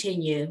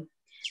continue,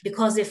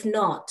 because if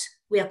not,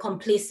 we are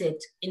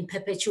complicit in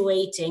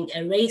perpetuating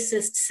a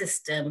racist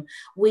system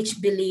which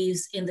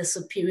believes in the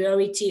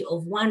superiority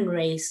of one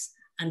race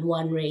and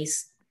one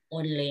race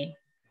only.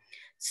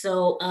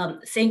 So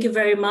thank you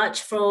very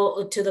much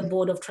to the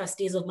Board of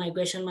Trustees of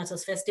Migration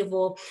Matters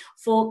Festival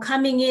for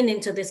coming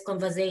into this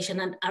conversation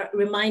and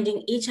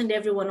reminding each and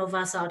every one of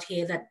us out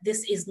here that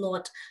this is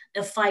not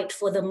a fight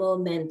for the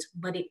moment,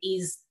 but it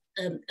is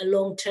a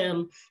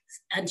long-term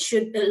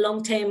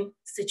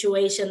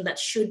situation that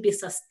should be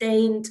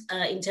sustained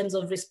in terms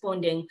of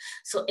responding.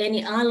 So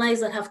any allies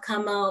that have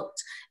come out,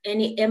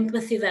 any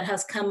empathy that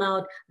has come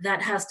out,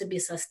 that has to be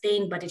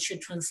sustained, but it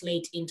should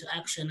translate into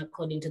action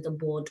according to the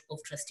Board of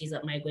Trustees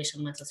at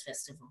Migration Matters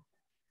Festival.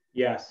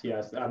 Yes.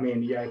 I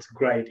mean, yeah, it's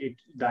great.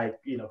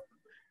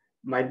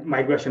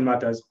 Migration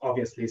Matters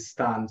obviously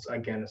stands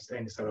against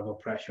any sort of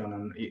oppression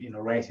and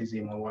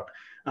racism or what,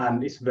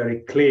 and it's very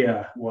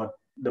clear what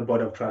the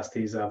Board of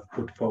Trustees have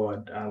put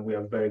forward, and we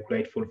are very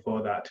grateful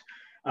for that.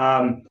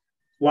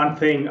 One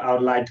thing I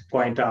would like to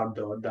point out,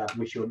 though, that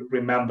we should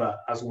remember,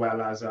 as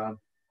well as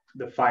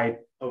the fight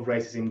of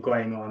racism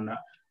going on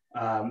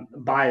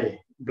by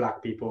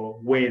Black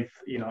people with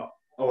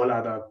all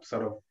other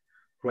sort of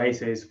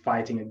races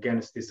fighting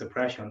against this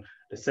oppression,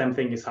 the same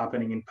thing is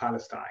happening in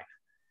Palestine.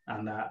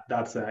 And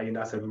that's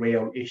a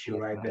real issue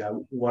right there.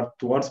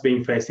 What's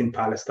being faced in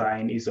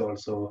Palestine is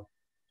also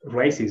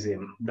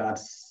racism.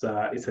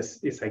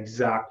 It's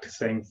exact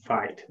same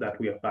fight that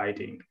we are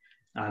fighting,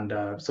 and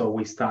so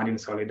we stand in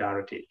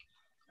solidarity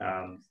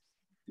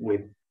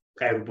with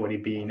everybody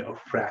being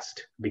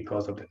oppressed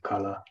because of the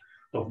color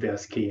of their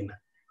skin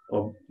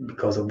or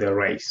because of their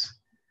race.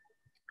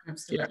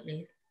 Absolutely.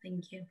 Yeah.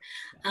 Thank you.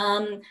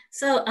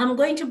 So I'm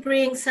going to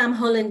bring Sam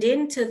Holland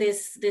into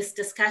this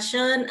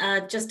discussion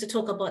just to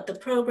talk about the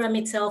program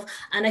itself.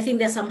 And I think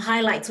there's some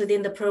highlights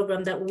within the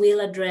program that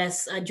we'll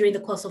address during the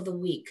course of the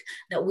week,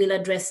 that will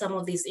address some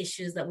of these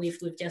issues that we've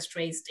just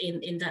raised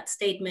in that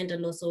statement,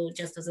 and also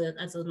just as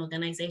an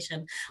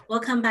organization.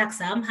 Welcome back,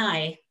 Sam.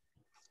 Hi.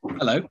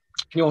 Hello. Can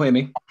you all hear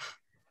me?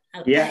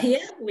 Yeah,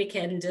 we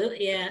can do.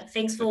 Yeah,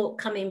 thanks for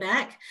coming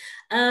back.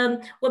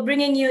 We're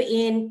bringing you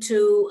in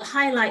to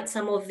highlight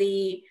some of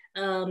the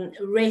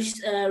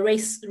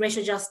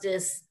racial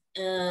justice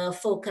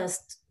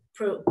focused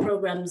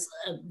programs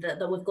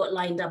that we've got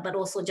lined up, but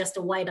also just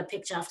a wider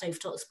picture after you've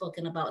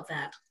spoken about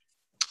that.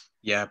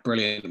 Yeah,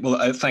 brilliant.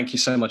 Well, thank you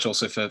so much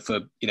also for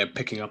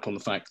picking up on the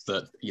fact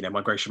that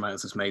Migration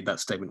Matters has made that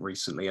statement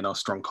recently, and our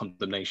strong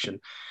condemnation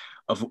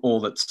all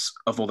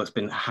that's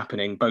been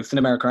happening both in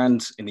America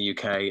and in the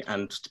UK,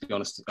 and to be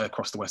honest,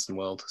 across the Western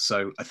world.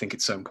 So I think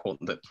it's so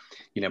important that,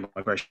 you know,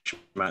 Migration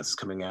Matters is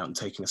coming out and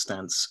taking a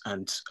stance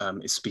and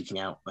is speaking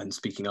out and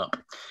speaking up.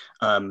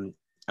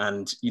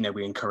 And, you know,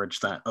 we encourage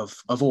that of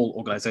all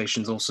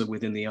organisations, also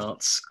within the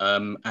arts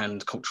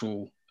and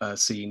cultural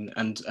scene,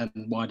 and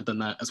wider than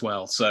that as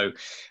well. So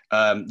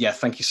yeah,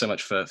 thank you so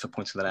much for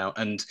pointing that out.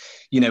 And,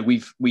 you know,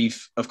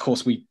 we've of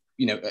course,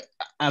 you know,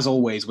 as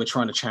always, we're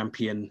trying to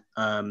champion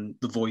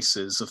the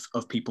voices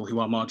of people who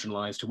are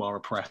marginalised, who are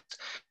oppressed.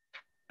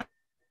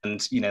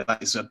 And, you know,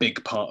 that is a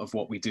big part of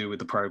what we do with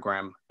the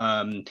program.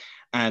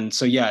 And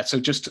so, yeah, so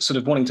just sort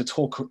of wanting to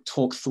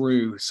talk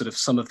through sort of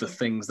some of the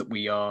things that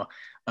we are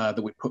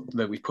that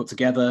we've put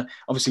together.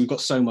 Obviously, we've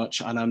got so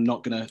much, and I'm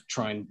not going to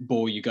try and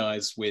bore you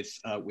guys with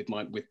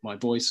my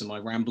voice and my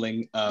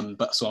rambling.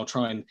 But so I'll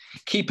try and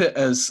keep it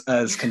as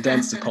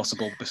condensed as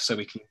possible, so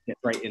we can get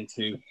right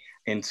into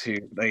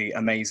the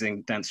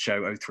amazing dance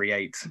show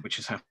 038, which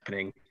is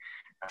happening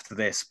after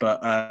this.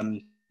 But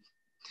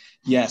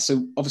yeah,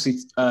 so obviously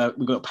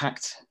we've got a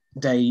packed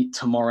day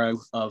tomorrow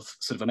of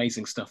sort of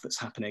amazing stuff that's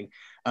happening.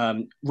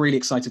 Really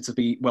excited to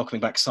be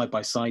welcoming back Side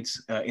by Side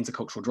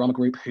Intercultural Drama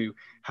Group, who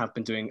have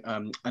been doing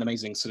an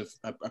amazing sort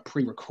of a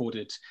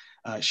pre-recorded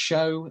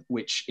show,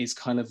 which is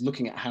kind of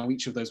looking at how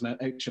each of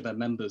their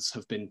members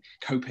have been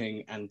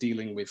coping and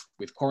dealing with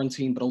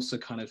quarantine, but also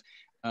kind of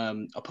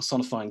are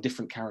personifying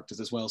different characters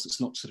as well. So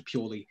it's not sort of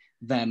purely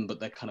them, but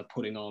they're kind of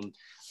putting on,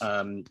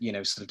 you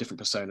know, sort of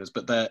different personas.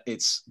 But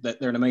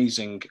they're an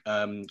amazing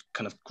kind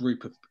of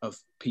group of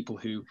people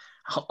who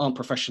aren't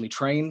professionally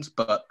trained,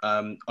 but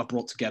are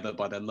brought together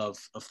by their love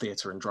of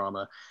theatre and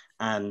drama.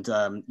 And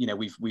you know,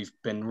 we've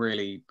been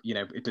really, you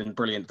know, it's been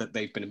brilliant that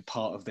they've been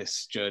part of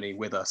this journey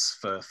with us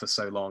for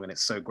so long, and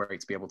it's so great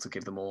to be able to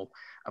give them all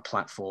a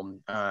platform.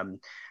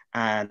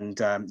 And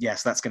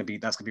yes, that's going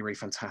to be really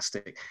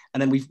fantastic.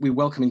 And then we're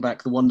welcoming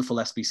back the wonderful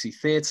SBC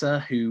Theatre,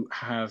 who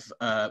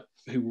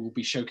will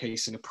be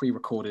showcasing a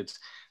pre-recorded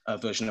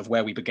version of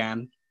Where We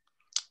Began,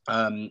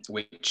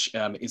 which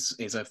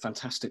is a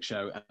fantastic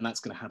show, and that's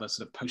going to have a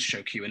sort of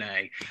post-show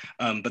Q&A.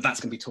 But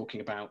that's going to be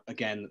talking about,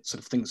 again,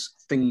 sort of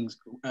things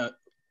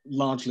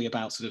largely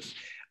about sort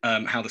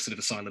of how the sort of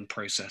asylum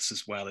process,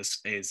 as well as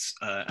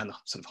and the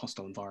sort of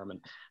hostile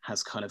environment,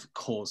 has kind of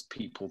caused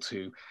people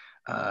to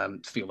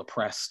feel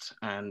oppressed,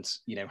 and,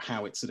 you know,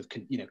 how it sort of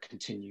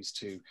continues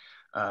to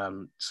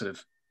sort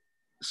of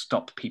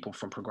stop people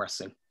from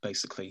progressing,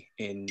 basically,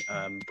 in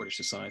British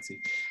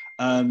society.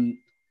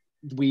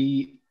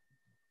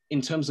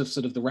 In terms of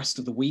sort of the rest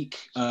of the week,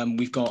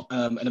 we've got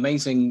an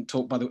amazing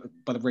talk by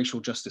the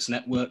Racial Justice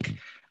Network.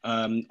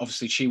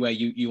 Obviously,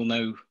 Chiwe, you'll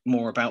know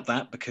more about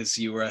that because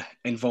you were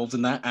involved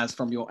in that, as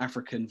from your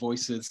African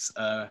Voices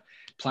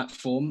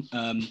platform.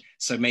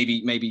 So maybe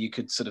you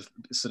could sort of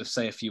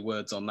say a few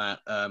words on that,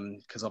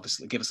 because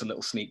obviously give us a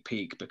little sneak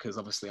peek, because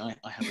obviously I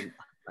haven't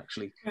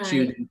actually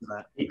tuned into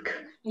that.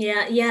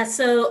 Yeah.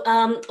 So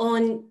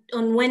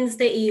on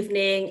Wednesday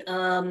evening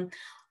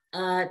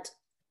at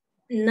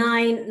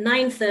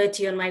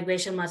 9:30 on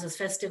Migration Matters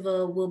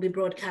Festival, we'll be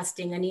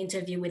broadcasting an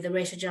interview with the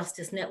Racial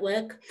Justice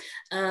Network.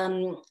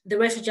 The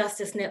Racial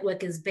Justice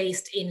Network is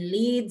based in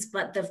Leeds,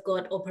 but they've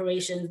got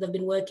operations. They've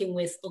been working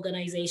with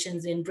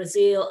organizations in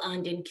Brazil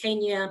and in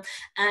Kenya,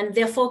 and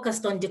they're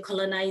focused on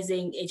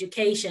decolonizing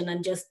education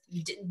and just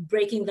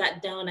breaking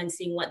that down and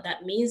seeing what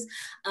that means.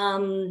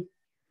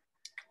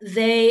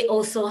 They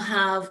also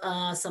have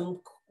some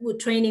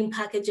training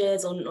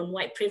packages on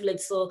white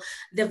privilege. So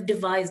they've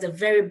devised a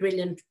very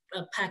brilliant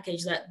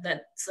package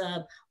that's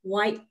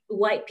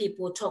white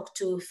people talk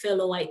to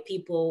fellow white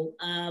people,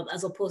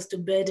 as opposed to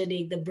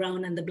burdening the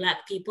brown and the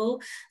black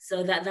people.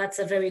 So that's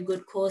a very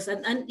good course.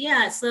 And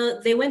yeah,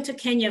 so they went to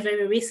Kenya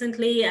very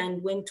recently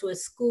and went to a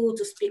school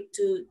to speak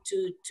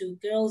to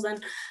girls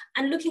and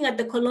looking at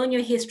the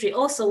colonial history.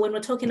 Also, when we're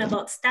talking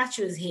about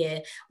statues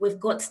here, we've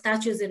got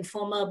statues in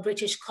former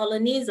British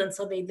colonies, and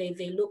so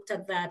they looked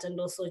at that and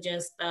also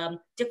just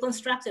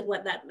deconstructed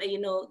what that,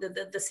 you know,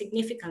 the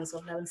significance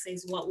of that, and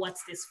says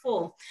what's this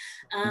for.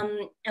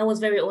 I was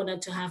very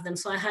honored to have them.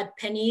 So I had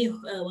Penny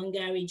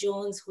Wangari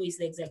Jones, who is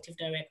the executive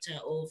director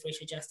of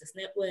Racial Justice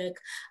Network.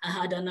 I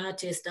had an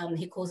artist,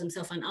 he calls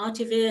himself an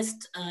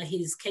artivist.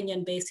 He's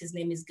Kenyan based, his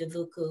name is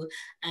Gavuku.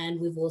 And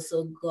we've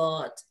also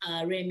got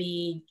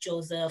Remy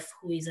Joseph,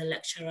 who is a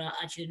lecturer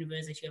at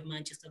University of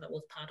Manchester, that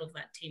was part of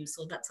that team.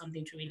 So that's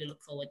something to really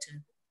look forward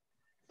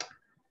to.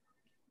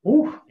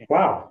 Oh,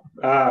 wow.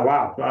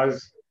 Wow. That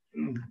was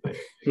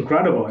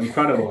incredible.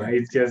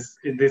 It's just,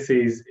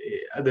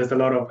 there's a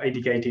lot of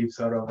educative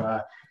sort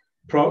of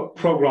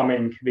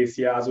programming this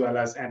year, as well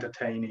as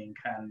entertaining.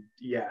 And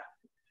yeah,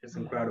 it's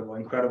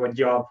incredible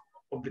job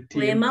of the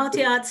team. We're a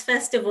multi-arts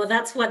festival.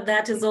 That's what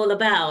that is all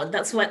about.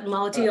 That's what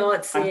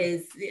multi-arts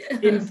is.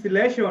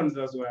 Installations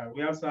as well.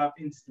 We also have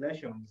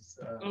installations,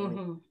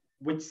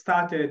 which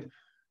started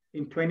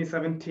in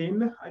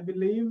 2017, I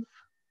believe.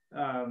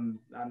 And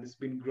it's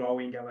been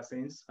growing ever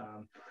since.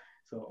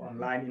 So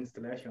online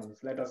installations,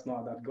 let us know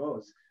how that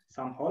goes.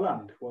 Sam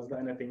Holland, was there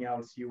anything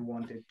else you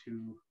wanted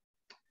to?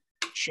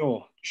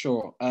 Sure.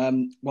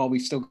 While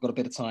we've still got a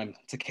bit of time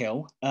to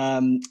kill,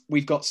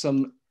 we've got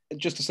some,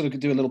 just to sort of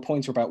do a little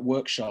pointer about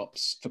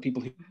workshops for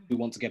people who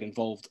want to get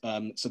involved.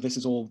 So this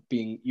is all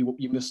being,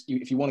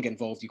 if you want to get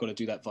involved, you've got to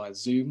do that via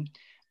Zoom,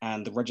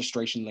 and the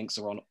registration links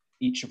are on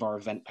each of our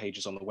event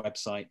pages on the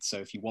website. So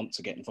if you want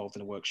to get involved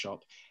in a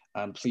workshop,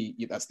 please,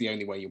 that's the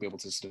only way you'll be able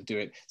to sort of do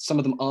it. Some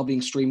of them are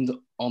being streamed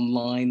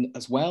online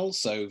as well.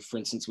 So for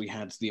instance, we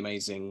had the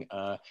amazing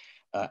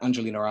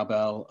Angelina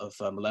Abel of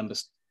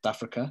Malemba,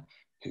 Africa,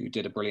 who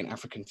did a brilliant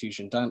African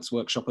fusion dance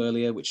workshop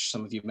earlier, which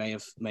some of you may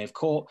have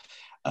caught.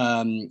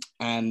 So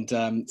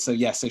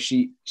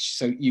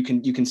you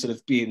can sort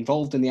of be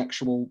involved in the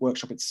actual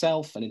workshop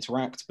itself and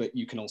interact, but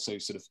you can also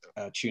sort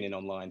of tune in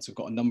online. So we've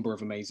got a number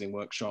of amazing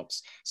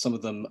workshops, some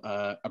of them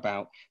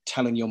about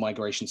telling your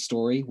migration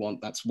story.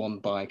 That's one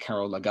by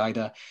Carol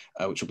Lagaida,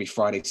 which will be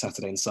Friday,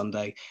 Saturday and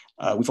Sunday.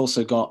 We've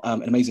also got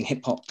an amazing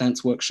hip hop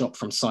dance workshop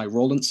from Cy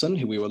Rawlinson,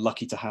 who we were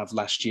lucky to have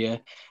last year.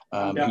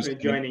 I'm definitely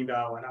joining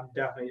that one. I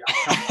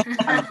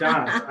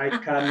dance. I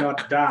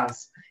cannot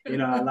dance.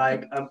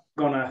 Like I'm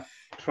gonna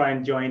try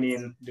and join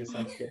in, do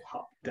some hip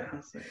hop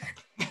dancing.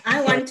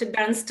 I want to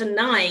dance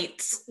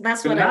tonight.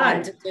 That's what I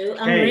want to do.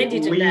 I'm ready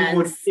to dance.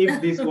 Would, if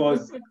this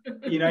was,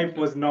 if it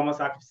was normal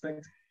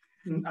circumstances,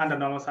 under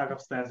normal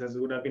circumstances,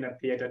 we would have been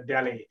at Theatre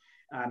Delhi,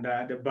 and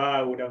the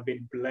bar would have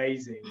been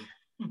blazing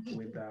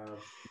with,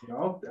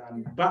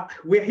 but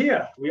we're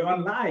here, we're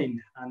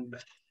online, and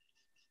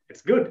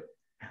it's good.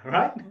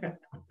 Right?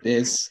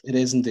 It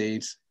is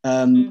indeed.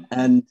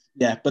 And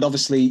yeah, but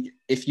obviously,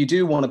 if you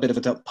do want a bit of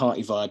a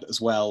party vibe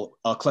as well,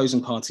 our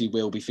closing party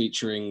will be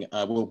featuring,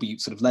 will be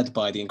sort of led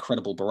by the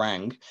incredible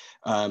Barang,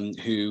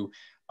 who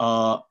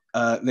are,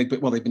 they've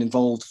been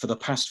involved for the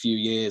past few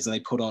years, and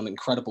they put on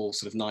incredible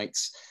sort of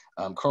nights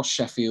across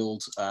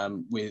Sheffield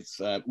with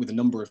a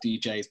number of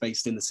DJs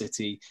based in the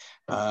city,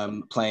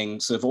 playing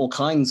sort of all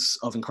kinds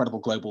of incredible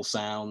global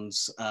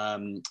sounds,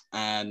 and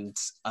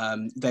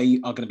they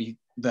are going to be,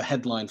 the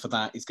headline for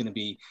that is going to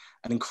be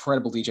an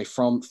incredible DJ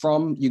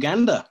from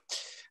Uganda,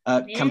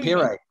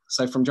 Kampire,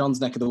 so from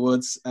John's neck of the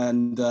woods,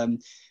 and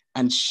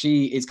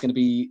she is going to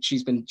be,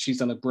 she's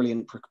done a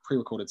brilliant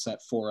pre-recorded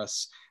set for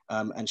us,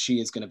 and she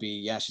is going to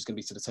be, she's going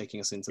to be sort of taking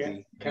us into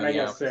the. Can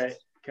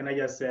I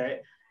just say,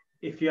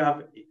 if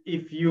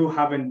you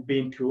haven't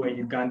been to a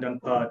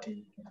Ugandan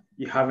party,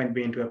 you haven't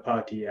been to a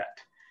party yet.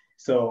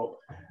 So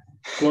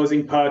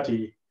closing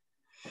party,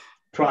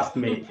 trust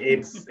me,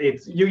 it's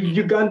you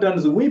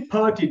Ugandans, we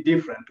party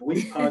different.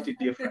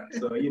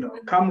 So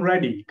come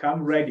ready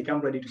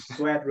to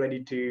sweat,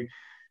 ready to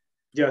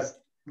just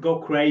go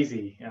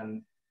crazy,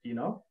 and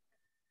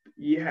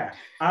yeah.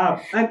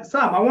 And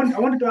Sam, I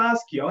wanted to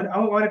ask you. I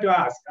wanted to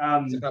ask.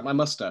 Is it about my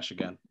mustache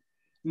again?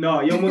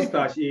 No, your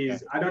mustache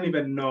is. I don't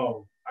even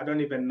know.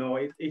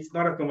 It's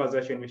not a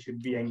conversation we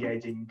should be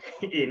engaging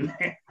in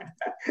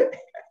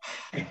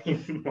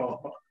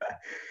anymore.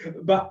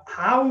 But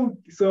how?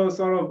 So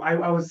sort of.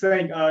 I was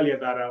saying earlier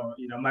that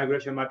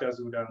Migration Matters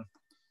would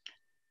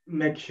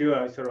make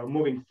sure, sort of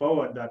moving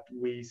forward, that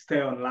we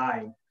stay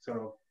online,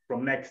 sort of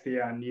from next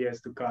year and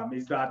years to come.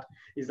 Is that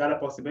a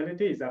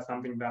possibility? Is that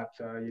something that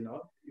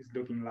is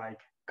looking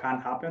like can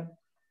happen?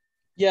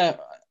 Yeah,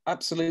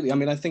 absolutely. I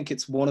mean, I think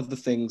it's one of the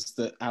things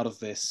that out of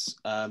this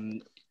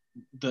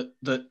that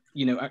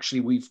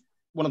actually we've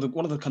one of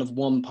the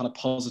kind of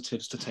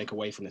positives to take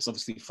away from this,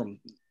 obviously from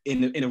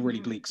in a really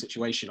bleak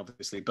situation,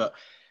 obviously, but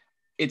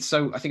I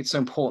think it's so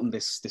important,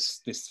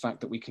 this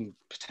fact that we can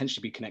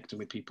potentially be connecting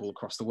with people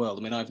across the world.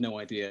 I mean, I have no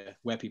idea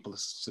where people are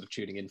sort of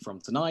tuning in from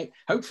tonight.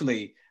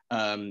 Hopefully,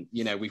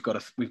 we've got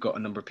a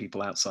number of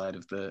people outside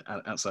of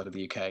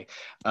the UK,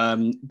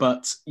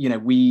 but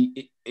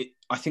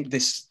I think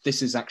this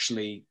is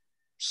actually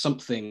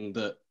something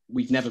that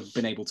we've never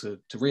been able to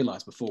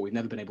realize before. We've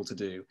never been able to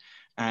do,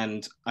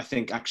 and I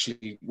think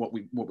actually what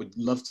we'd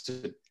love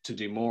to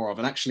do more of,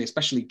 and actually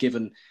especially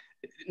given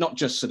not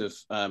just sort of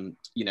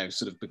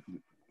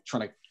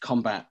trying to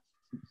combat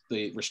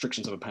the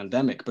restrictions of a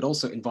pandemic, but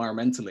also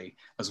environmentally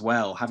as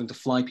well, having to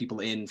fly people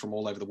in from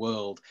all over the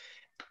world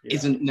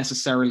isn't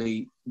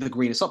necessarily the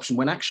greenest option,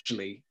 when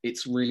actually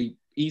it's really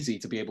easy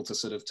to be able to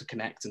sort of to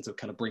connect and to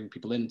kind of bring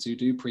people in to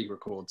do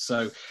pre-record.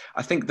 So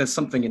I think there's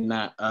something in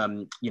that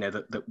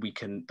that we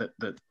can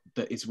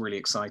that is really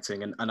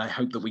exciting, and I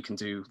hope that we can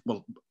do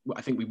well.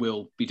 I think we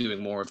will be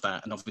doing more of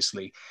that, and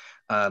obviously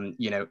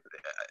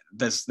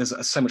there's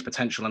so much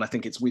potential, and I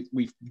think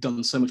we've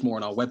done so much more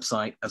on our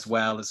website as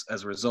well as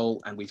a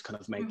result, and we've kind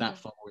of made that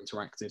far more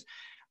interactive.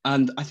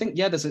 And I think,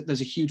 there's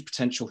a huge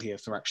potential here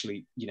for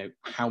actually,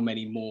 how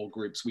many more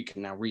groups we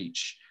can now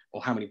reach,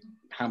 or how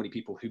many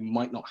people who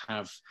might not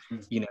have,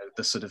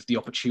 the sort of the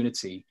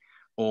opportunity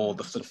or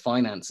the sort of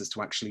finances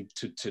to actually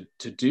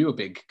to do a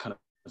big kind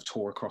of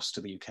tour across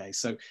to the UK.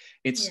 So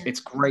it's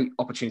great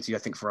opportunity, I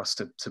think, for us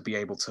to be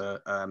able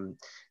to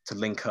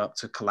link up,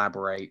 to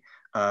collaborate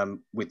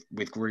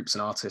with groups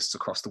and artists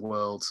across the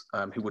world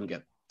who wouldn't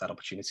get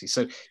opportunity.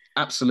 So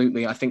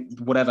absolutely, I think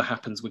whatever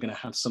happens, we're going to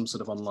have some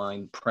sort of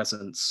online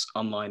presence,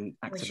 online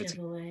activity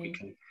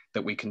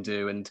that we can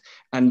do,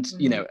 and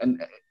you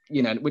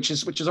know, which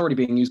is already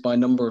being used by a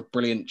number of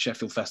brilliant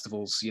Sheffield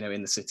festivals, you know,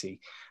 in the city,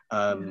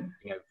 you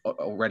know,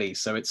 already.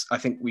 So I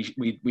think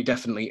we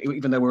definitely,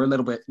 even though we're a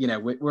little bit, you know,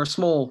 we're a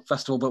small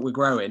festival, but we're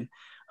growing,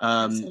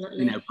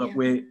 you know, but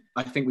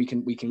I think we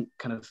can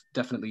kind of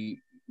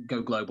definitely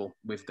go global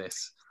with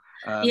this.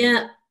 I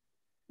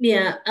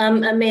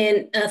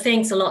mean,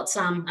 thanks a lot,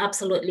 Sam.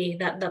 Absolutely,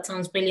 that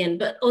sounds brilliant.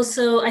 But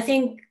also, I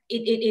think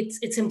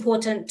it's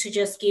important to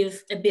just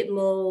give a bit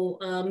more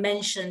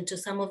mention to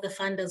some of the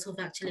funders who've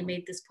actually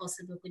made this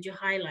possible. Could you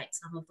highlight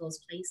some of those,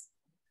 please?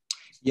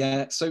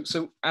 Yeah.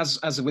 So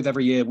as with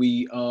every year,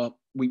 we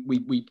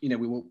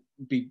will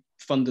be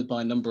funded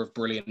by a number of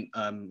brilliant,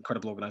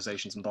 incredible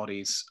organisations and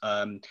bodies.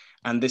 And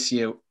this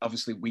year,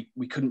 obviously,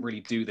 we couldn't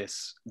really do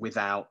this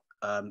without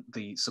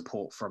the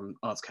support from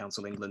Arts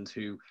Council England,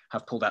 who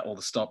have pulled out all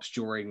the stops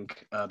during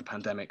the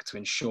pandemic to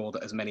ensure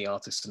that as many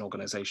artists and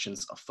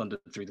organisations are funded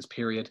through this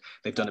period.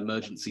 They've done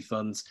emergency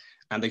funds,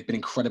 and they've been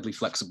incredibly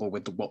flexible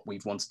with what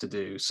we've wanted to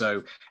do.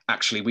 So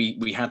actually,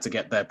 we had to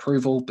get their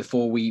approval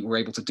before we were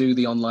able to do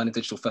the online and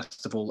digital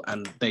festival,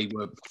 and they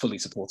were fully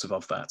supportive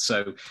of that.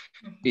 So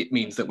it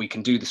means that we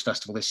can do this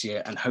festival this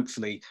year, and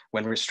hopefully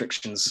when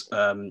restrictions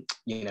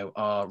you know,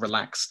 are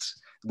relaxed,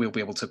 we'll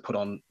be able to put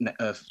on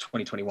a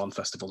 2021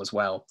 festival as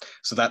well.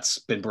 So that's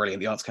been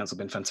brilliant. The Arts Council have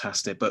been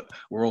fantastic, but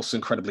we're also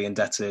incredibly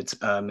indebted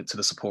to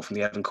the support from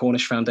the Evan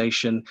Cornish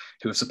Foundation,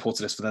 who have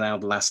supported us for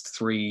the last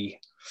 3,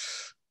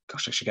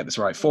 gosh, I should get this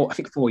right, 4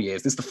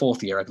 years. This is the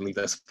 4th year, I believe,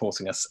 they're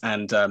supporting us.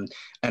 And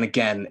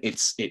again,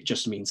 it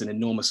just means an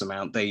enormous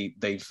amount.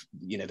 They've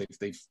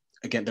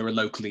again, they're a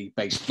local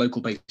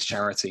based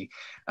charity,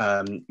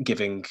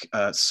 giving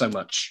so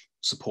much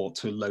support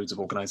to loads of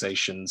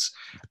organisations,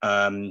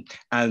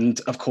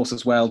 and of course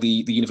as well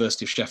the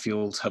University of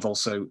Sheffield have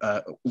also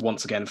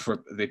once again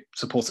they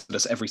supported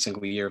us every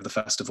single year of the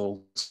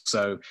festival,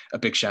 so a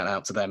big shout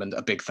out to them and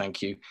a big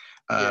thank you.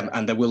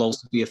 And there will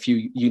also be a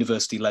few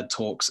university-led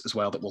talks as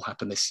well that will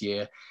happen this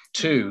year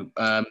too,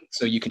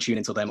 so you can tune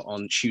into them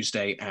on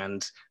Tuesday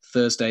and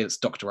Thursday. That's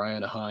Dr.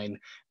 Iona Hine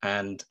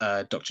and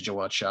Dr.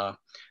 Jawad Shah,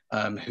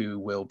 who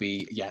will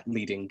be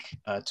leading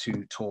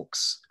 2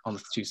 talks on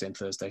the Tuesday and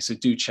Thursday. So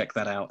do check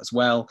that out as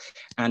well.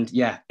 And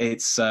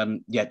it's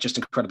just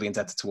incredibly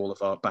indebted to all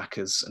of our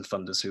backers and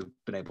funders who've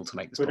been able to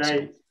make this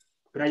possible.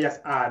 Could I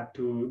just add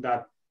to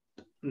that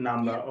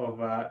number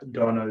of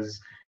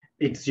donors?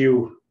 It's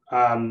you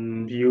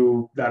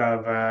that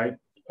have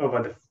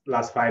over the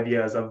last 5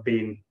 years have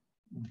been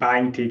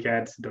buying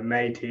tickets,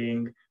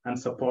 donating, and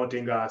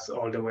supporting us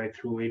all the way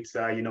through. It's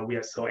we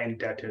are so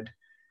indebted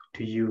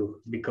to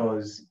you,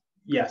 because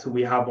yes,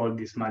 we have all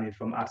this money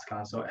from Arts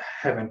Council,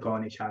 Evan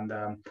Cornish, and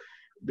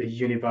the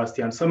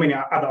university, and so many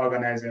other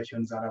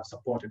organizations that have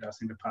supported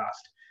us in the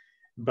past.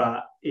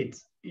 But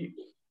it's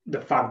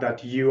the fact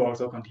that you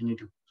also continue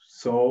to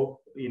sow,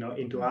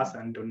 into us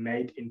and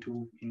donate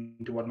into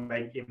what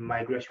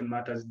Migration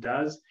Matters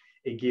does.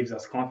 It gives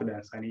us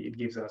confidence, and it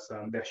gives us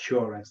the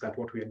assurance that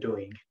what we are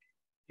doing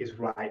is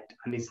right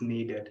and is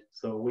needed.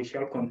 So we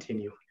shall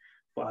continue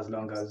for as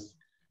long as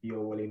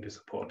you're willing to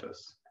support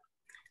us.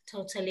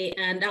 Totally.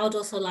 And I would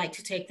also like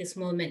to take this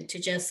moment to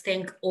just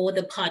thank all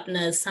the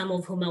partners, some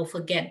of whom I'll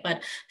forget,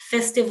 but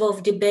Festival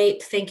of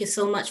Debate, thank you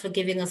so much for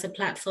giving us a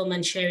platform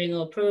and sharing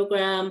our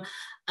program.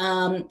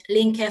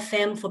 Link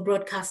FM for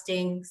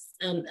broadcasting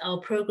our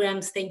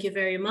programs, thank you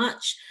very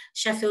much.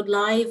 Sheffield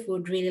Live,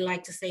 would really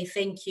like to say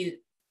thank you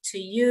to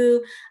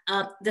you.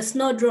 The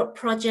Snowdrop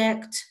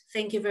Project,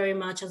 thank you very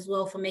much as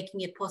well for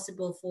making it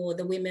possible for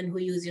the women who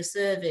use your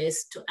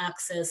service to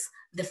access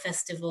the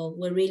festival.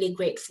 We're really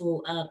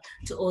grateful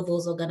to all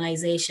those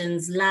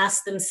organizations,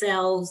 LAS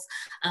themselves,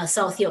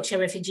 South Yorkshire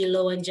Refugee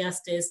Law and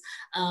Justice,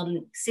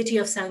 City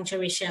of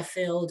Sanctuary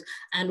Sheffield,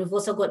 and we've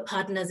also got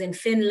partners in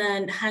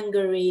Finland,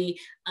 Hungary,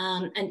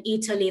 and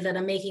Italy that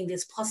are making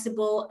this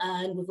possible.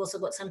 And we've also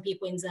got some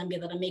people in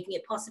Zambia that are making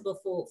it possible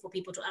for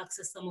people to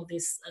access some of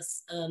this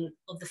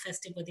of the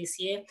festival this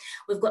year.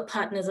 We've got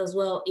partners as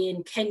well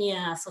in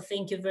Kenya, so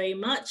thank you very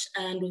much.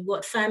 And we've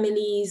got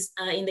families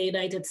in the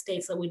United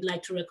States that we'd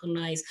like to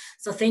recognize.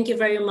 So thank you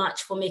very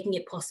much for making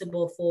it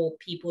possible for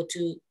people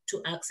to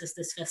access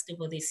this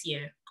festival this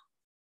year.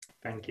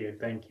 Thank you.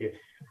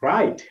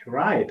 Right.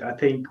 I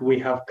think we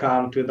have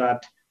come to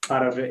that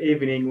part of the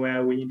evening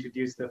where we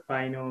introduce the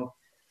final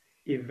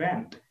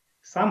event.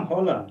 Sam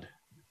Holland,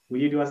 will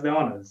you do us the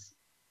honors?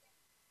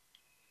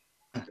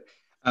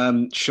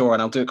 Sure,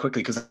 and I'll do it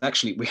quickly because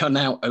actually we're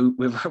now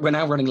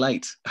running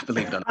late,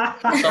 believe it or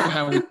not.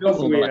 Somehow we filled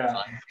all the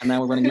time, and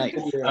now we're running late.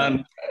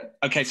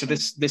 Okay, so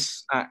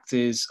this act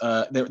is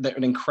they're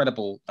an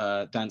incredible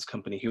dance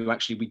company who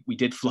actually we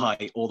did fly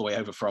all the way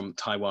over from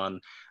Taiwan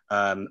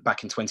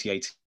back in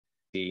 2018.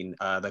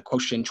 The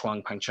Quoshin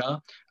Chuang Pangcha,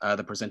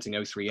 they're presenting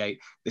 038.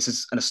 This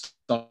is an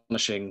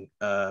astonishing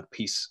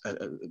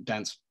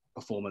dance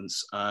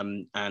performance,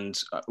 and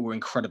we're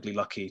incredibly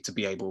lucky to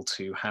be able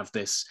to have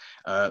this.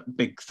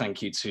 Big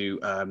thank you to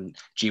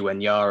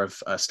Jiwen Ya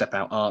of Step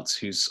Out Arts,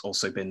 who's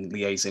also been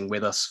liaising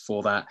with us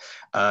for that.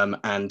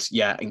 And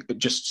yeah,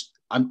 just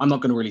I'm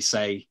not going to really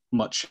say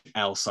much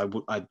else. I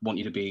want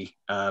you to be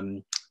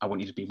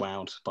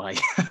wowed by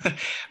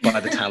by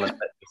the talent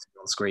that you see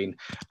on screen.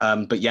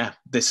 But yeah,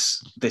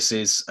 this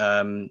is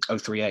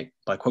 038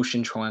 by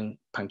Quotient Chuan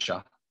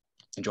Pangcha.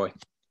 Enjoy.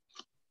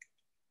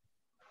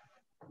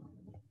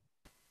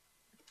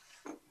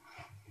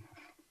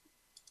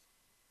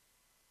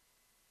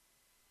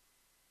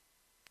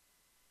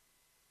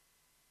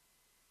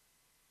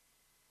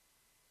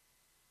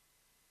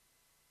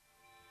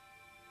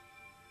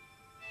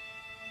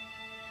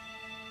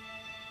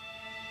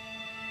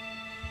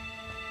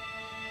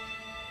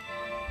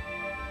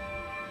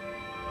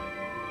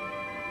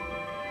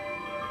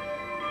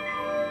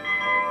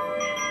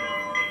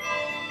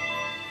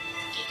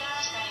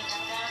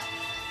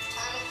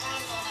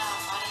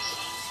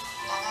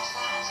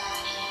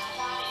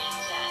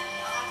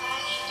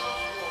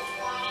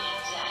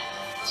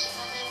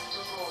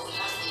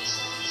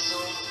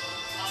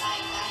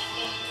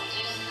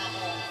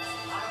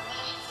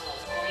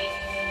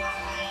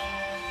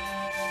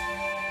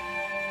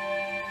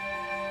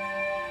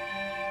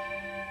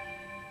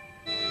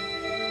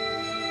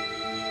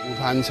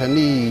舞团成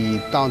立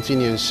到今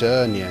年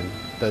12年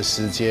的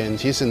时间，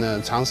其实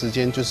呢，长时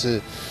间就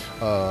是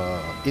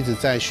一直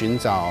在寻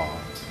找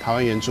台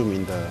湾原住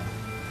民的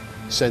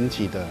身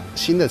体的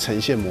新的呈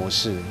现模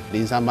式。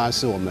038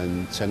是我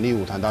们成立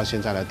舞团到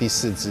现在的第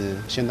4支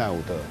现代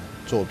舞的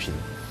作品。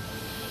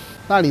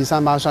那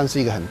038算是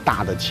一个很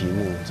大的题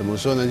目，怎么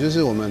说呢？就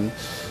是我们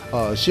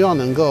希望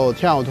能够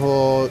跳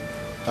脱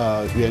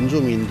原住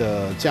民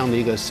的这样的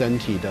一个身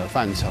体的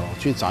范畴，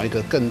去找一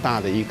个更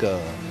大的一个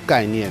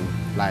概念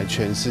来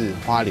诠释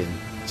花莲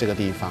这个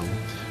地方。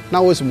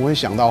那为什么会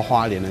想到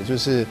花莲呢？就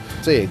是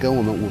这也跟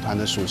我们舞团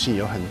的属性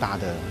有很大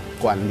的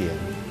关联。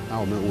那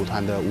我们舞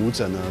团的舞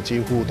者呢，几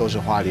乎都是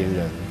花莲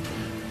人，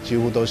几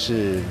乎都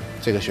是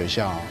这个学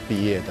校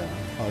毕业的。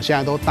现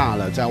在都大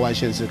了，在外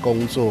县市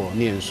工作、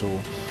念书，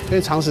所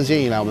以长时间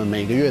以来，我们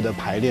每个月的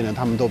排练呢，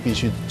他们都必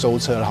须舟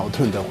车劳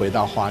顿的回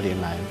到花莲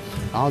来。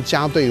然后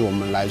家对于我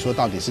们来说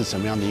到底是什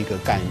么样的一个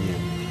概念？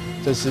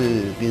这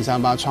是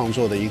038创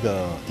作的一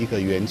个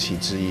缘起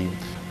之一。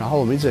然后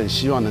我们一直很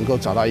希望能够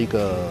找到一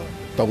个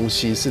东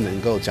西是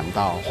能够讲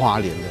到花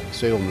莲的，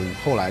所以我们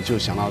后来就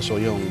想到说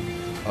用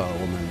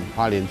我们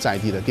花莲在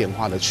地的电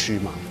话的区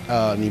码，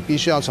你必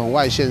须要从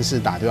外县市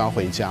打电话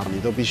回家，你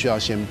都必须要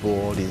先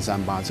拨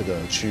038这个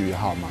区域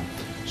号码。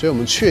所以我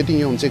们确定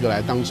用这个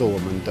来当做我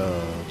们的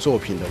作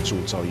品的主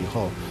轴以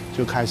后，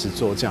就开始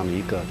做这样的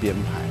一个编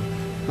排。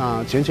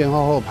那前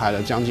后排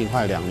了将近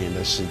快2年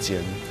的时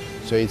间，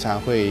所以才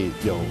会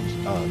有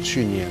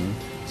去年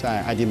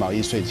在爱丁堡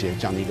艺穗节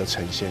这样的一个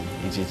呈现，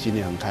以及今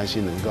年很开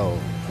心能够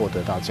获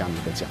得到这样的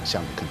一个奖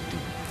项的肯定。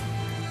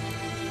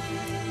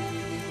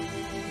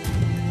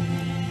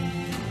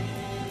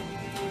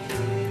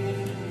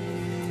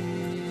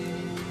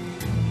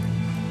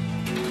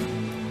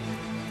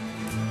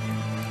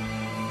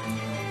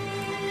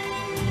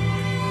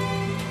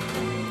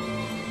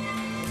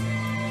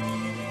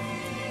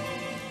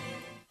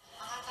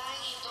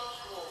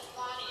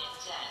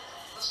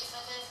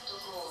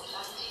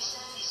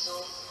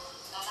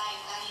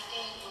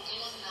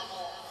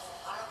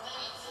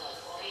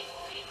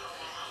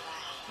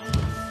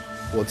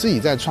我自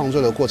己在创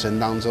作的过程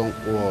当中，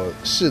我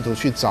试图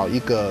去找一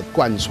个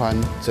贯穿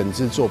整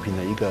支作品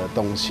的一个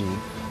东西。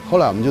后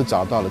来我们就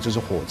找到了，就是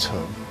火车。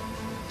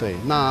对，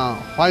那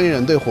花莲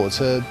人对火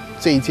车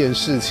这一件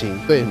事情，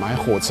对买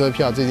火车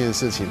票这件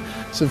事情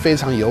是非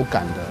常有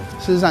感的。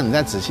事实上，你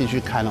再仔细去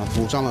看呢，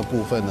服装的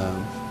部分呢，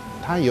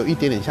它有一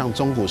点点像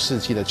中古世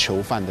纪的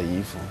囚犯的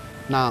衣服。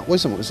那为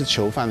什么是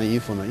囚犯的衣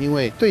服呢？因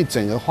为对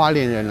整个花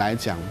莲人来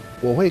讲，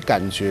我会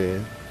感觉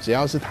只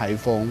要是台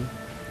风，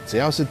只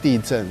要是地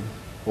震，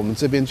我们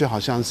这边就好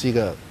像是一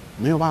个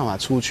没有办法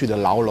出去的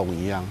牢笼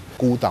一样，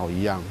孤岛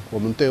一样。我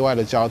们对外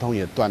的交通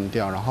也断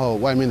掉，然后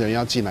外面的人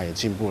要进来也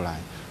进不来，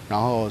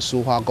然后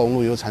苏花公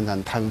路又常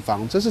常坍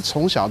方。这是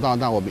从小到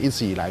大我们一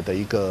直以来的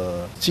一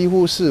个，几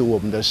乎是我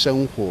们的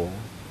生活。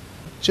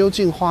究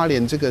竟花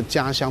莲这个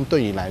家乡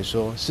对你来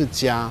说是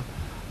家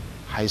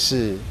还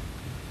是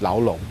牢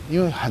笼？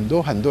因为很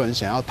多人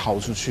想要逃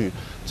出去，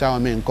在外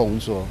面工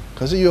作，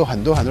可是又有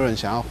很多人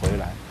想要回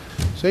来。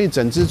所以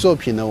整支作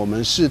品呢，我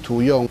们试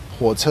图用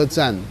火车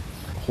站，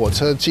火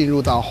车进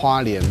入到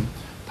花莲，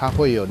它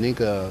会有那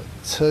个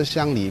车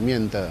厢里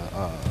面的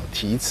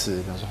题词，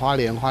比如说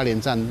花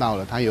莲站到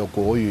了，它有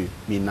国语、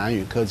闽南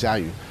语、客家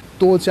语，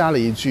多加了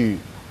一句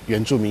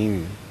原住民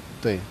语。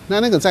对，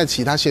那个在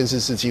其他县市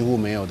是几乎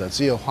没有的，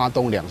只有花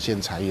东2县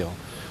才有。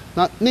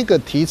那个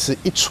题词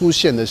一出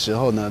现的时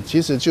候呢，其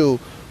实就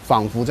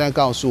仿佛在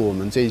告诉我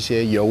们这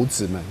些游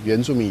子们、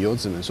原住民游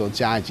子们说，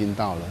家已经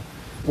到了。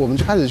我们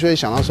就开始就会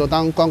想到说，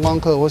当观光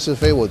客或是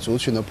非我族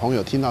群的朋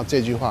友听到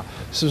这句话，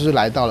是不是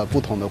来到了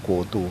不同的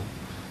国度？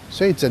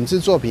所以整支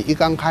作品一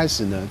刚开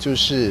始呢，就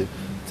是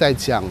在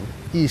讲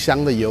异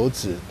乡的游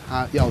子，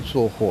他要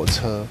坐火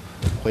车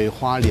回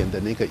花莲的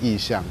那个意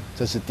象，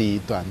这是第一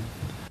段。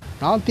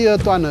然后第二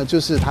段呢，就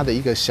是他的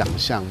一个想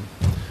象，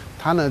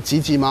他呢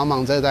急急忙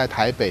忙在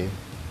台北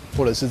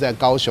或者是在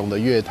高雄的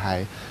月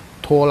台，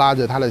拖拉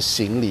着他的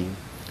行李，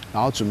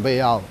然后准备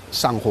要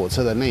上火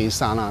车的那一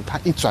刹那，他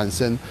一转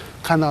身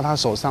看到他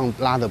手上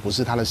拉的不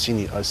是他的行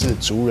李，而是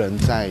族人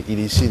在伊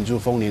犁信驻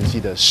丰年祭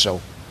的手，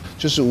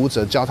就是舞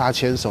者教他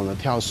牵手呢，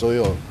跳所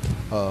有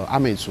阿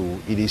美族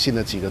伊犁信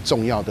的几个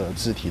重要的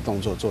肢体动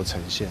作做呈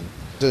现。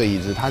这个椅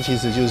子它其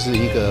实就是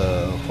一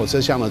个火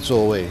车厢的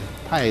座位，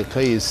它也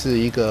可以是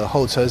一个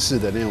候车室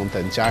的那种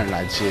等家人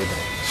来接的。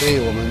所以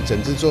我们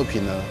整支作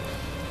品呢，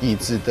椅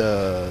子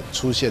的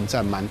出现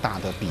占蛮大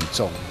的比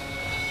重。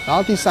然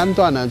后第三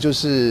段呢，就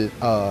是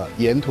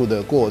沿途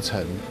的过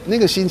程，那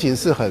个心情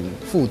是很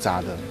复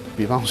杂的。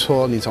比方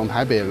说，你从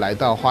台北来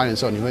到花莲的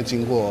时候，你会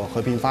经过和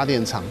平发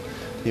电厂，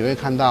你会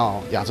看到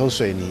亚洲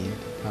水泥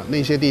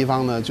那些地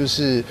方呢，就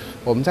是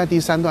我们在第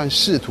三段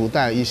试图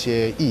带一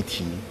些议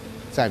题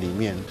在里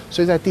面。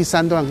所以在第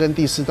三段跟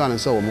第四段的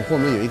时候，我们后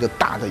面有一个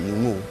大的荧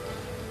幕，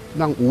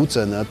让舞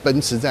者呢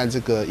奔驰在这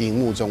个荧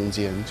幕中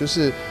间，就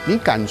是你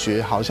感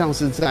觉好像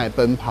是在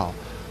奔跑，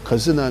可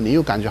是呢，你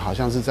又感觉好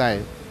像是在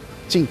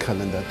尽可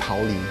能的逃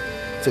离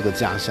这个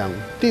家乡。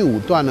第五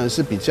段呢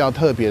是比较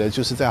特别的，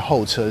就是在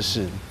候车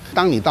室。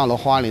当你到了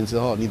花莲之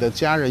后，你的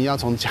家人要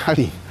从家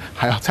里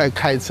还要再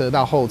开车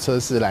到候车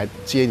室来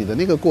接你的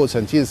那个过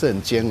程，其实是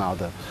很煎熬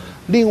的。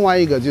另外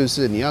一个就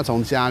是你要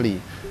从家里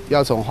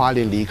要从花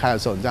莲离开的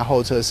时候，你在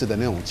候车室的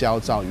那种焦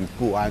躁与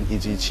不安，以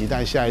及期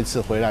待下一次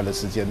回来的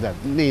时间，在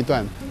那一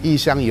段异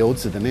乡游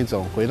子的那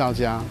种回到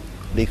家、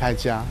离开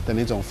家的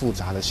那种复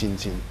杂的心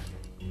境。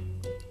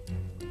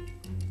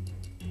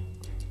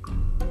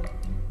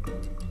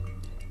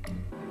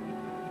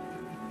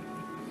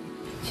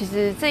其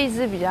实这一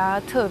支比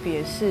较特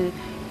别，是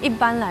一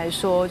般来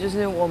说，就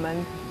是我们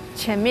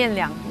前面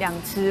两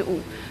支舞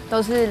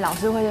都是老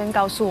师会先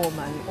告诉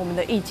我们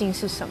的意境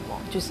是什么，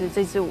就是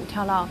这支舞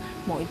跳到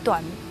某一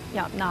段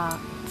那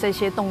这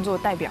些动作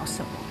代表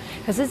什么。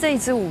可是这一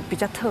支舞比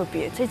较特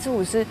别，这支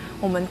舞是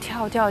我们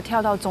跳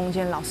到中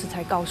间，老师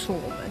才告诉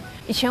我们。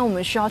以前我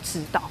们需要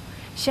指导，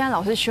现在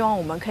老师希望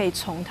我们可以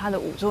从他的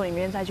舞作里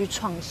面再去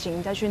创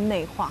新，再去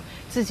内化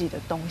自己的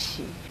东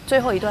西。最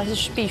后一段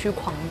是必须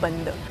狂奔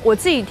的。我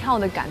自己跳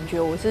的感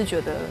觉，我是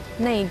觉得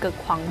那一个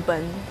狂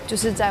奔就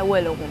是在为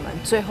了我们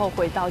最后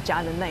回到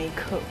家的那一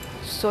刻，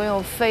所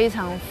有非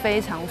常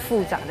非常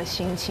复杂的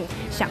心情，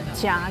想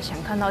家，想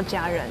看到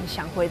家人，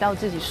想回到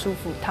自己舒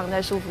服躺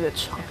在舒服的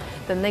床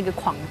的那个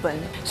狂奔。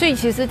所以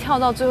其实跳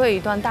到最后一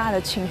段，大家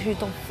的情绪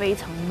都非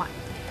常满，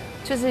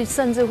就是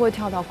甚至会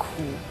跳到哭。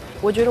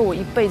我觉得我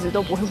一辈子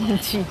都不会忘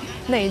记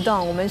那一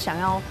段我们想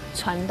要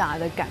传达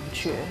的感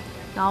觉，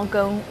然后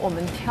跟我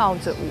们跳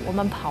着舞，我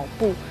们跑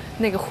步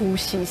那个呼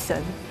吸声，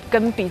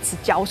跟彼此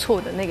交错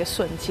的那个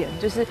瞬间，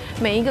就是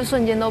每一个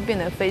瞬间都变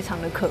得非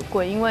常的可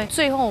贵。因为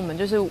最后我们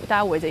就是大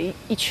家围着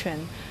一圈，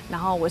然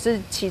后我是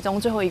其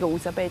中最后一个舞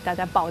者被大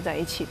家抱在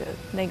一起的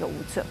那个舞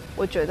者。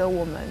我觉得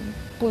我们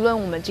不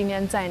论我们今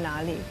天在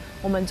哪里，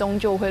我们终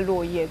究会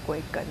落叶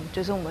归根，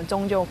就是我们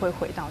终究会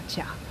回到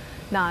家。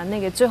那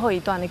个最后一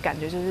段的感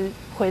觉就是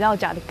回到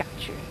家的感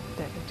觉，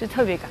对，就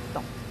特别感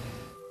动。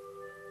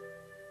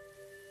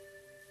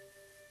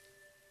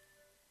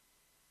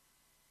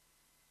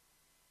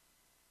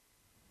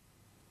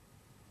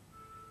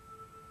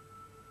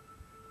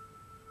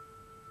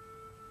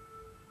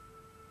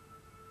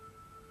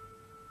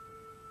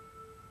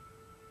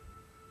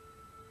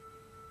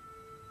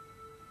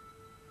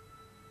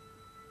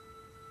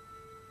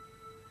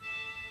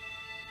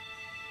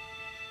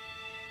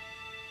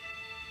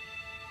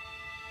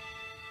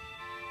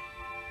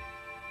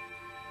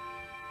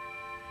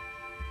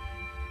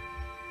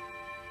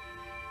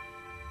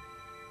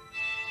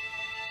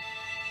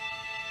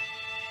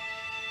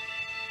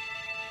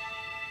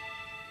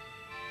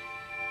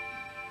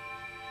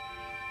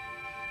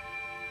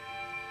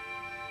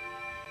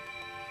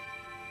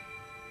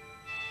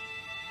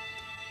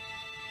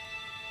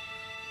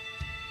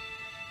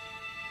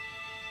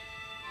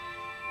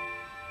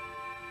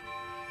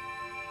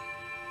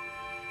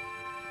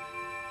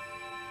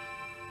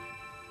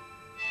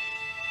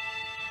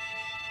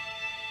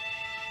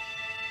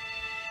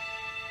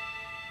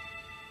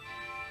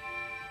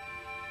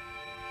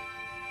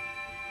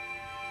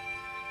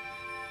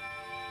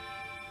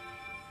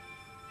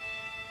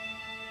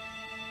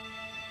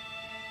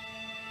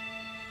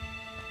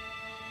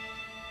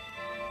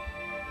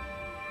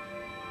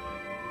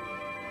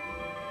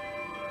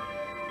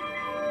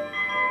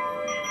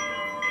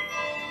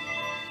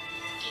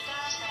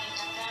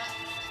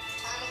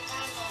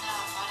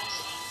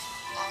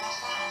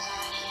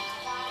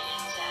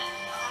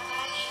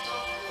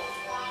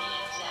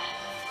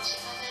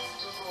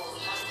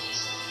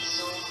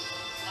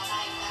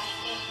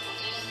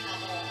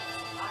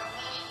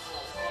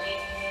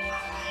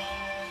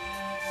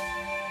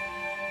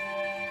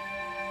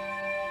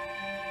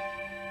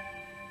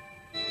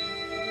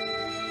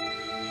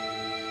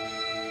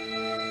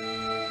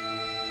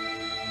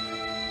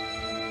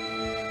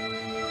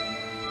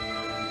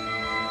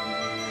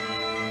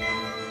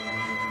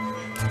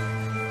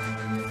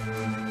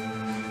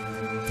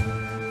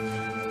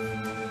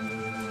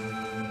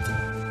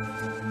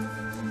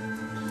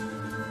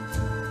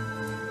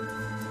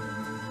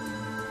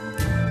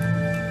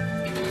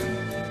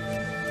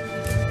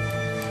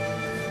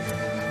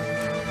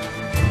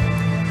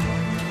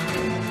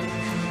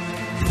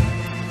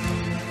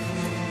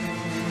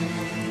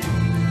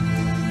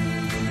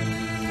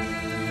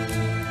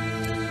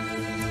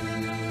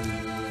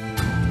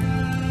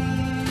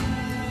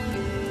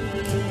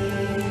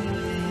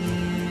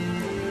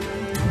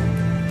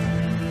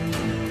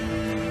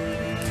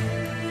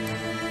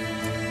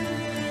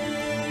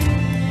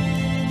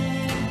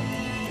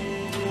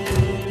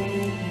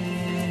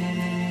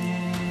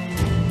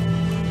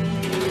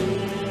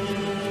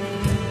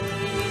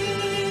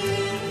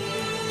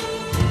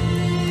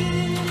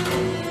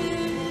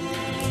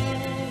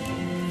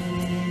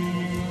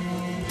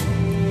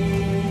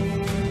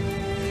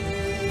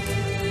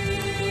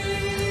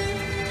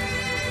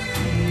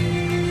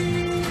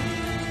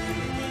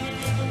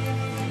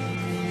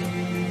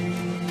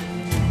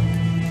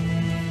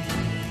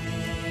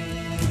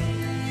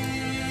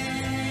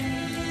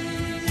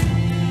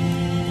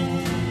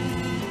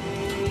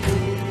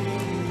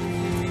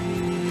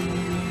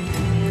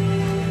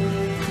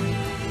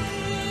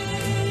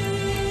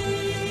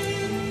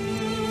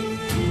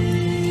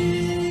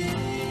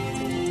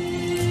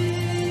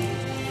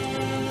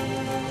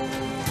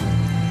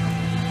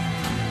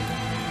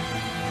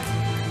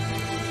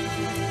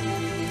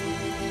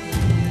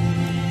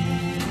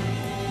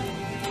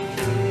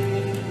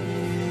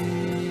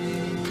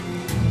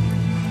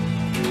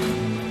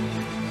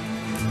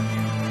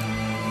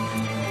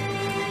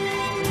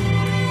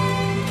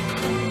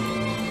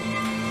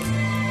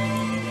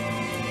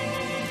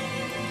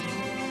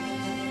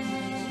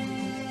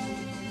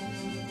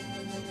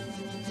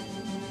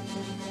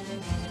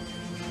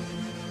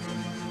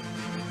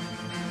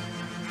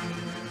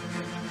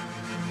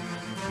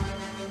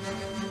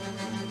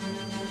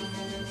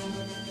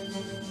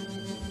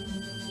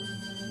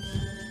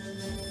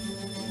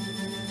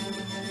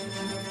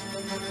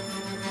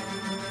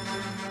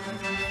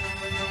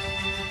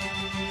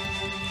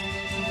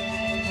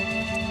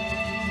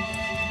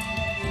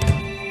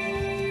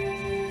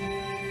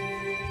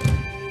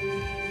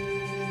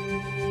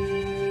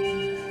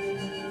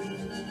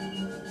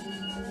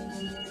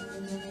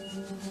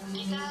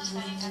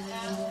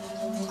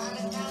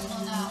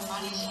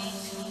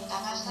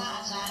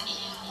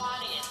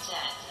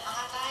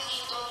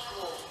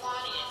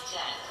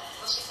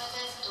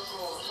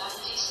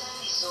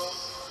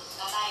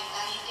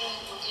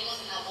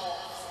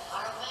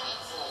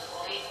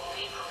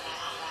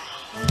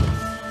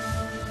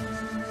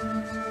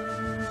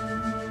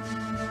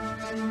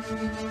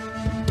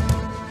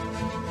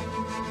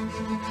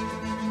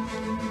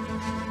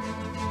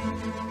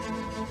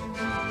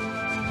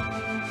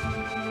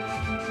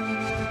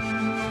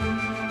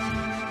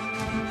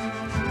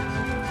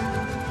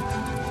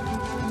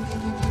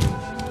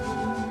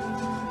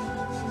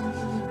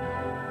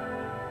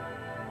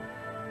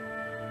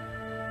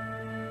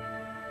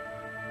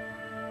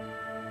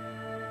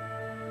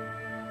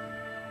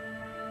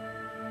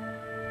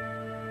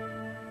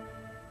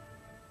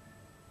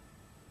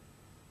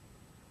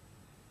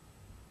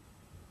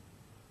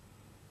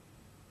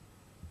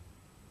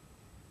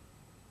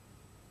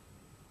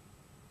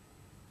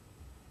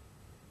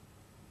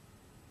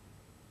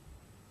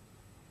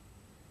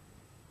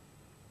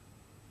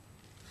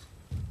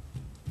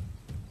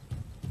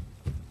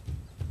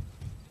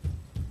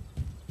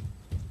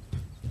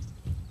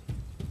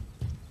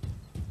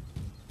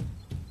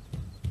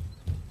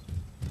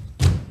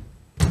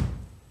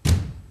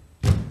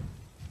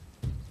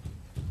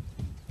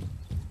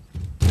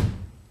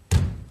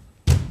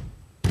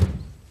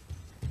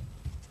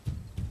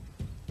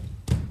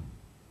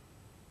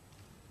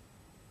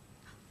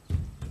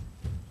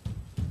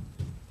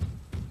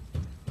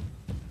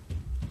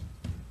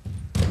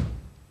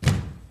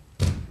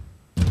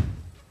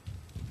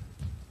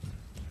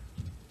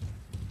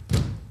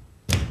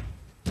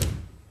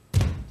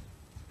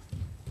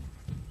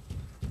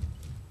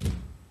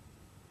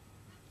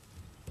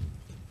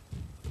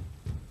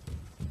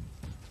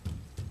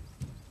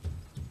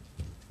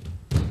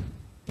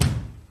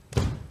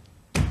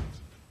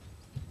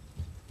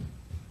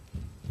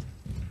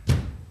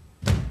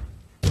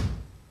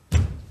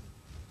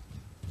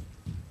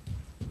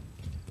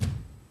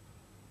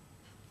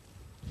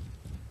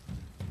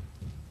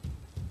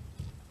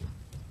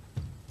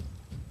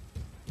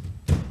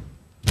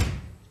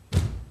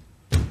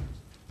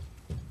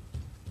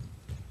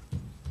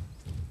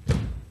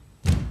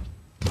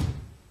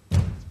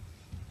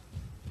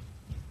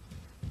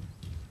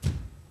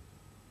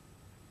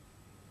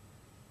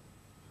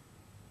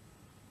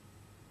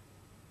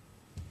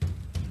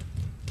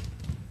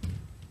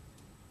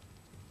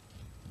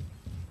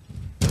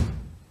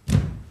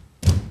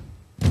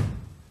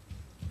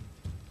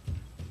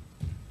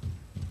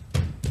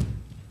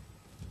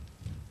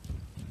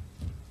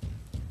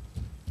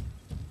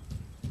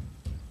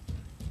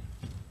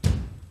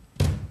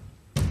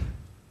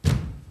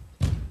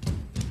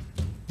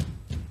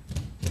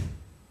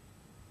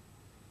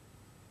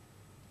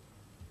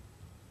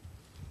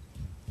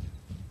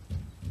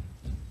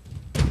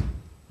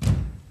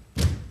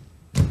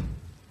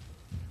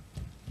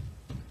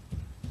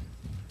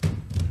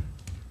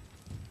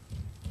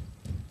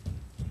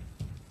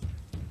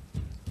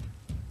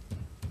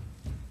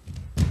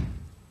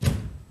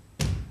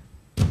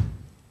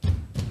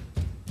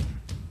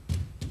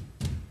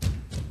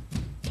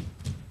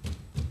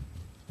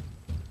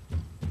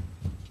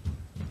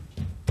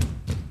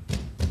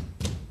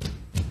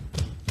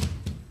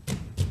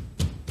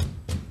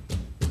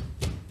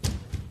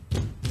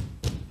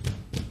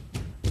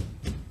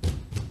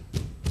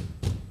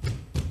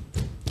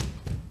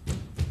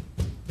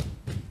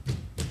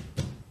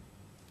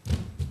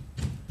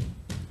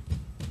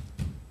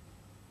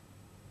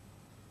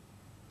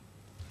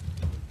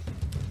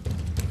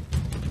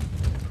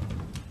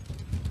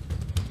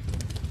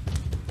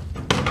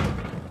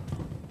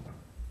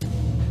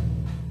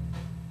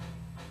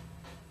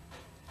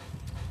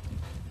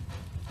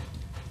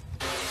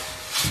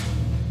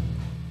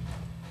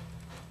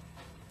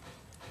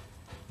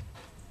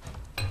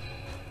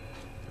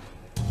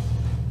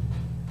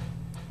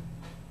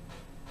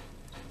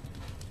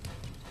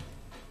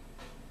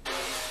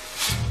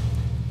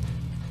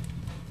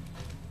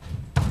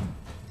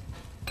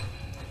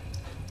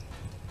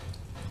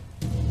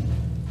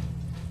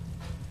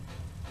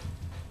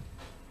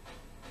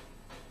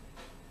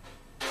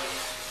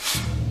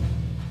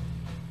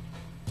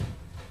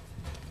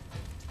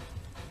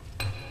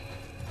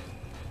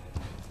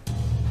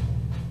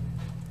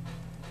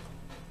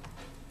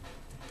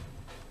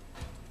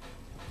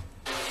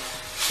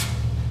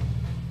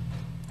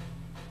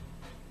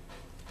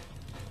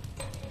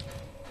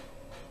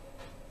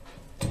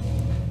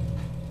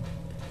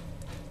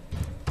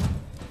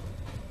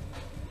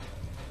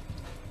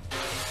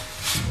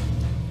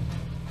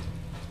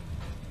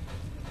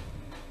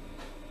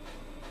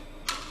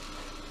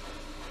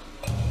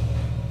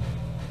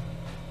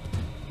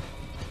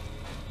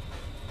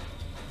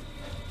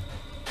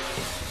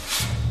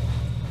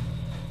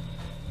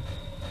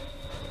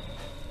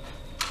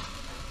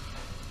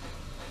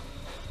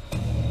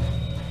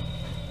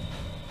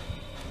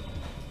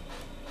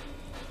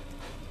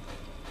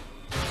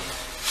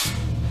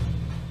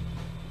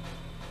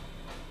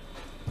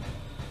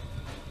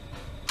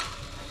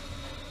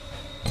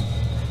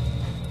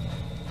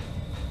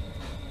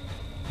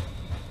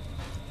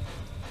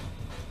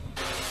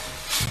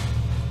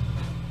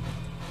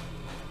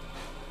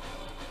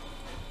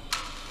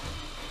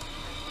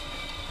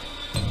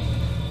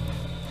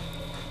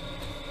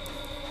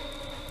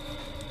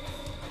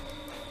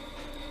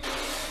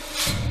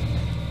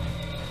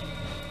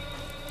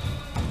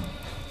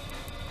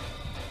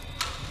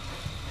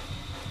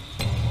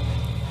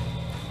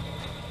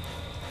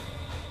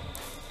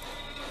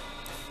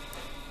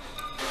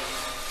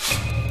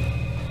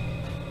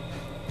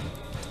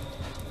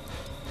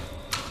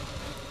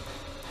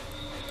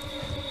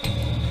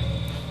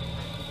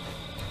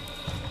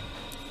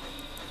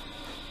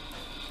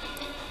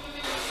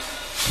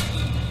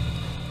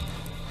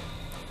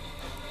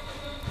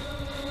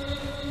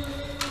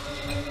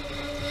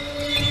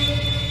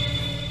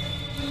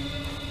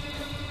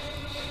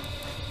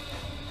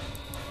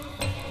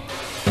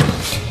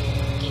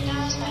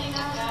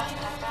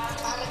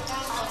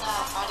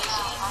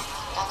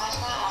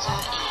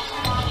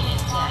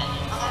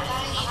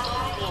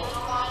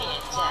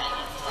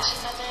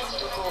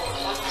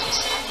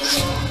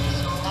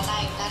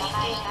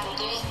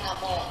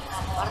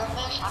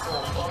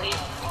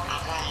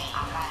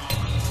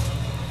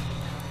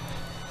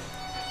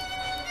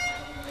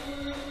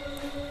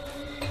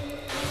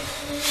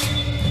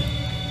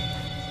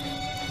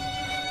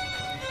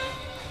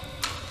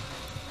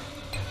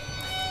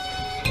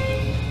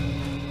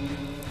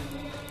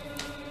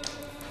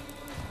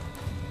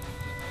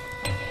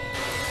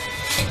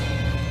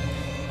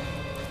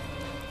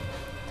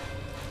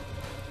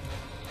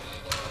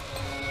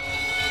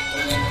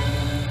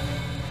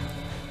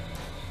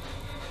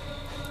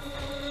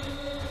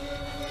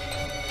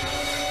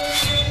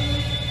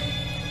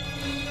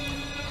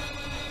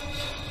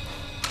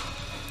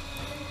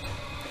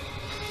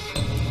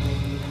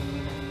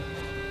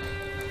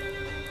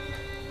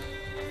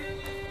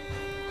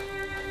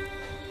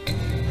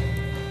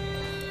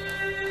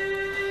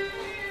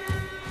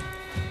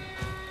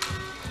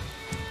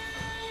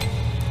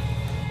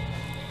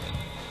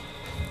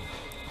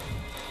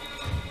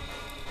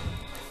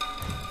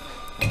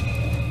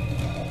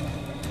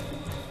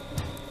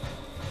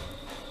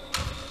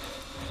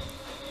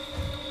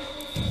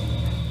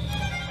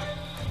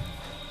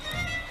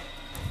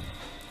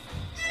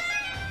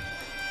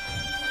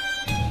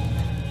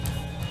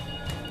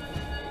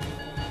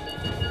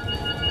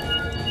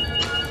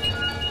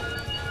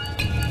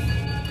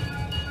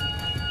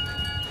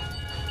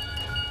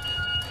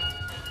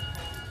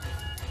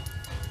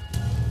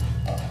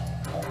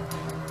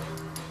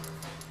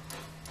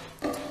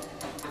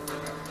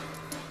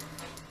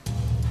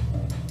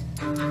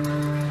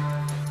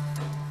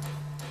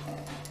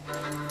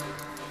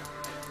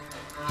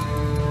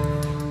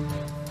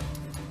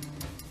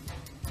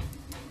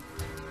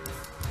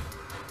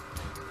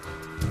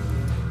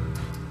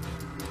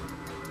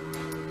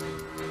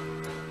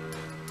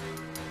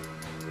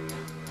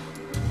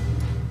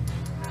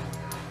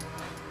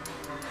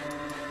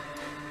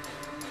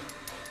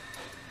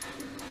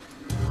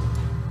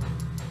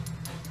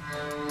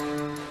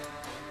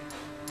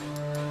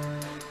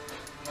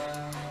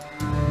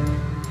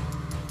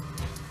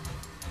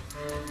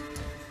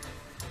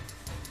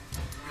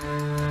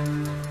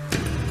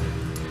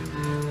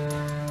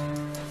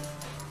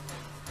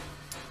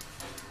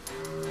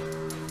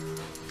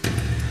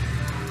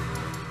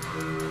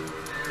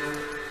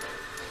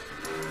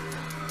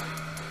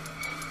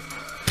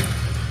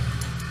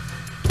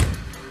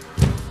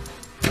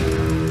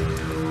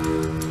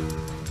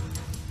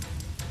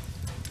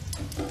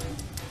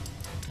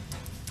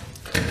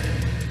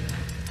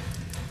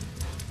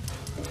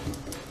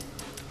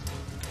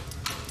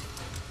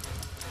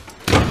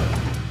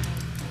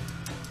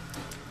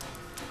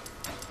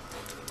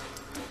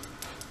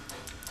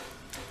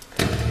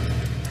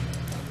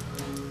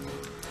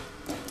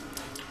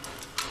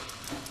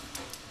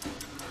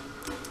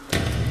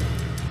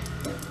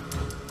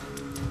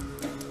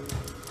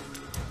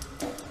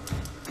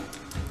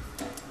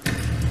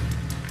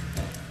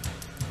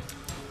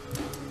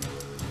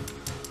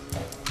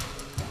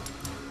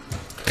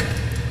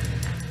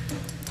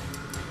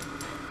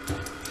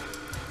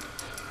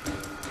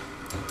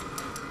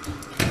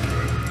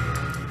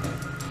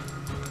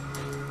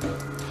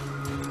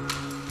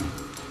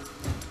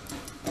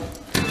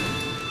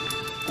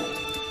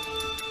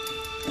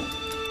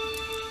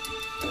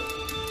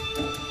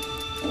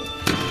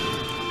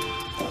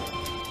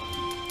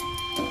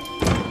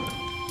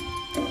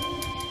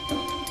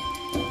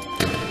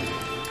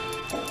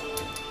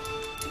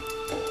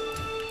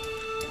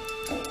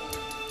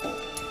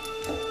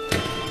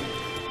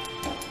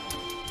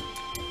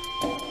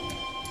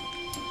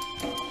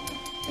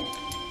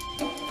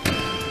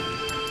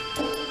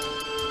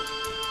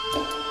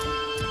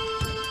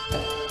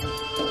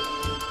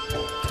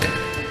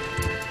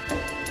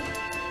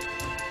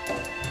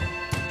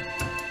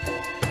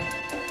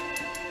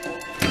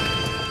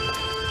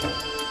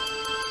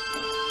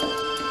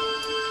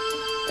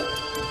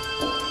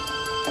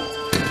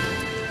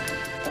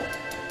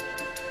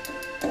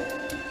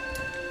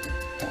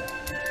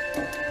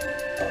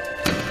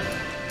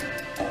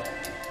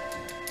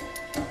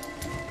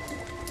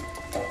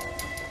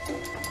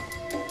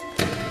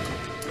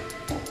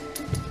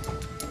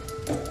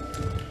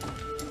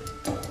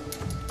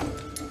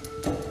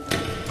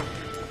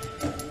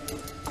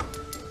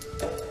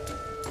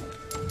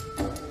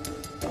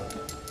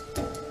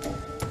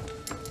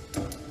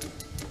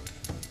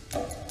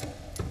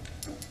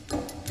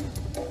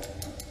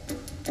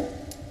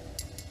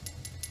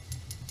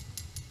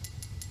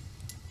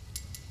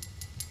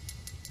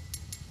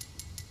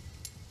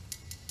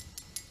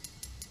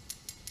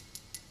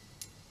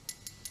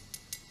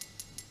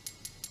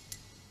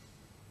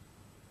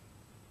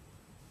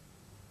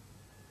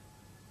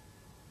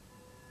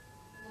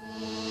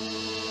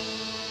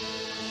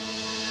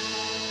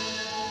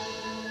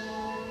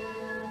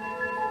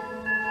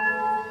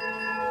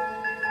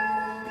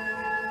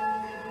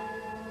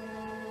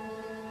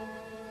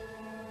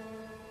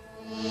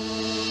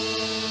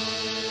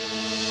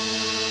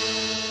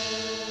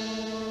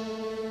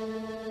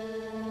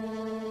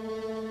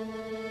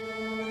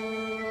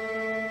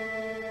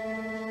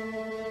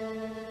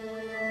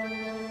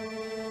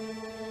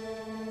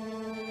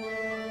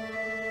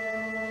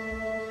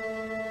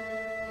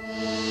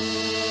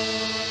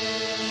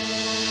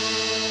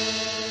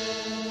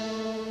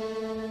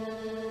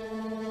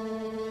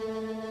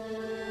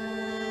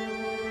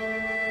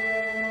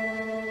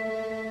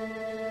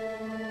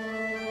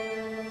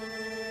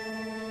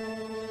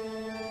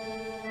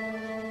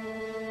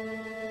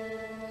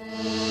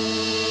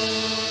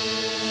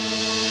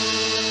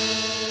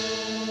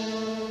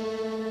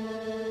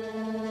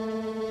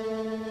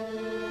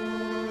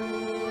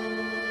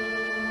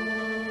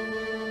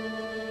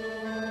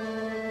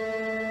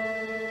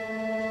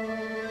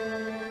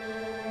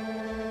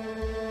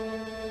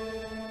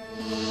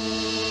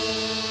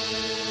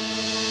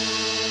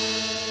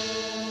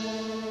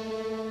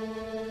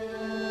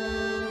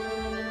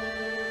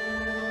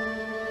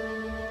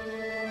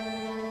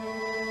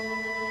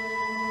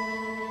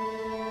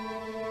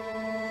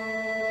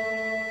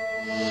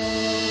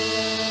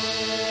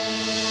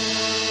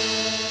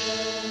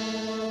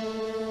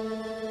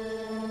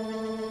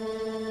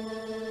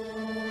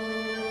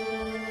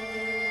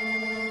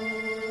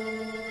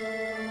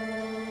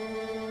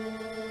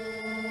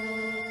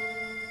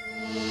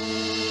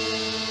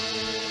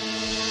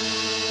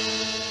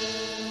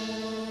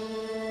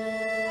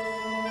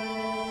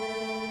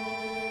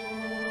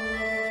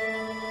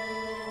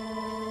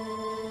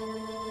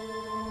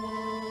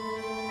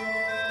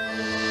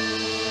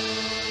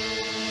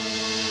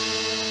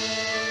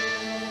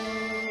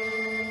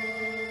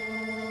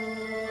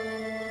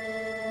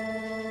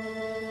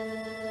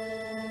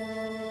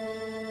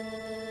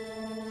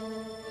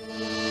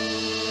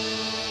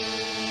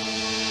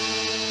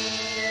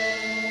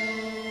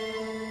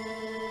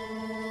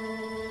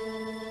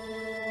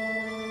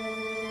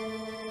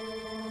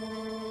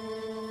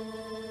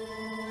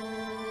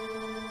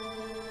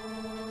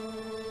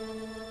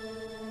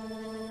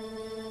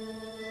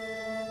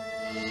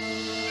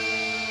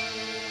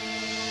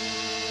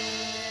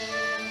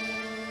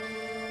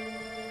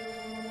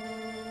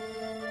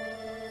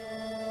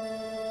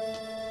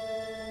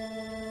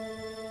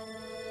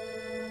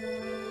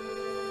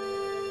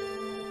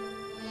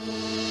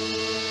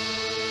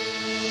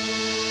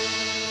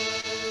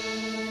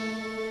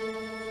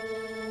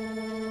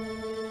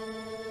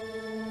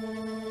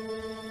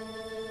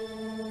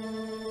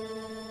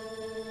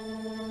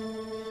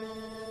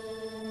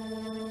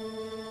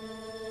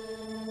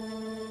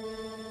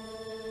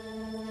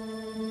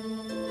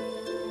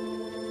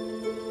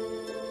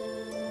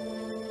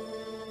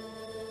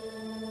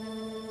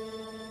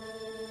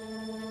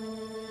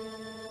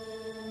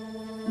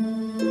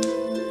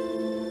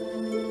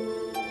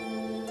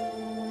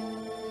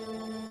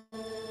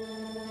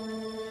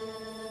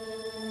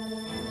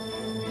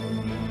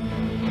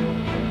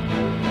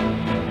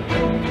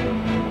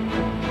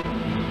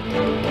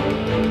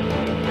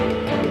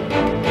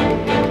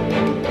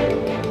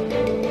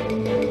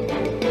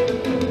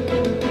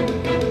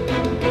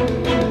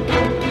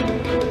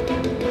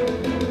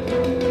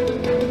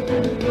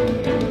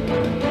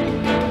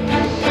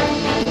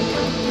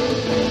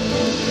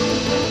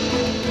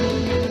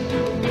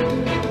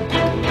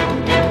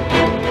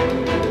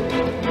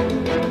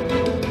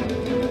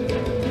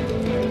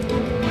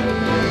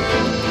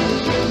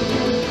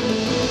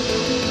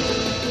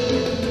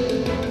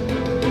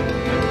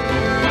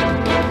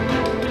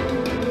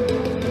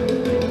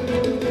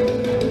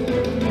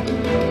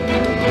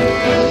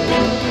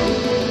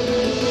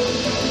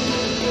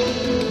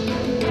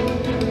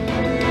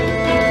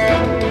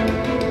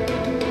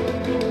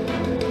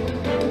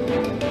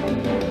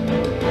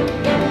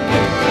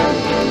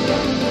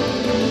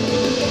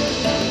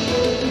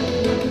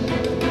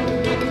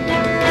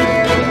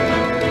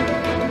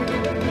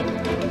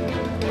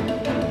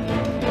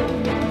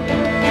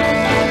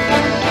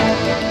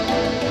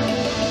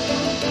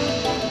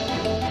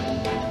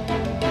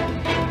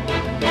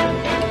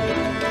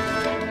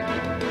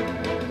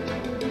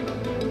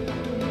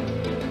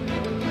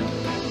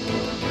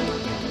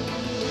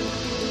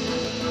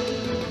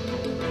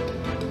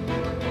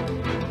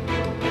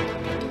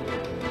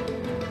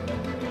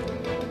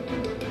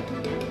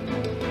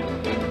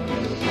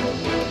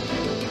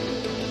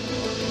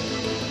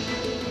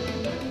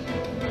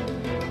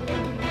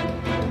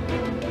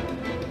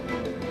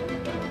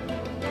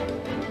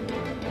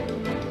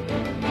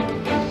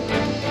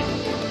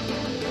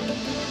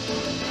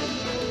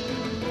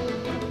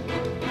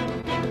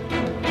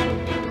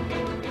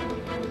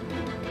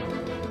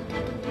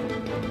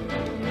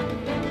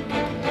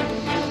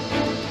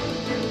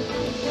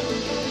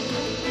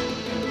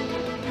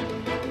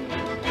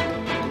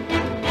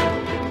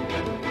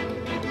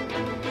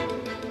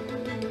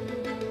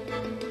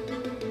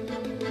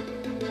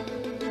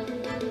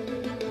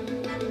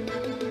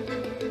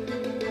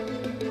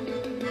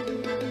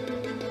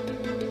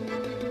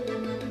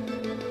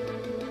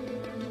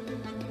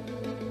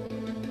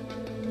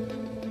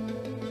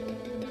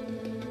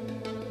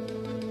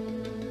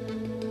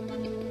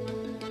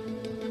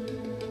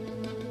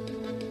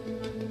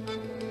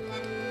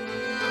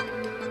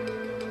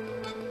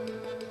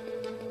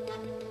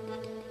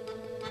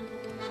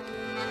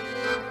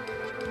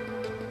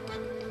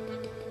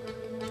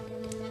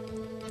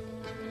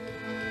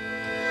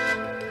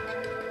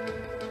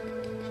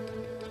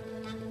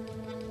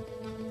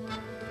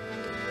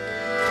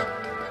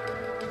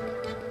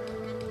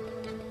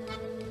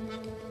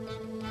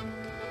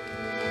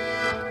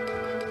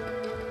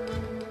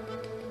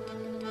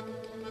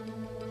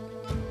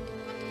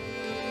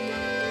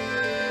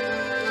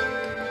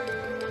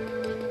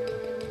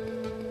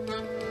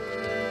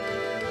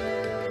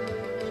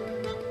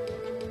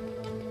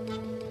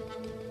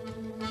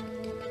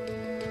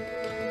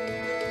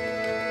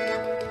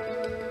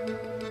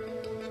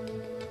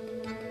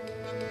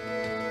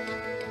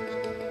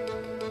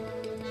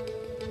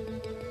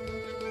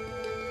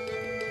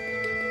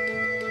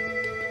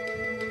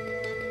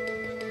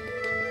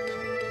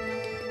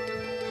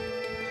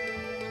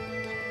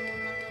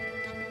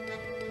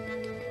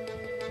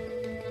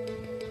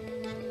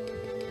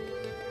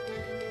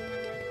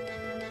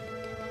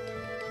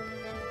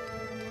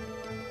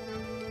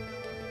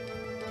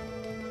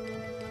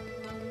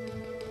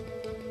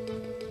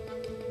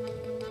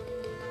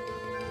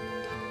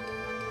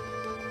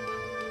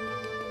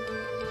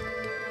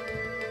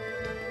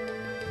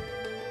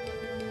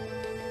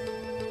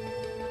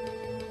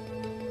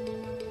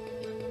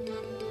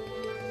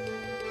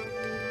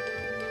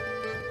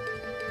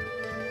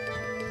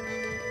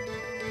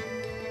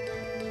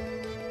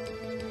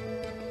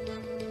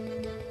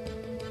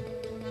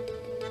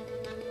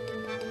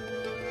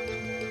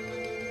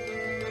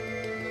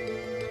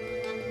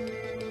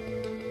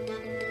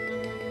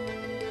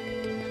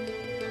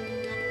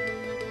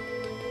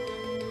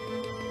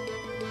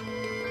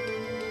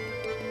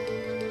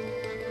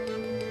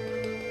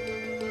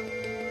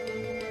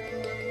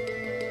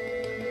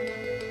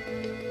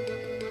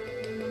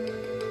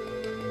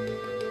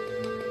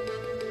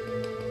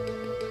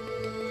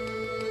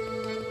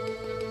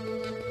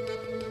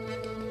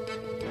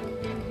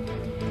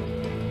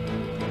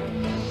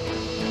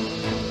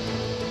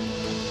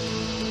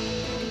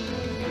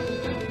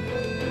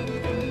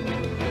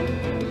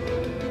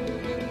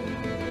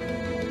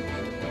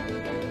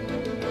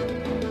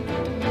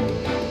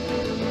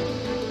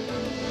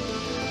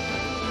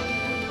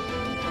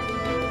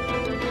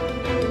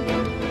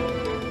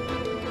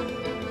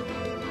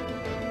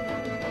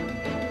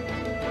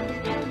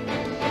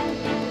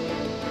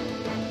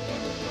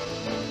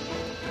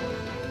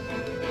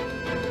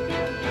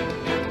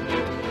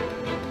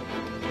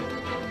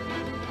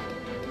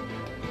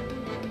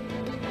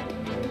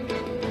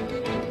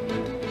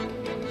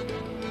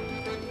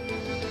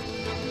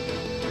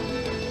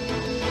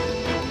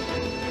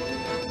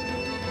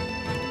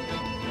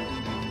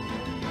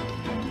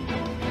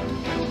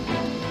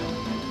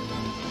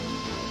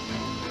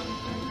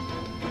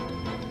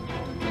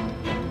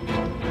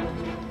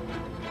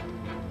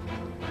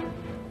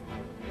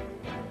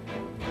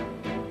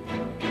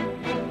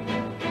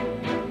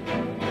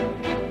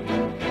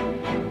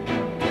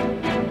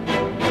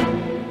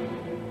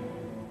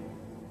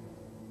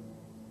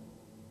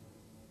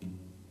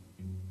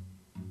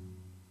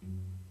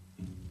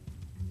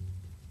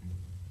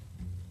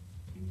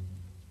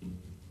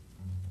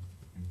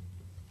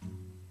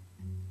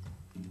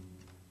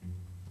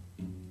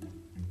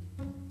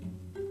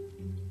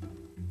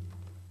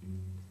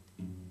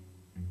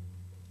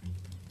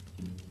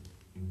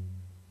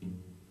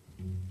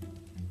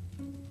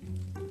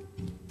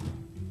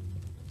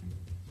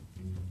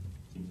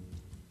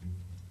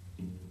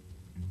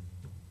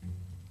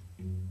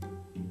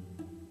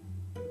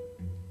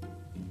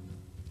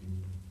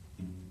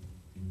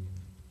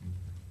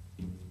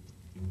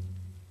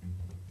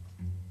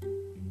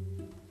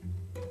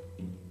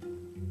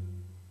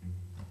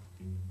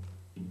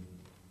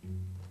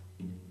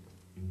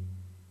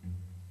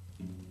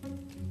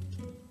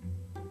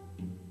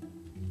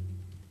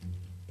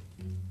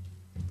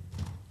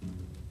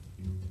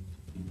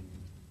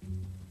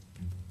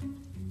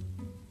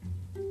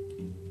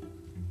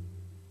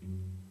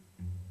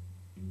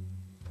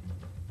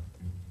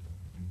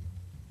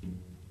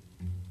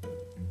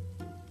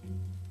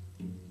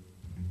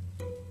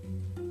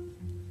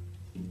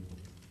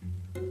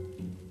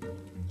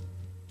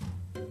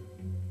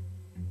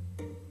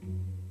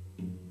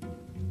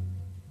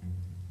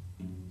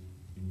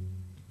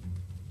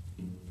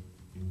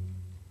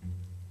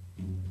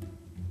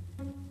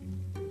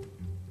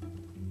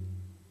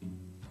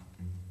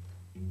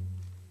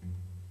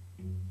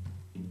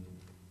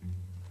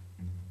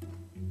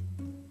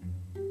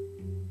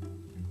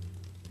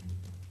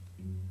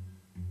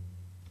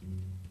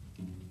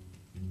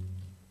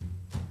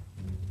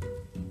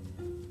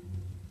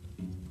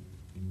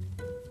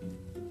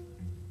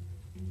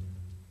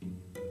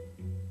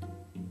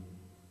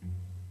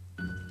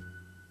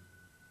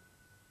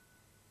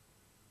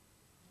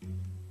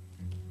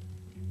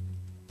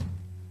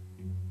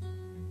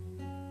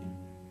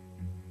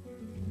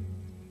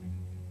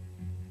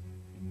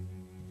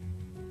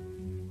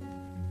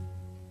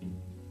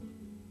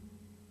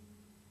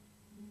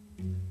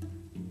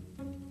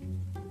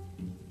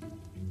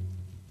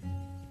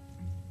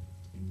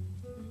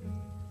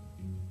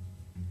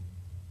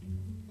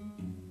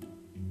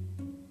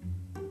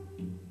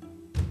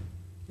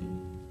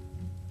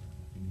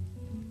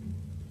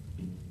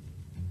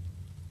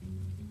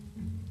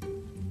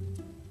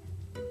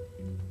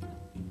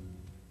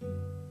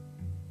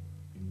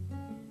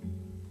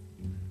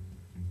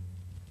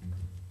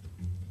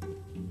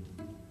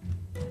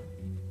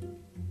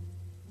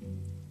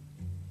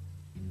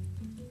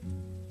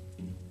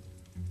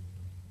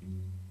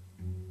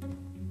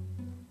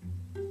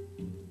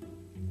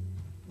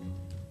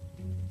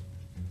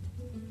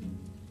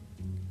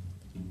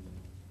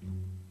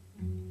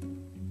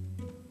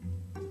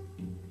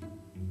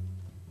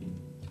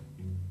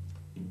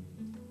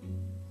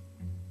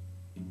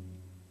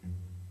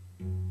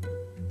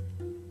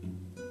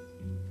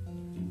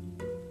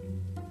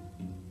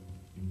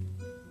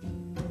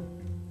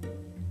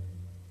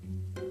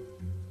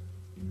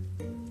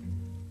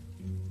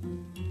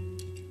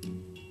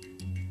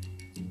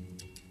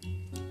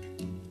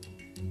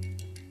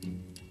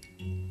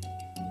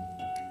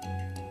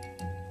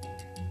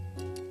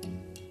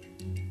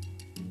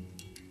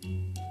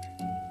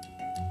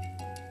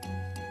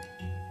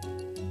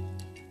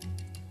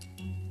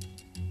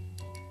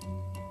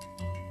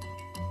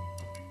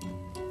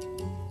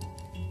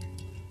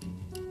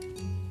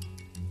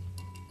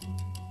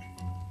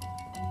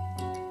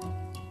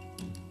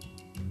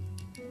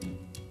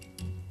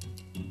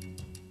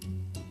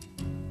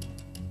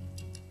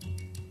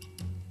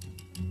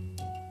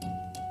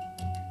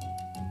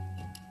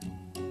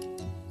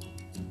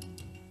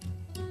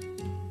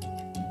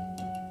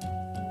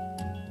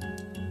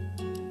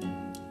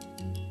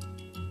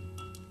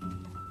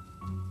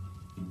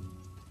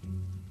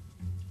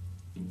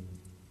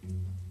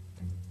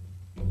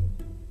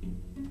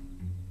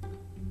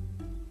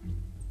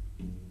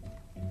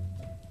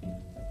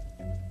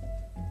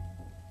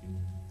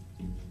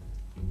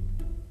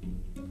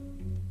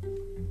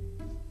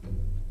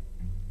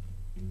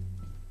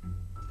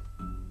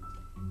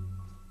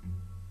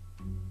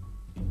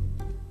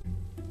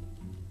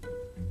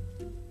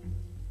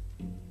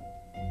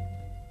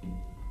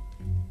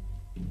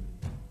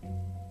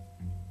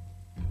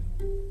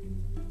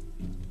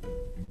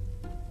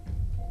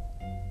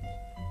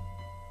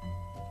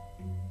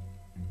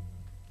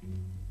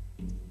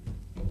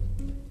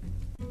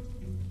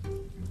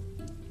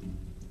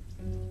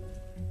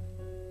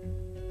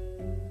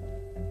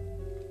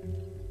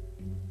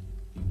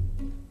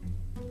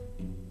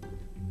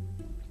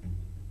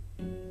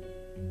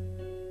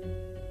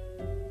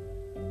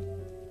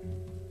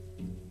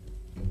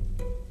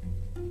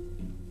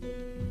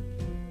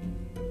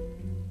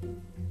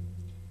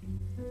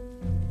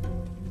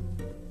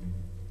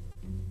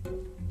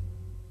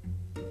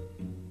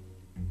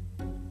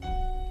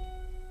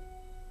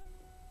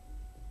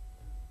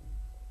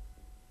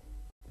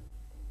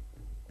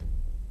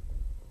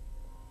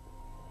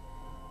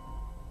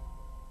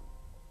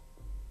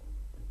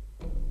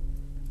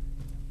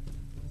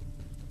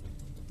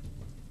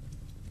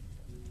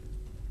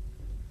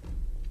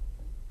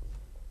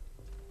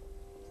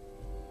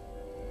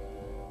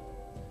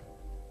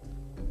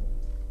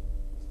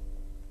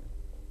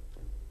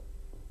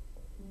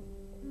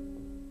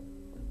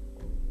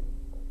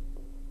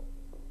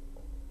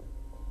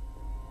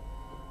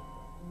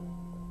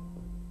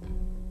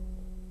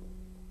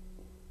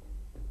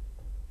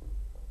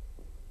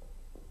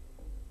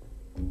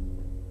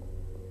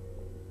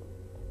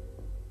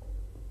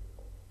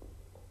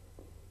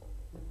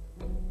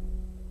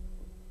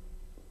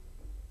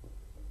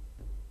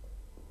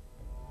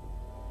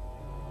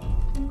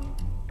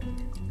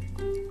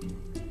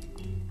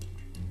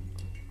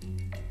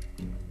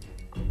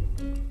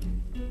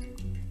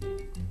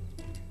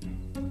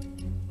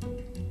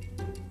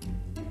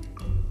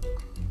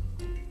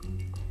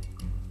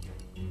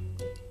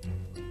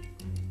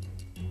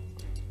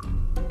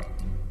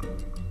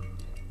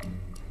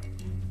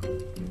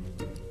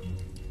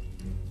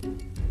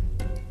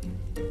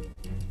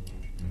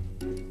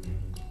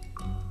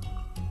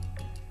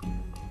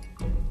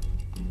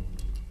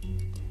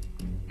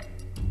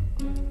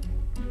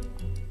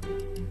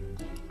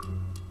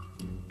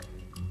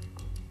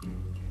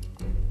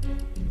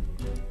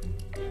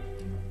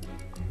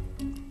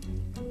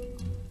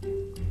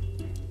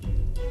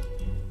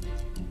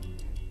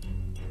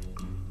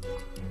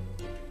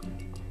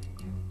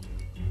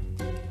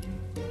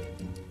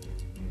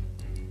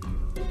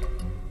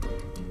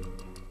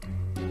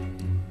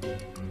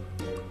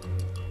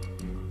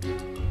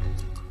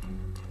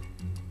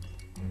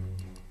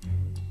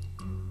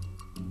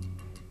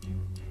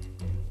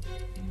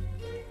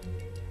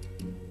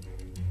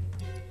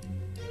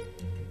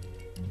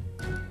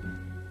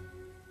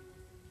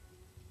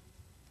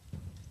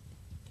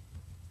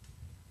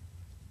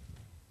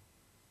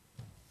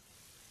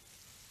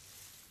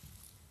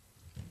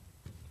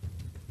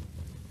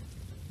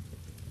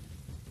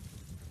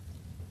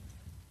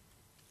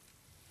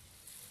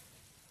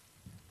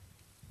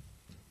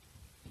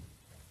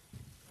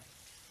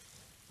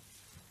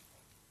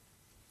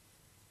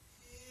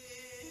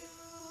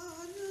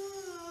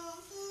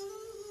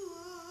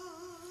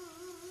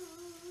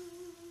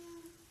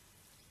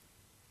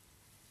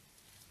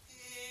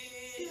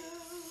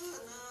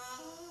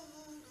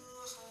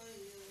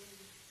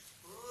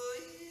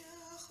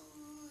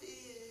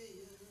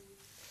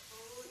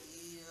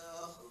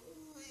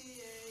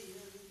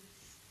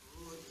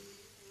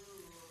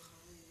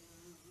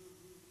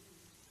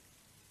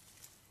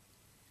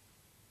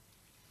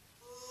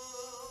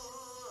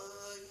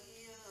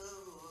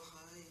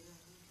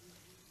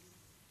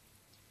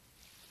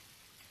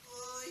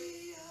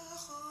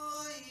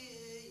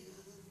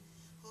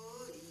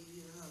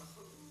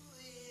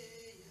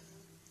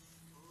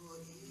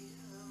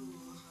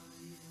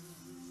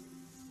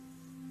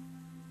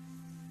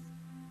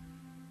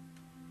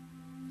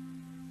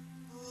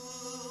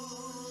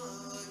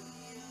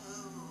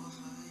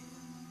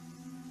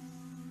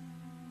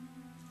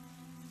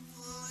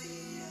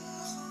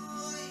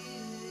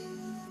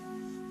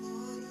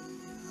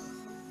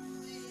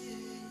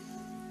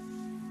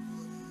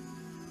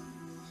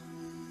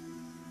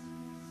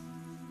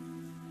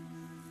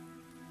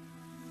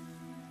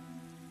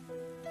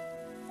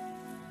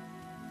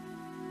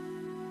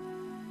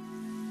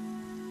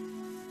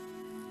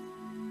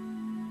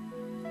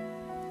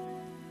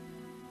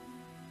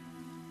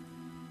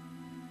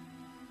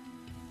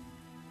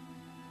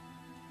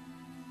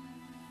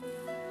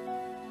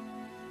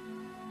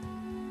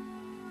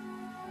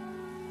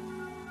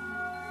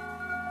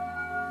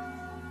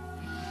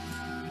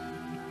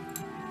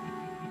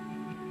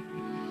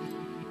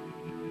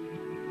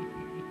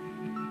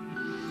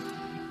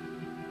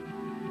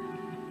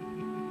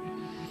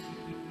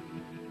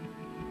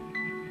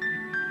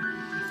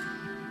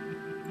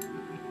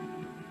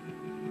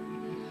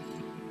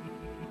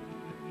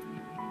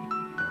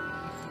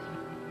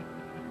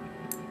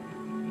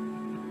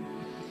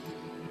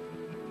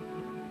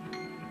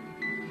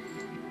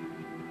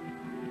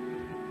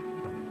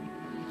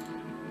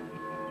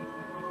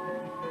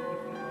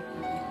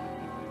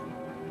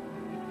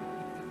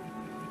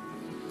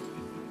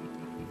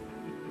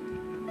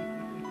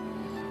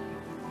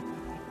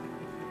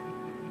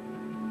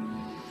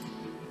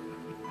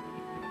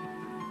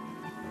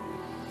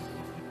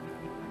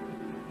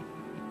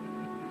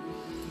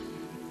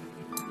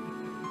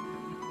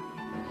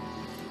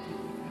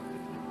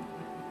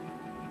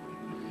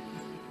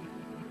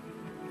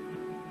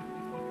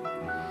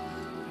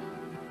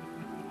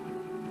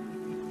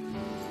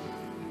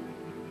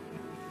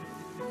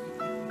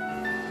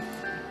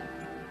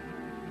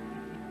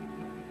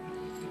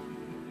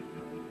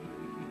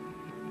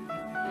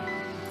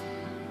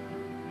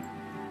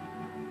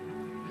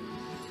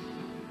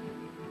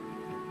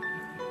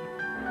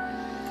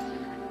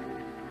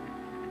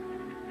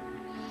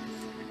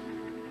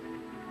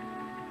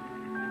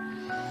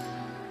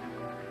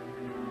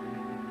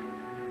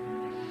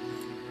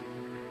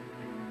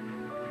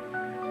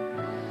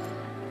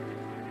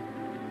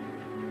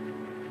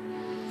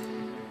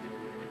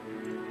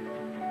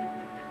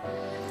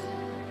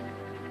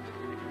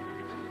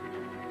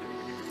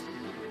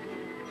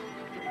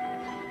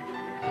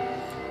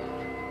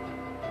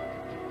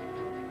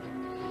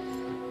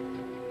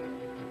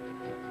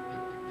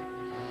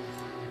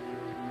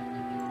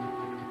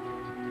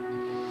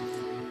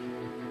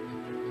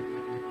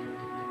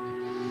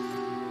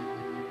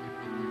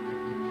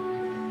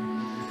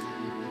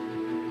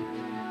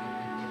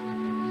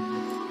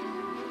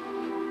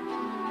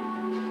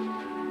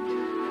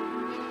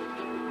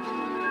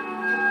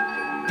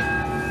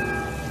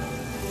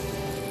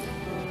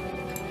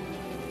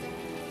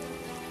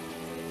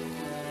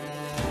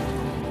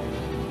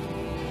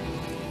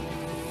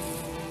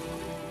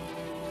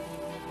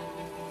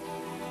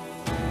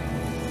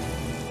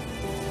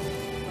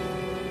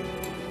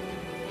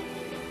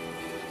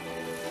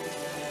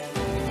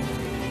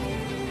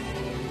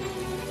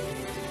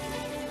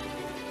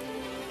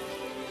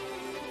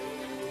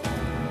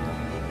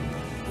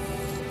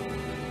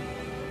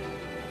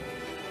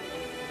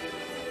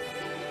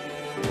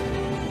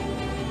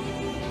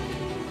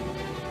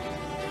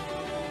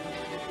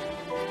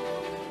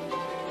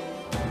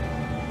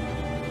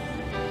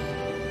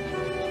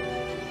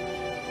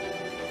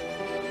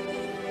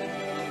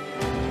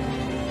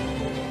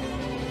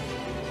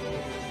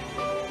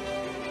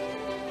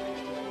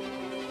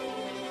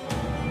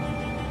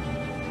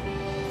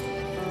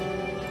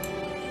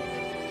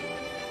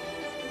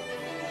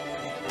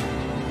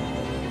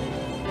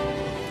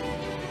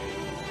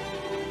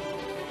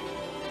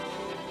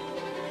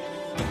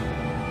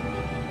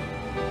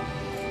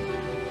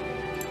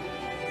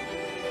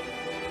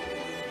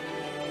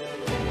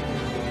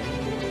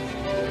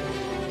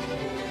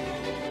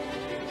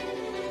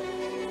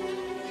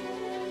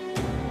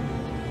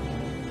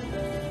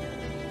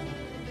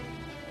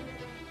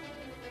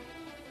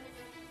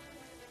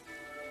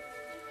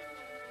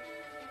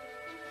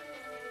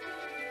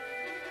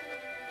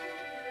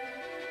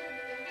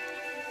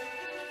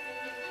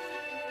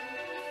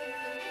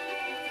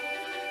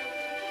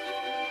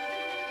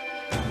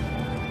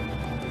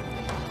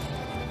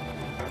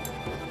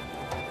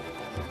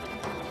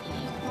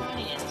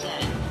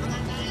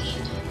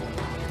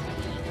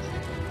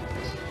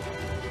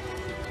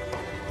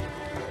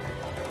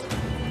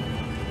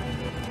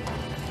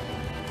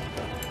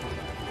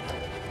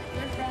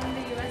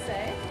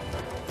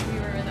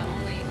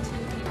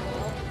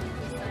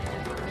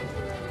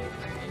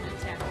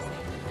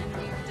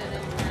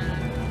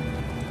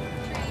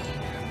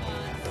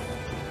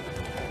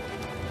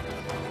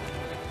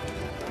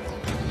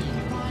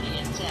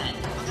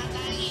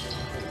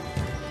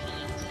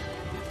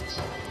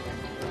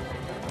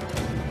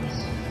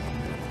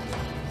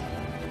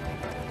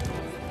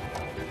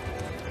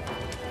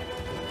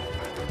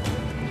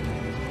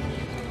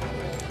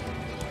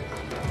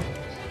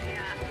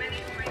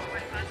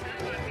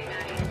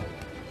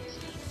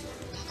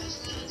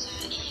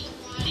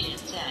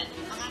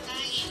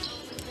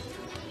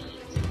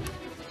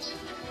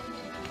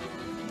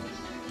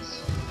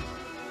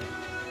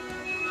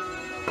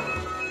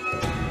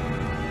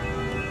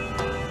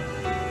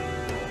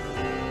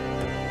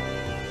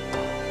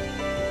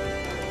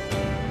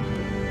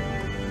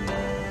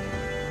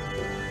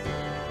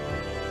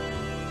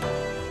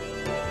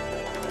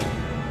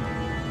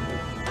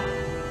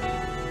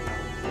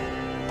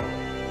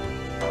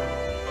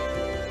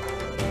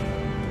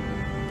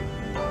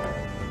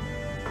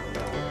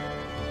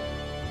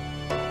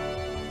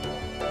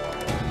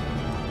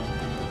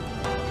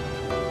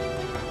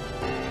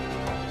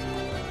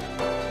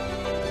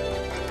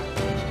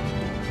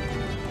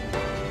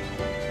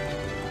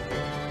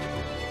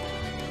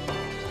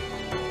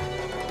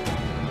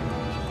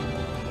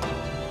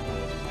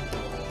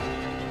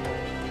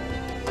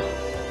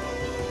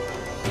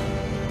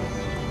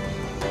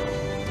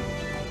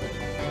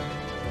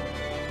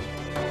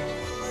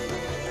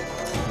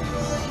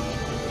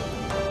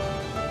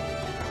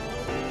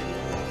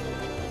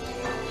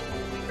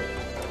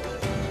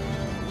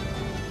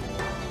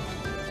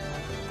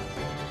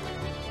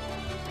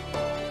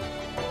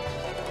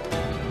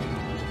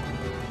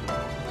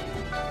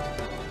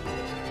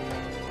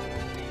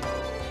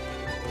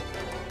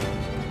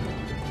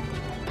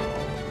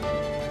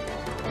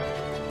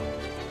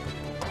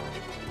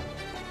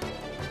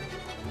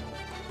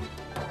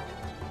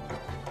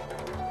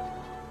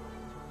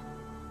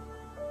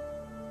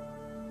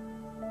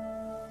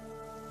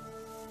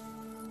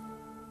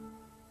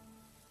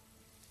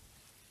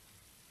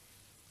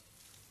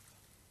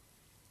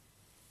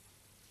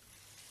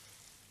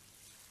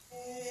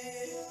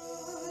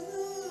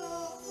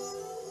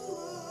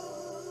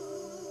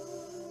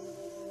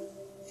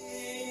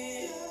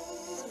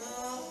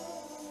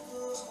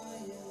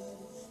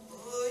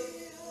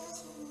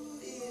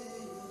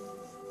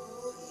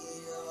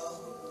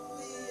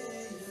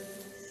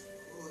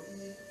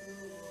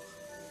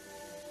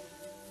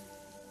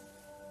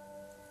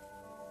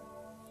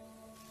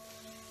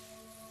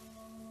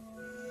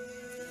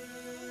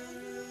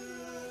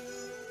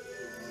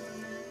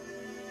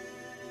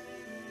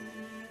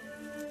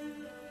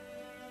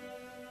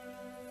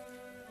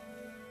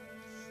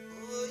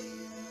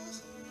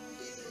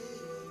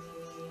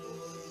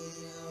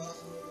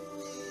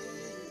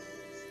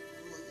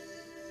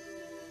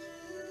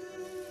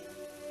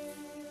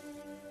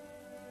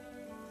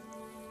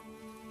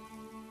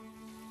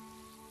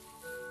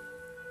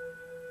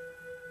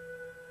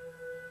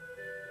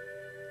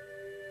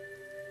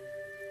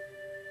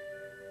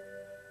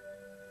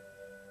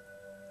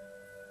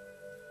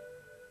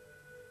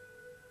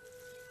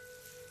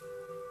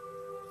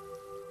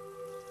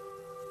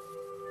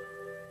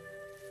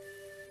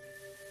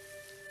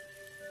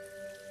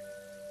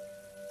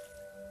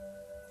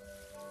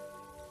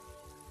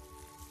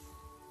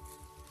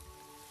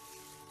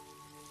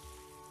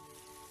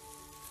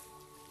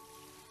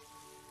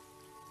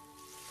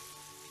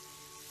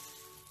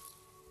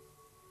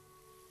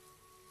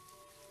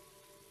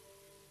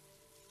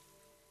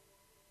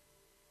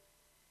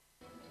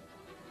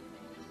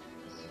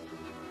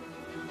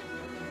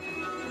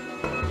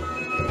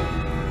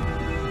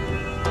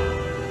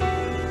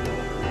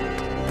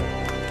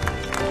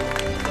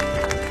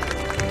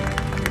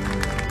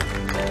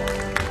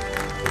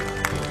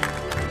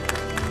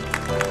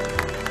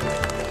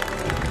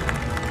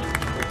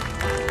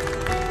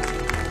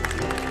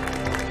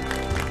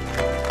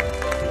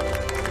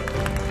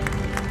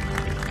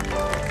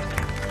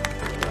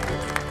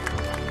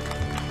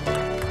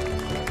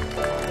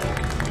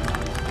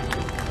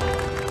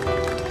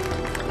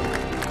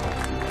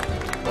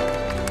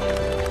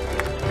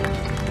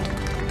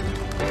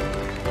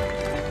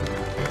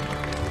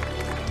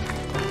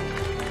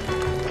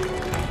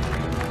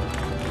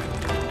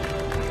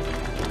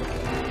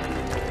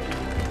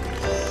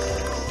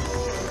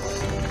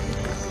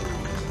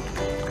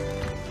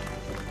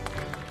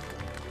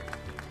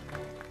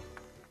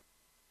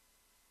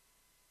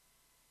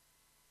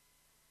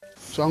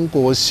庄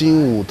国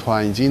新舞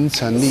团已经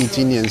成立，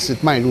今年是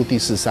迈入第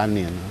13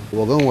年了。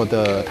我跟我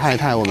的太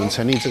太，我们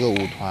成立这个舞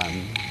团，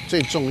最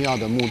重要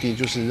的目的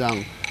就是让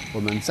我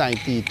们在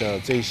地的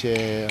这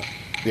些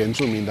原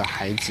住民的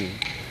孩子，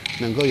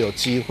能够有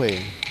机会，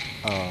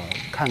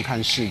看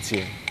看世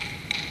界，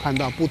看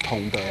到不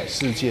同的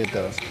世界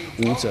的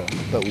舞者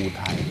的舞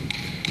台。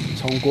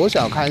从国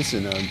小开始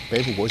呢，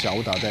北埔国小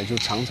舞蹈队就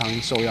常常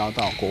受邀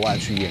到国外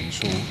去演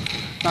出，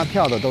那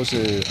跳的都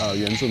是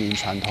原住民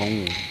传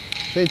统舞。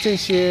所以这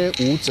些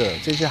舞者、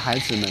这些孩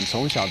子们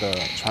从小的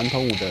传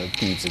统舞的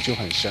底子就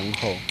很深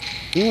厚，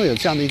因为有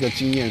这样的一个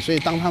经验，所以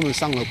当他们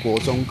上了国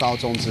中、高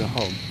中之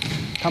后，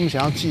他们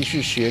想要继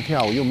续学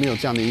跳舞，又没有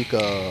这样的一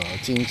个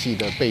经济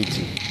的背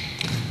景，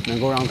能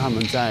够让他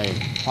们在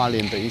花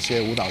莲的一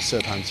些舞蹈社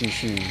团继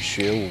续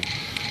学舞。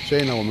所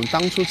以呢，我们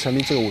当初成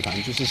立这个舞团，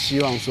就是希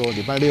望说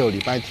礼拜六、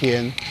礼拜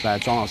天来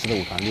庄老师的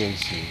舞团练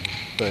习。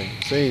对，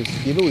所以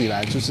一路以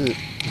来就是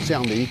这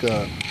样的一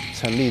个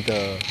成立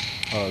的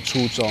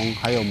初衷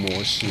还有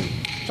模式。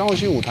庄国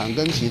新舞团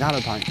跟其他的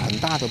团很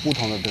大的不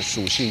同的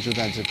属性就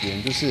在这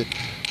边，就是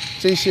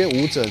这些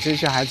舞者、这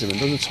些孩子们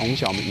都是从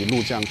小我们一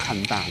路这样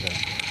看大的，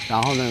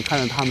然后呢，看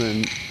着他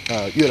们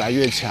越来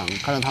越强，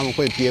看着他们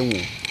会编舞，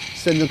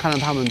甚至看着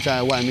他们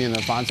在外面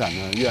的发展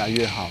呢越来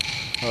越好。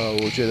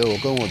我觉得我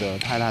跟我的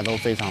太太都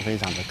非常非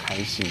常的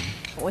开心。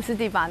我是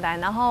第8代，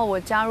然后我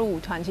加入舞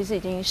团其实已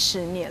经10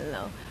年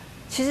了。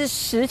其实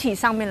实体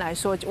上面来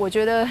说，我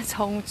觉得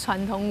从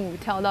传统舞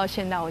跳到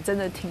现代，我真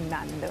的挺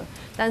难的。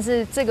但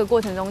是这个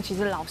过程中，其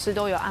实老师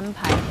都有安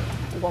排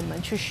我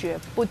们去学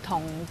不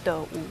同的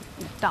舞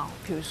蹈，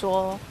比如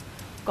说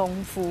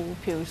功夫，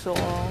比如说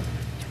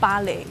芭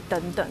蕾等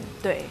等，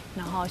对，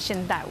然后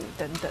现代舞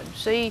等等。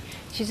所以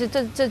其实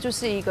这就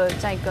是一个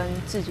在跟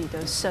自己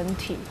的身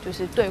体就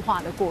是对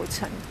话的过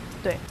程。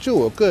对，就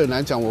我个人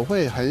来讲，我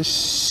会很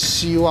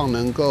希望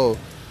能够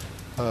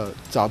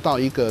找到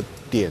一个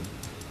点。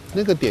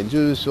那个点就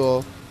是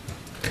说，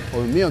我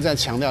们没有在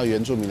强调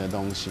原住民的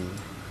东西，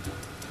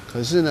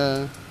可是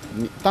呢，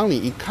当你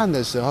一看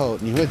的时候，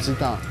你会知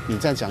道你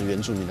在讲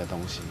原住民的东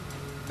西。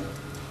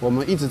我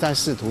们一直在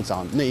试图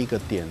找那一个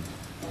点，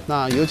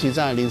那尤其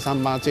在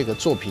038这个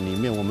作品里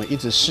面，我们一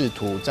直试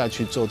图再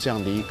去做这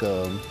样的一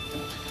个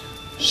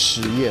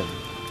实验。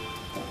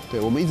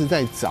对，我们一直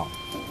在找。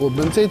我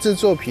们这支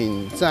作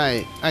品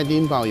在爱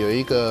丁堡有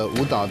一个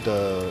舞蹈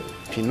的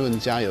评论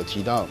家有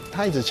提到，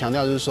他一直强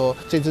调就是说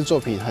这支作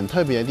品很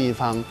特别的地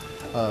方，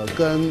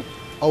跟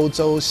欧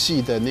洲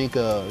系的那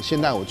个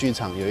现代舞剧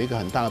场有一个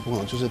很大的不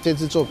同，就是这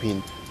支作品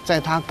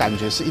在他感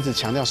觉是一直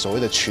强调所谓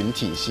的群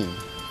体性。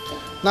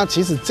那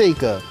其实这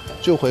个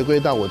就回归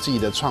到我自己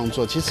的创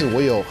作，其实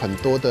我有很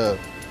多的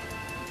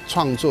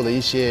创作的一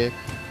些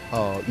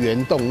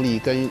原动力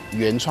跟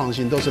原创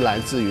性都是来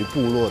自于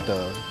部落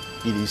的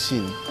以离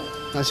性。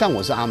那像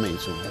我是阿美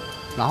族，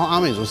然后阿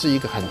美族是一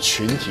个很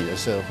群体的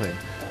社会，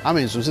阿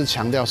美族是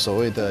强调所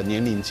谓的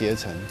年龄阶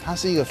层，它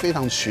是一个非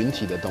常群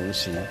体的东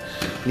西，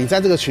你在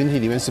这个群体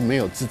里面是没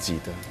有自己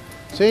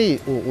的，所以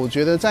我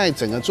觉得在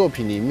整个作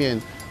品里面，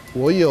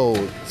我有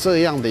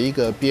这样的一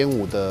个编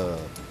舞的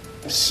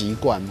习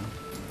惯，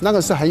那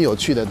个是很有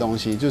趣的东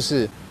西，就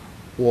是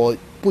我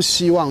不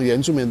希望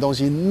原住民的东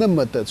西那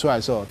么的出来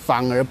的时候，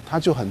反而它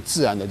就很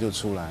自然的就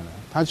出来了，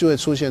它就会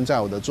出现在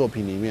我的作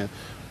品里面。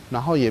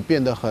然后也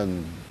变得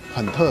很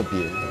特别，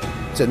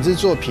整支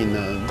作品呢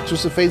就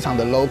是非常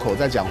的 local，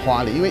 在讲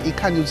花莲，因为一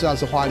看就知道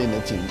是花莲的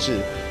景致，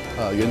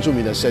原住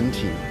民的身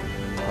体，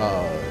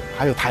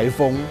还有台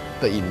风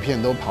的影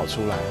片都跑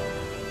出来，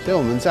所以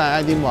我们在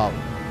爱丁堡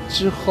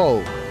之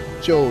后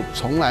就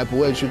从来不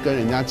会去跟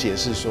人家解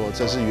释说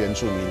这是原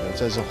住民的，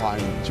这是花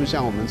莲，就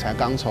像我们才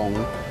刚从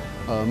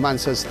曼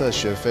彻斯特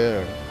雪菲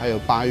尔，还有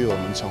8月我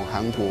们从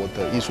韩国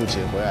的艺术节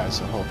回来的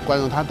时候，观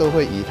众他都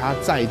会以他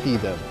在地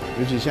的，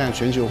尤其现在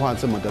全球化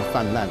这么的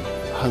泛滥，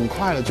很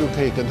快的就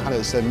可以跟他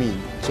的生命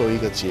做一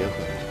个结合。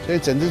所以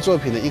整支作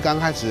品的一刚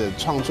开始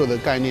创作的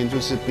概念就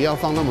是不要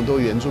放那么多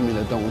原住民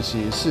的东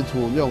西，试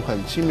图用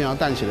很轻描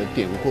淡写的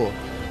点过，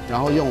然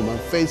后用我们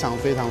非常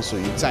非常属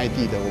于在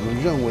地的我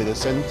们认为的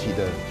身体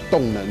的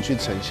动能去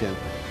呈现。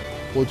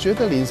我觉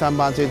得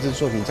038这支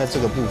作品在这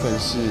个部分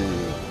是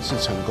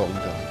成功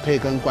的，可以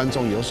跟观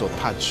众有所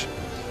touch，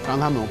 让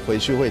他们回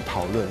去会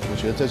讨论。我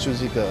觉得这就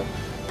是一个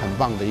很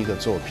棒的一个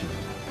作品，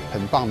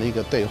很棒的一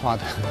个对话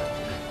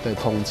的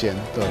空间。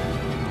对。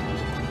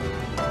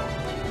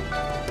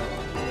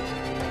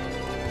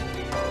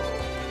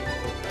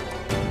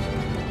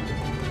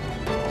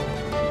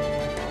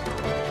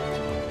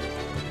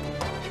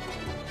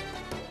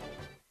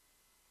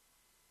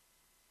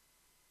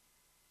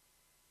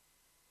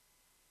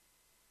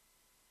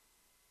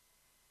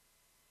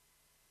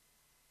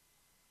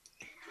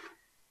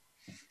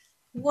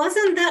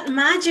Wasn't that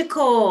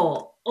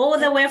magical? All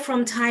the way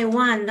from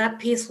Taiwan, that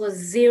piece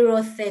was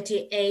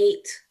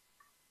 038.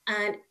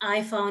 And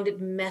I found it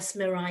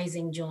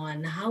mesmerizing,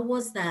 John. How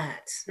was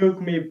that?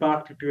 Took me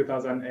back to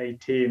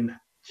 2018,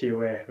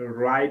 Chiwe,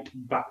 right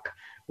back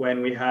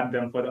when we had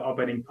them for the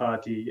opening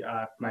party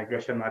at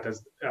Migration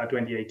Matters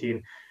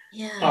 2018.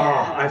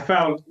 Yeah. I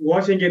felt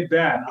watching it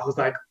then, I was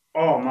like,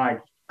 oh my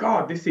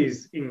God, this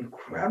is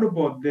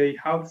incredible.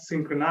 How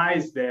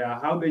synchronized they are,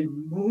 how they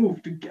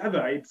move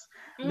together.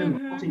 And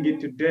then watching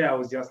it today, I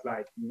was just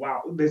like,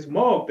 wow, there's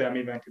more of them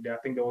even today. I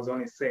think there was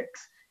only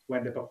 6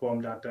 when they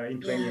performed that in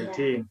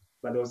 2018,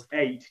 but there was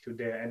 8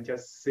 today. And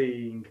just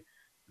seeing,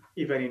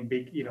 even in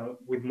big,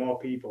 with more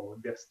people,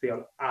 they're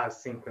still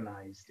as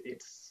synchronized.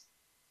 It's,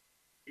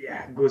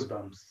 yeah,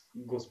 goosebumps.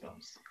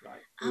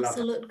 Like, love it.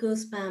 Absolute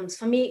goosebumps.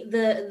 For me,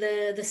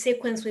 the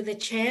sequence with the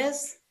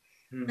chairs,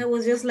 Hmm. that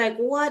was just like,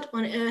 what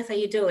on earth are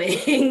you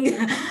doing?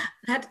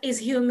 That is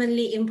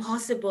humanly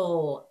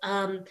impossible.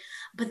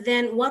 But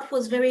then what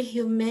was very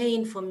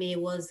humane for me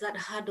was that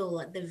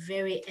huddle at the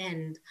very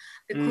end.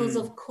 Because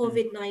of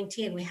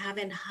COVID-19, we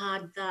haven't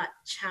had that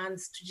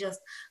chance to just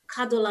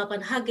cuddle up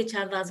and hug each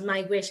other as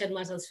Migration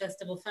Matters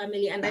Festival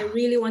family. And I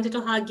really wanted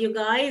to hug you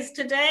guys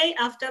today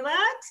after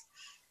that.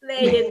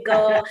 There you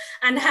go.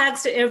 And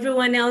hugs to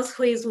everyone else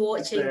who is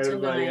watching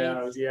Everybody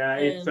tonight. else. Yeah,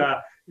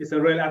 it's a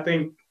real, I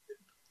think,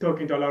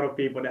 talking to a lot of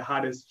people, the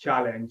hardest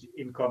challenge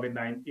in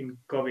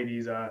COVID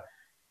is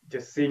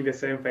just seeing the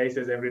same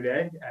faces every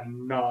day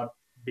and not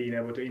being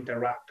able to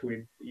interact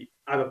with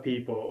other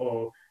people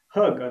or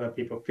hug other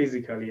people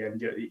physically, and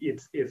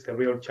it's a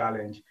real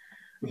challenge.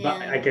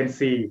 But I can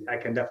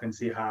definitely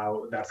see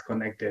how that's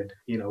connected,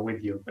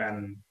 with you,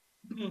 and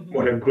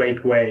what a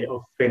great way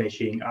of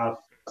finishing our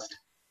first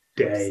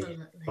day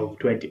of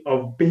 20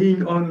 of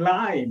being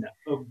online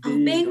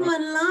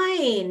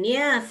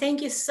Yeah,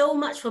 thank you so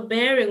much for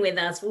bearing with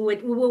us. We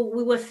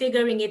were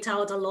figuring it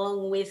out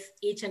along with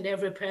each and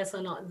every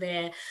person out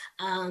there.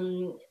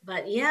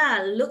 But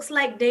yeah, looks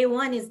like day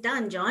 1 is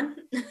done, John.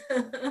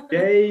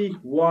 Day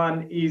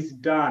 1 is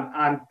done,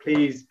 and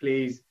please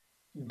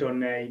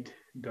donate,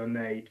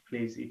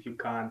 please. If you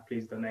can,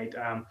 please donate.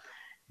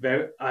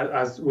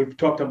 As we've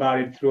talked about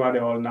it throughout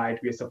the whole night,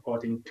 we're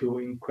supporting 2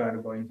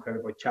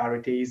 incredible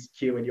charities.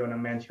 Q, do you want to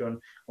mention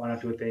 1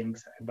 or 2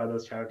 things about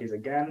those charities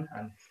again?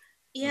 And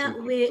yeah,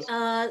 we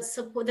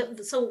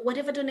support so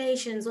whatever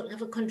donations,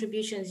 whatever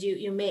contributions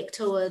you make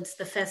towards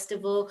the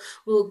festival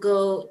will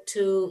go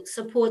to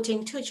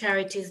supporting 2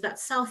 charities,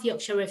 that's South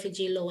Yorkshire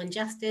Refugee Law and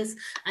Justice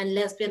and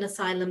Lesbian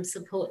Asylum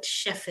Support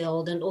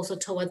Sheffield, and also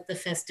towards the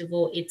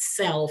festival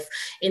itself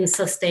in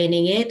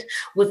sustaining it.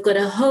 We've got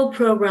a whole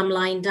program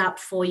lined up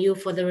for you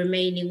for the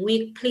remaining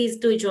week. Please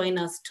do join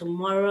us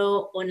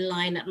tomorrow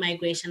online at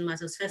Migration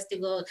Matters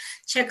Festival.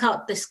 Check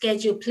out the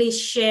schedule. Please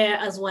share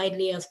as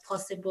widely as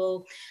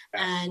possible.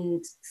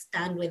 And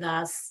stand with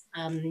us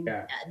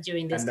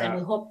during this time.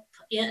 We hope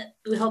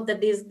that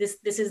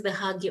this is the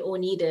hug you all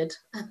needed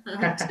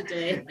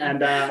today. And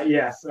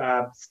yes,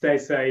 stay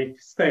safe,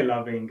 stay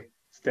loving,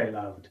 stay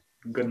loved.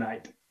 Good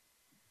night.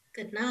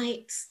 Good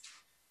night.